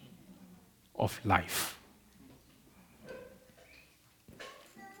organization of life.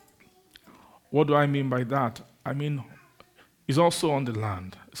 What do I mean by that? I mean, it's also on the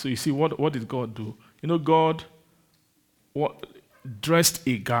land. So you see, what did God do? You know, God dressed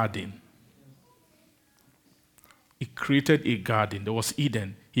a garden. He created a garden. There was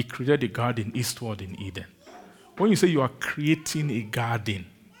Eden. He created a garden eastward in Eden. When you say you are creating a garden,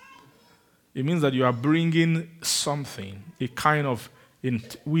 it means that you are bringing something, a kind of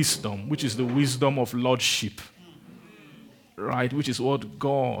wisdom, which is the wisdom of lordship, right? Which is what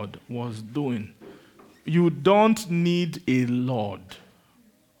God was doing. You don't need a lord,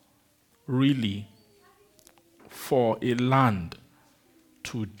 really, for a land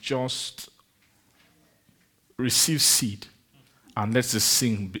to just receive seed and let the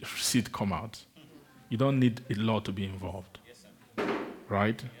seed come out. You don't need a law to be involved.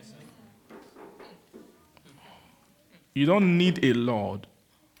 Right? You don't need a Lord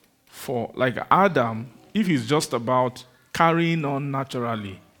for, like Adam, if he's just about carrying on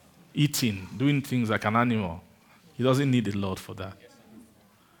naturally, eating, doing things like an animal, he doesn't need a Lord for that.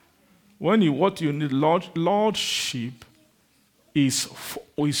 What you need, lordship is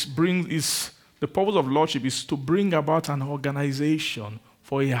the purpose of lordship is to bring about an organization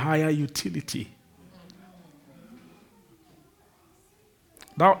for a higher utility.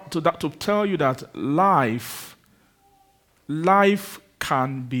 To tell you that life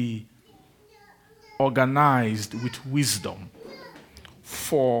can be organized with wisdom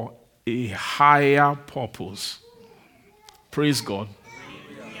for a higher purpose. Praise God.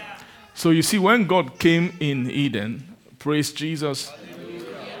 So you see, when God came in Eden, praise Jesus,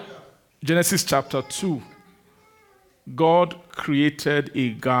 Genesis chapter 2, God created a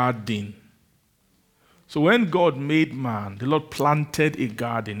garden. So when God made man, the Lord planted a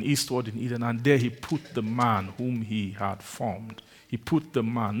garden eastward in Eden, and there he put the man whom he had formed. He put the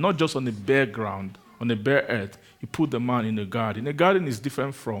man, not just on the bare ground, on the bare earth, he put the man in the garden. A garden is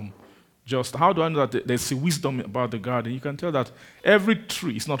different from just, how do I know that there's a wisdom about the garden? You can tell that every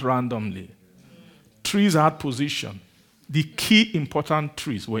tree is not randomly. Trees had position. The key important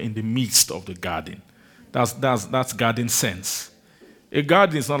trees were in the midst of the garden. That's garden sense. A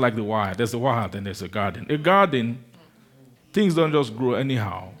garden is not like the wild. There's a wild and there's a garden. A garden, things don't just grow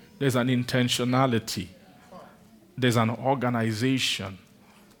anyhow. There's an intentionality. There's an organization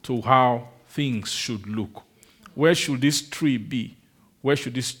to how things should look. Where should this tree be? Where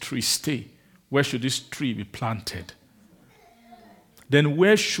should this tree stay? Where should this tree be planted? Then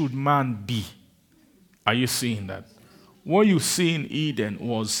where should man be? Are you seeing that? What you see in Eden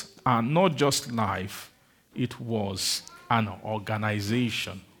was not just life, it was an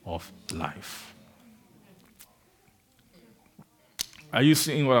organization of life. Are you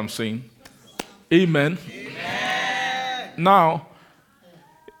seeing what I'm saying? Amen. Amen. Now,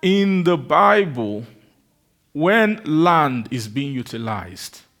 in the Bible, when land is being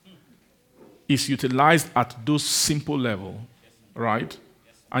utilized, it's utilized at those simple level, right?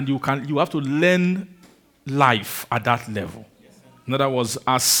 And you have to learn life at that level. In other words,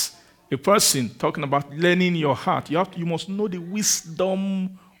 as a person talking about learning your heart, you must know the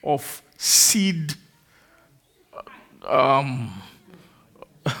wisdom of seed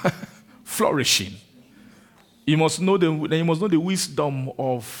flourishing. You must know the wisdom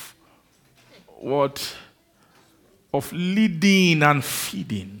of what? Of leading and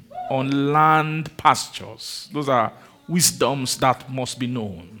feeding on land pastures. Those are wisdoms that must be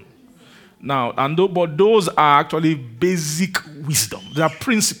known. Now, but those are actually basic wisdom. They are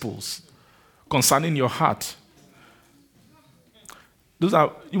principles concerning your heart.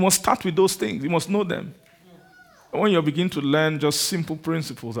 You must start with those things. You must know them. When you begin to learn just simple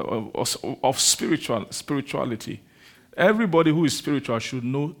principles of spirituality, everybody who is spiritual should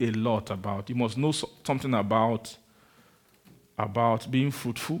know a lot about. You must know something about being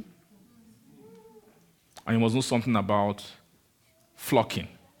fruitful, and you must know something about flocking.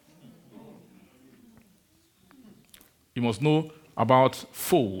 You must know about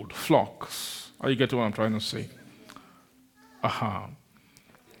flocks. Are you getting what I'm trying to say?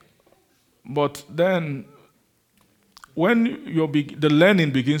 But then, when the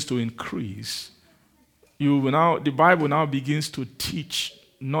learning begins to increase, the Bible now begins to teach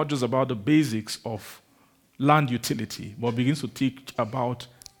not just about the basics of land utility, but begins to teach about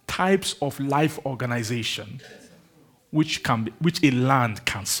types of life organization which a land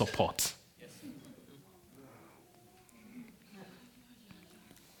can support.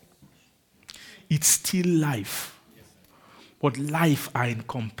 It's still life, but life are in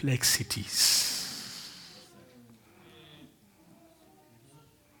complexities.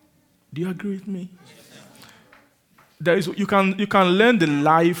 Do you agree with me? You can learn the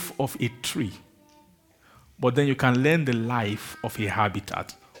life of a tree, but then you can learn the life of a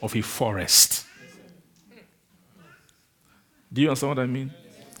habitat, of a forest. Do you understand what I mean?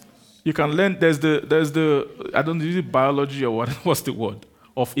 You can learn, there's the I don't know, is it biology or what's the word,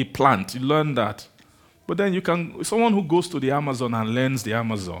 of a plant. You learn that. But then someone who goes to the Amazon and learns the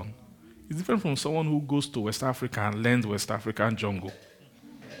Amazon is different from someone who goes to West Africa and learns West African jungle.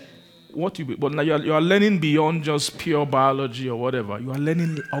 But now you are learning beyond just pure biology or whatever. You are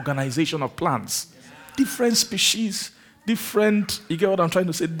learning organization of plants. Different species, you get what I'm trying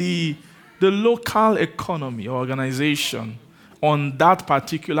to say? The local economy or organization on that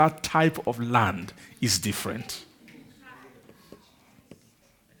particular type of land is different.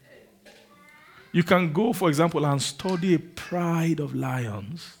 You can go, for example, and study a pride of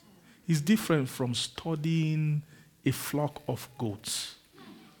lions. It's different from studying a flock of goats.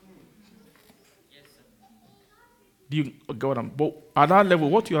 Do you get what I'm? But at that level,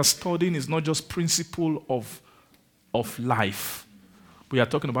 what you are studying is not just principle of life. We are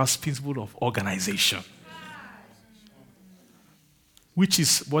talking about principle of organization.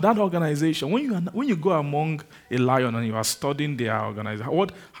 But that organization, when you go among a lion and you are studying their organization,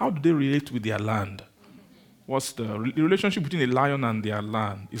 how do they relate with their land? What's the relationship between a lion and their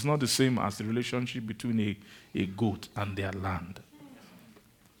land? It's not the same as the relationship between a goat and their land.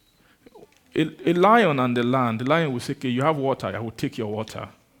 A lion and the lion will say, okay, you have water, I will take your water.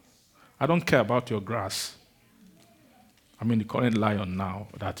 I don't care about your grass. I mean, the current lion now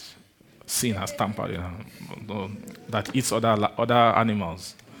that sin has tampered that eats other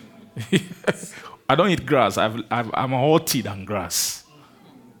animals. I don't eat grass. I'm more eaten than grass.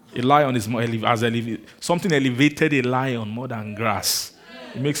 A lion is more something elevated a lion more than grass.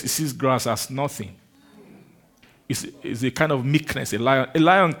 It sees grass as nothing. It's a kind of meekness. A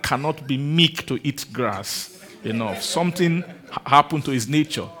lion cannot be meek to eat grass enough. Something happened to his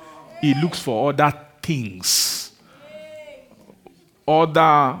nature. He looks for other things.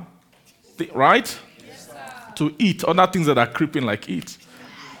 Right? Yes, to eat, other things that are creeping like it.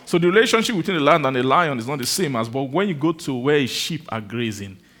 So the relationship between the land and the lion is not the same but when you go to where sheep are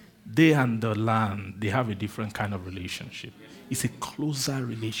grazing, they and the land, they have a different kind of relationship. It's a closer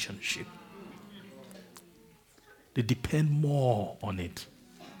relationship. They depend more on it.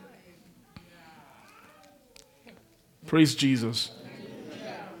 Praise Jesus.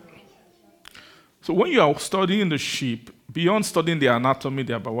 So when you are studying the sheep, beyond studying their anatomy,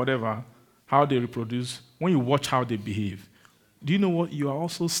 whatever, how they reproduce, when you watch how they behave, do you know what? You are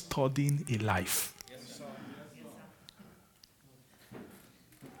also studying a life.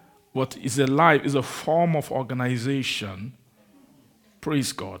 But it's a life, it's a form of organization.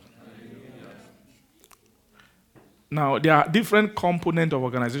 Praise God. Now, there are different components of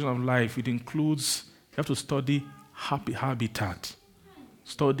organization of life. It includes, you have to study habitat,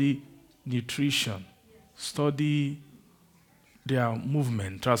 study nutrition, study their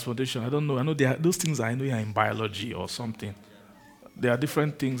movement, transportation. I don't know. I know those things I know are in biology or something. There are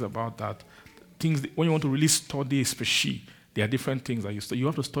different things about that. Things when you want to really study a species, There are different things that you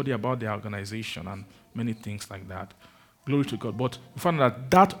have to study about their organization and many things like that. Glory to God. But you find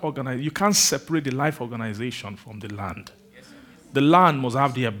that you can't separate the life organization from the land. The land must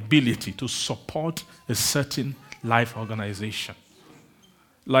have the ability to support a certain life organization.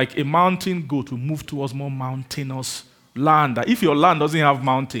 Like a mountain goat will move towards more mountainous land. If your land doesn't have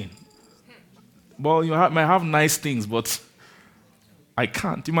mountain, well, you might have nice things, but I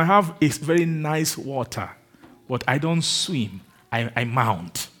can't. You might have a very nice water, but I don't swim. I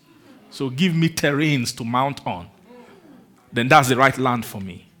mount. So give me terrains to mount on. Then that's the right land for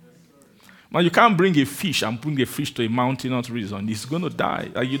me. Now, you can't bring a fish and bring a fish to a mountainous region. It's going to die.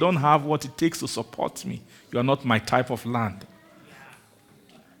 You don't have what it takes to support me. You are not my type of land.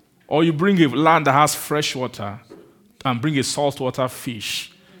 Or you bring a land that has fresh water and bring a saltwater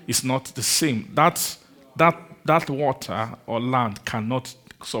fish. It's not the same. That water or land cannot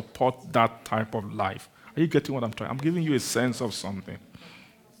support that type of life. Are you getting what I'm trying? I'm giving you a sense of something.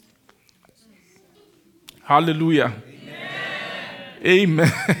 Hallelujah.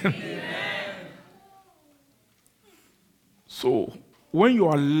 Amen. Amen. So, when you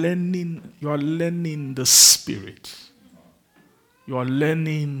are learning the Spirit. You are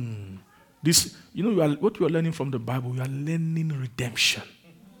learning this. What you are learning from the Bible, you are learning redemption.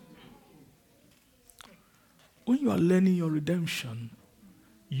 When you are learning your redemption,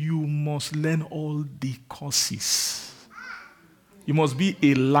 you must learn all the courses. You must be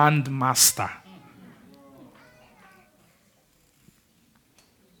a land master.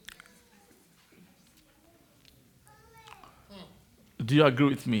 Do you agree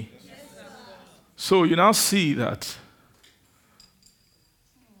with me? So you now see that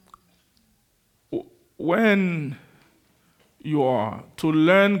when you are to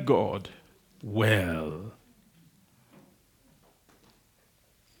learn God well,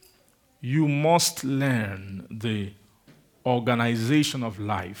 you must learn the organization of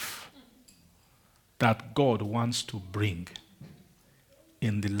life that God wants to bring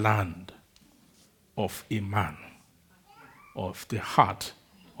in the land of a man, of the heart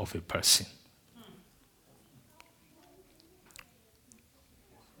of a person.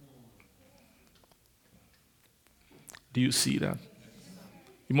 Do you see that?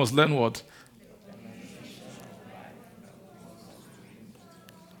 You must learn what?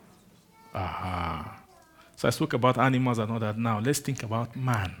 Aha. So I spoke about animals and all that. Now let's think about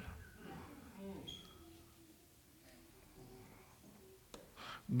man.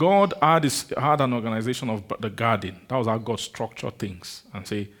 God had an organization of the garden. That was how God structured things and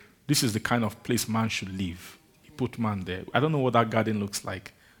say, this is the kind of place man should live. He put man there. I don't know what that garden looks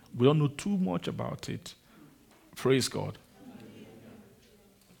like. We don't know too much about it. Praise God.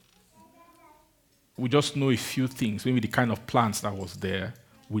 We just know a few things. Maybe the kind of plants that was there.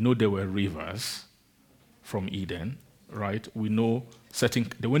 We know there were rivers from Eden, right? We know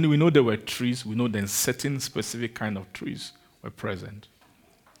when we know there were trees, we know then certain specific kind of trees were present.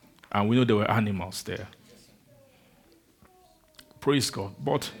 And we know there were animals there. Praise God.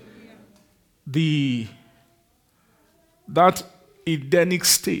 But that Edenic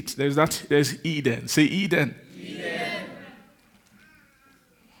state, there's Eden. Say Eden. Eden.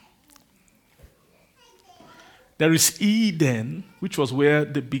 There is Eden, which was where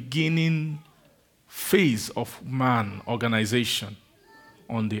the beginning phase of man organization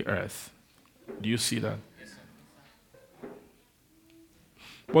on the earth. Do you see that?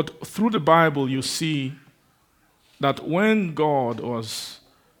 But through the Bible, you see that when God was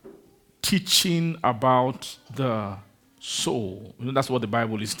teaching about the soul, that's what the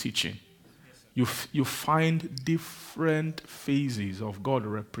Bible is teaching. You find different phases of God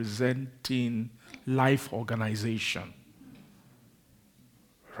representing life organization,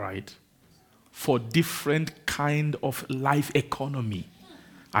 right? For different kind of life economy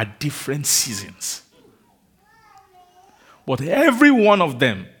at different seasons. But every one of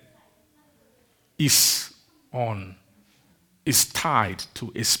them is tied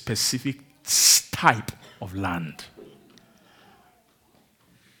to a specific type of land.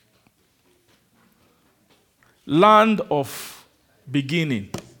 Land of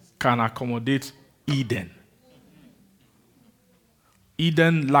beginning can accommodate Eden.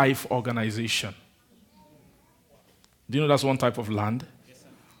 Eden life organization. Do you know that's one type of land?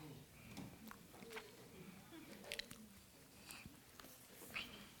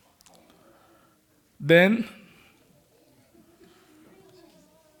 Then,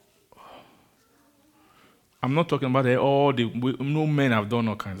 I'm not talking about no men have done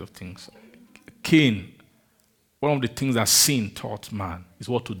all kinds of things. Cain, one of the things that sin taught man is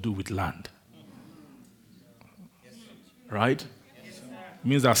what to do with land. Right? It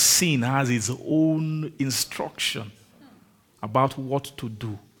means that sin has its own instruction about what to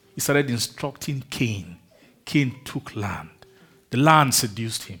do, he started instructing Cain. Cain took land. The land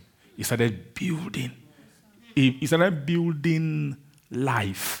seduced him. He started building. He started building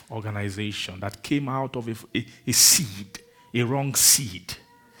life organization that came out of a seed, a wrong seed.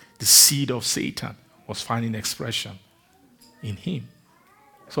 The seed of Satan was finding expression in him.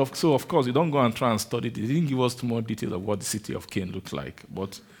 So of course, you don't go and try and study it. He didn't give us too more details of what the city of Cain looked like.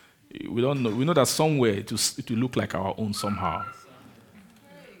 But we don't know. We know that somewhere it will look like our own somehow.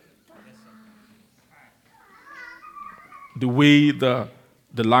 The way the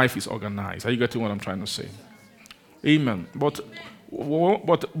life is organized. Are you getting what I'm trying to say? Amen. But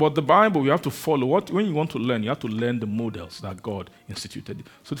the Bible, you have to follow. When you want to learn, you have to learn the models that God instituted.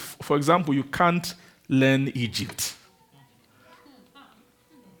 So, for example, you can't learn Egypt.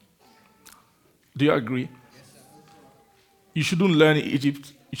 Do you agree? You shouldn't learn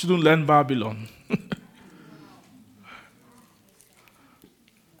Egypt. You shouldn't learn Babylon.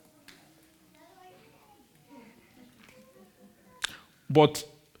 But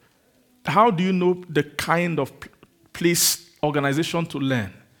how do you know the kind of place, organization to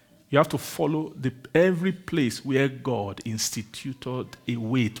learn? You have to follow every place where God instituted a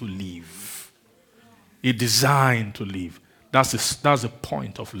way to live, a design to live. That's the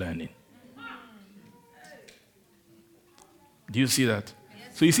point of learning. Do you see that?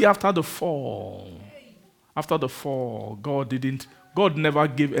 Yes. So you see, after the fall, God never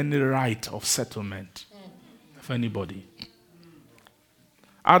gave any right of settlement for anybody.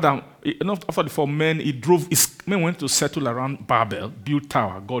 Adam, after the fall, men went to settle around Babel, built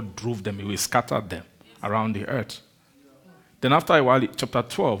tower. God drove them away, scattered them around the earth. Then after a while, chapter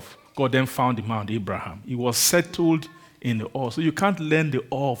 12, God then found the man, Abraham. He was settled in the awe. So you can't learn the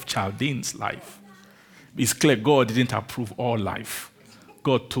awe of Chaldean's life. It's clear God didn't approve all life.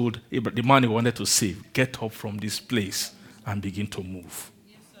 God told Abraham, the man he wanted to save, get up from this place and begin to move.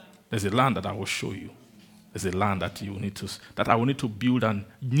 There's a land that I will show you. There's a land that I will need to build and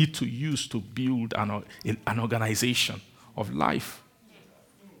need to use to build an organization of life.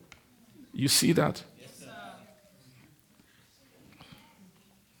 You see that? Yes, sir.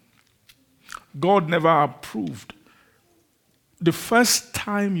 God never approved. The first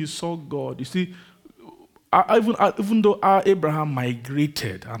time you saw God, you see, even though Abraham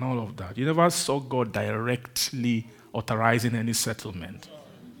migrated and all of that, you never saw God directly authorizing any settlement.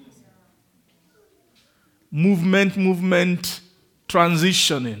 Movement,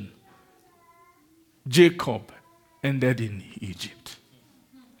 transitioning. Jacob ended in Egypt.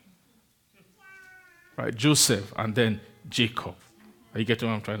 Right? Joseph and then Jacob. Are you getting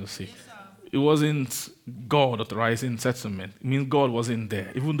what I'm trying to say? It wasn't God authorizing settlement. It means God wasn't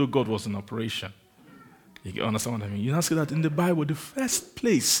there, even though God was in operation. You understand what I mean? You now see that in the Bible, the first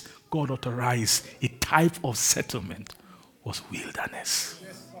place God authorized a type of settlement was wilderness.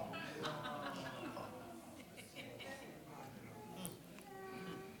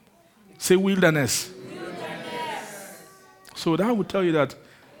 Say wilderness. Wilderness. So that would tell you that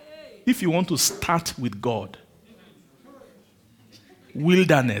if you want to start with God,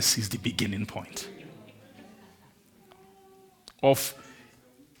 wilderness is the beginning point of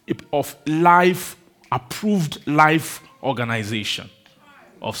life, approved life organization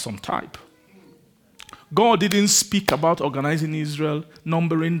of some type. God didn't speak about organizing Israel,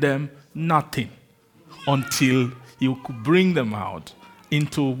 numbering them, nothing, until he could bring them out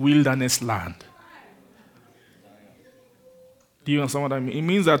into wilderness land. Do you understand what I mean? It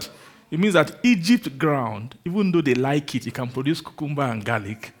means that Egypt ground, even though they like it can produce cucumber and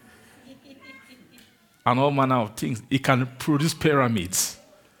garlic and all manner of things. It can produce pyramids.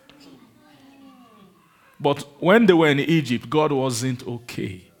 But when they were in Egypt, God wasn't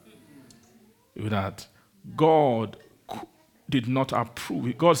okay with that. God did not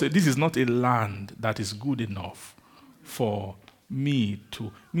approve. God said, this is not a land that is good enough for me to.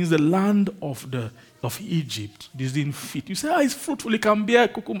 It means the land of Egypt didn't fit. You say, it's fruitful, it can bear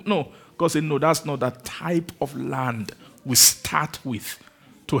cucumber. No. God said, no, that's not that type of land we start with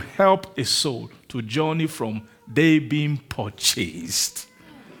to help a soul to journey from they being purchased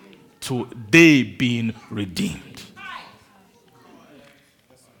to they being redeemed.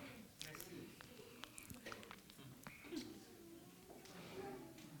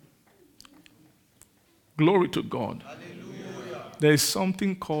 Glory to God. Hallelujah. There is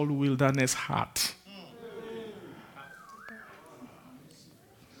something called wilderness heart.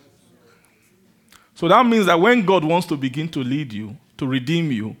 So that means that when God wants to begin to lead you, to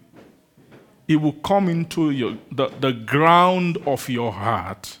redeem you, He will come into the ground of your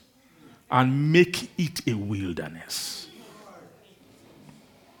heart and make it a wilderness.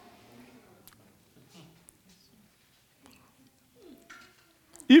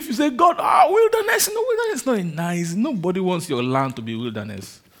 If you say, God, wilderness, no, wilderness is not nice. Nobody wants your land to be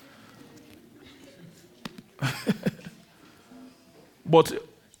wilderness. But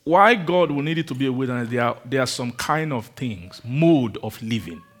why God will need it to be a wilderness, there are some kind of things, mode of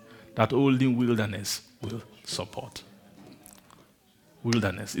living, that only wilderness will support.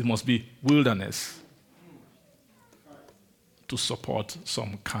 Wilderness. It must be wilderness to support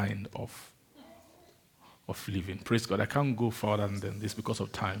some kind of living. Praise God. I can't go further than this because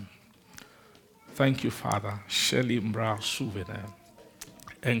of time. Thank you, Father. Sheli mbra suvene.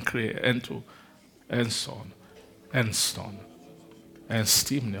 Enkre ento. Enson. Enston.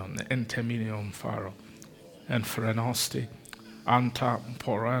 Enstimnion. Enteminion faro. Enfrenosti. Anta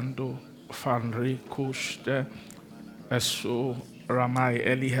porando. Fanri kushte. Eso ramai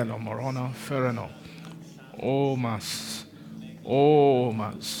elihelo morona fereno. Omas.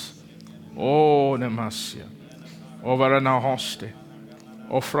 O nemasia, overena hoste,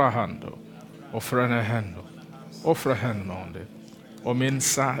 ofrahando, ofrenehendo, ofrehenonde,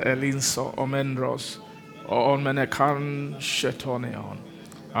 ominsa elinso omendros, omenekan shetoneon,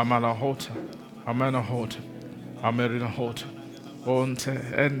 amalahota, amenahota, amerinahota, onte,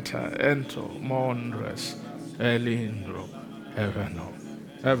 ento, mondres, elindro, eveno,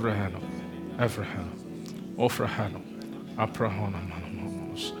 evreheno, ofreheno, aprahona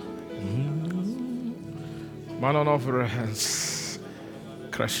manomos. Manon of hands,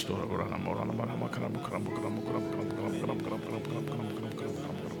 Christo,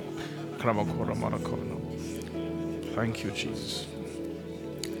 Thank you, Jesus.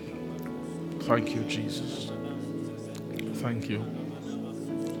 Thank you, Jesus. Thank you.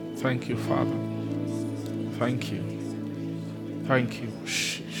 Thank you, Father. Thank you. Thank you.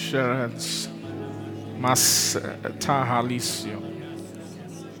 Sherens Mas Tahalisio.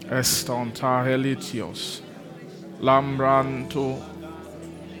 Eston Tahelitios. Lambranto.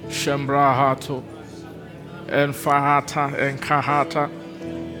 Shembrahato. Enfahata. Enkahata.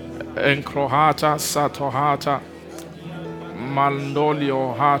 Enkrohata. Satohata.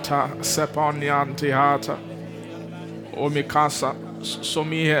 Mandolio hata. Seponianti hata. Omikasa.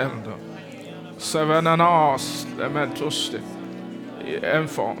 Somihendo. Sevenanos. Demetuste.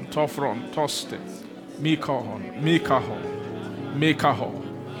 Enfon. Tofron. Toste. Mikahon. Mikahon.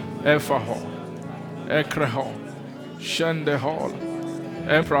 Ephahon, Ekrehon, Shendehon,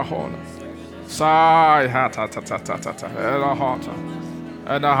 Emprahon, Sai hata Elahata,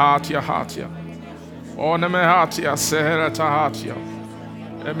 Enahatia, Onemehatia, Seheratahatia,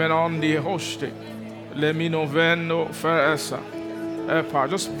 Emenondi Hoste, Leminoveno Feresa, Epa.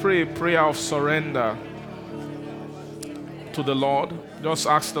 Just pray prayer of surrender to the Lord. Just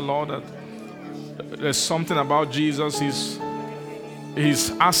ask the Lord that there's something about Jesus.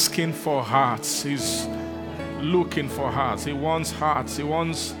 He's asking for hearts. He's looking for hearts. He wants hearts. He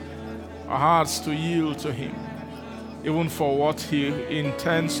wants our hearts to yield to Him, even for what He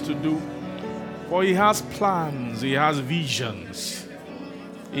intends to do. For He has plans. He has visions.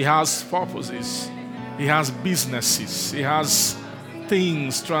 He has purposes. He has businesses. He has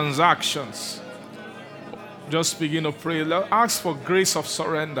things, transactions. Just begin to pray. Ask for grace of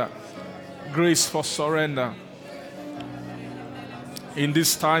surrender. Grace for surrender. In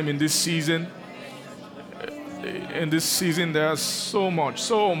this time, in this season, there's so much.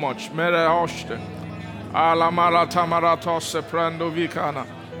 Mere hoste, alamara tamarato seprando vikana,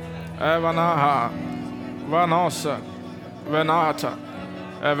 evanaha, vanosa, venata,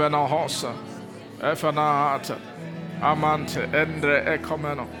 evanahosa, efanahata, amante, endre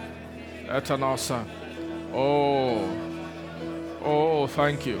ecomeno, etanosa. Oh,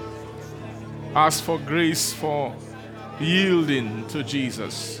 thank you. Ask for grace for yielding to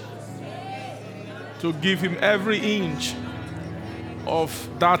Jesus, to give Him every inch of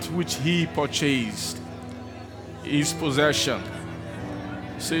that which He purchased, His possession.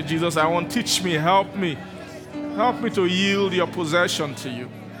 Say, Jesus, I want, teach me, help me to yield your possession to you,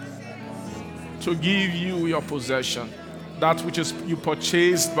 to give you your possession, that which is you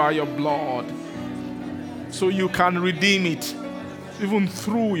purchased by your blood, so you can redeem it even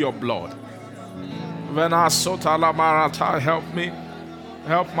through your blood. Help me,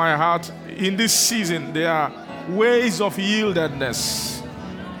 help my heart. In this season, there are ways of yieldedness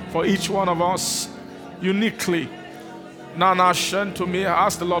for each one of us uniquely. Nana shen to me,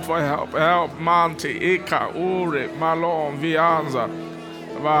 ask the Lord for help. Help, Mante, Eka, Ure, Malon, Vianza,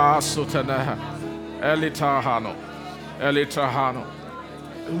 Vasutana, Elitahano.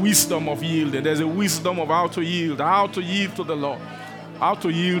 Wisdom of yielding. There's a wisdom of how to yield to the Lord, how to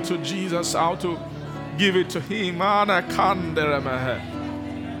yield to Jesus, how to give it to Him.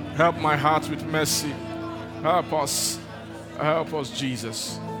 Help my heart with mercy. Help us. Help us,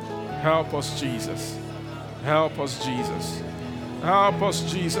 Jesus. Help us, Jesus. Help us, Jesus. Help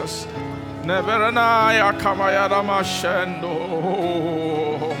us, Jesus. Neveranaya kamayada mashendo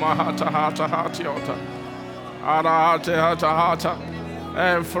mahata hata hatiota arahate hata hata.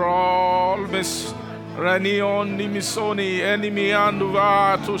 And for all Miss Renion Nimisoni enemy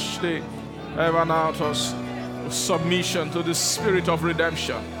anduva tushde evanatos. Submission to the spirit of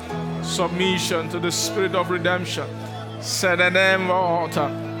redemption. Submission to the spirit of redemption. Sedenem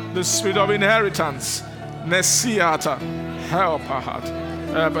the spirit of inheritance. Nesiata. Help her heart.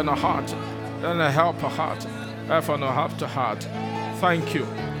 Open her heart. And help her heart. Open her heart to heart. Thank you.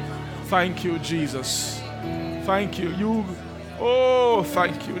 Thank you, Jesus. Thank you. Oh,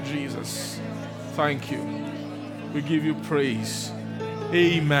 thank you, Jesus. Thank you. We give you praise.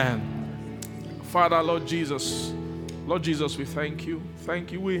 Amen. Father, Lord Jesus, we thank you.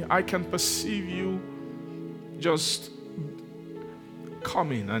 Thank you. I can perceive you just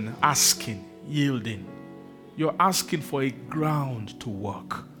coming and asking, yielding. You're asking for a ground to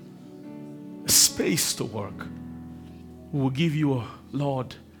work, a space to work. We will give you,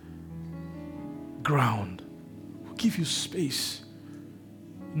 Lord, ground. We'll give you space,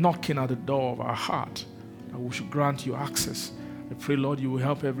 knocking at the door of our heart, that we should grant you access. I pray, Lord, you will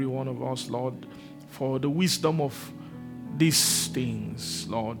help every one of us, Lord, for the wisdom of these things,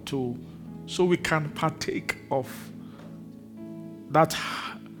 Lord, so we can partake of that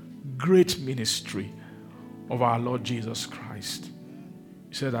great ministry of our Lord Jesus Christ.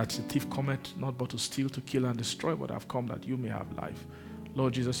 You said that the thief cometh not but to steal, to kill, and destroy, but I've come that you may have life.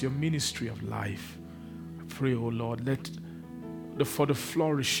 Lord Jesus, your ministry of life, I pray, oh Lord, for the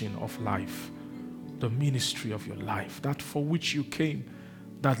flourishing of life, the ministry of your life, that for which you came,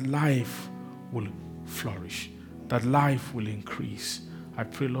 that life will flourish, that life will increase. I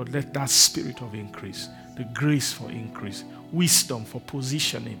pray, Lord, let that spirit of increase, the grace for increase, wisdom for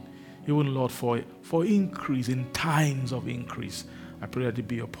positioning, even, Lord, for increase in times of increase, I pray that it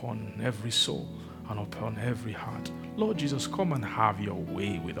be upon every soul and upon every heart. Lord Jesus, come and have your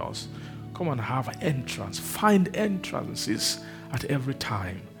way with us. Come and have entrance. Find entrances at every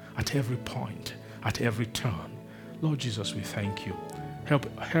time, at every point, at every turn. Lord Jesus, we thank you.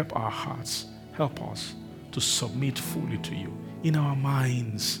 Help our hearts. Help us to submit fully to you in our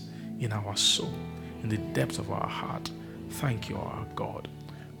minds, in our soul, in the depths of our heart. Thank you, our God.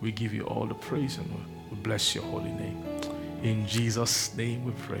 We give you all the praise and we bless your holy name. In Jesus' name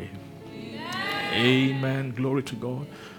we pray. Amen. Glory to God.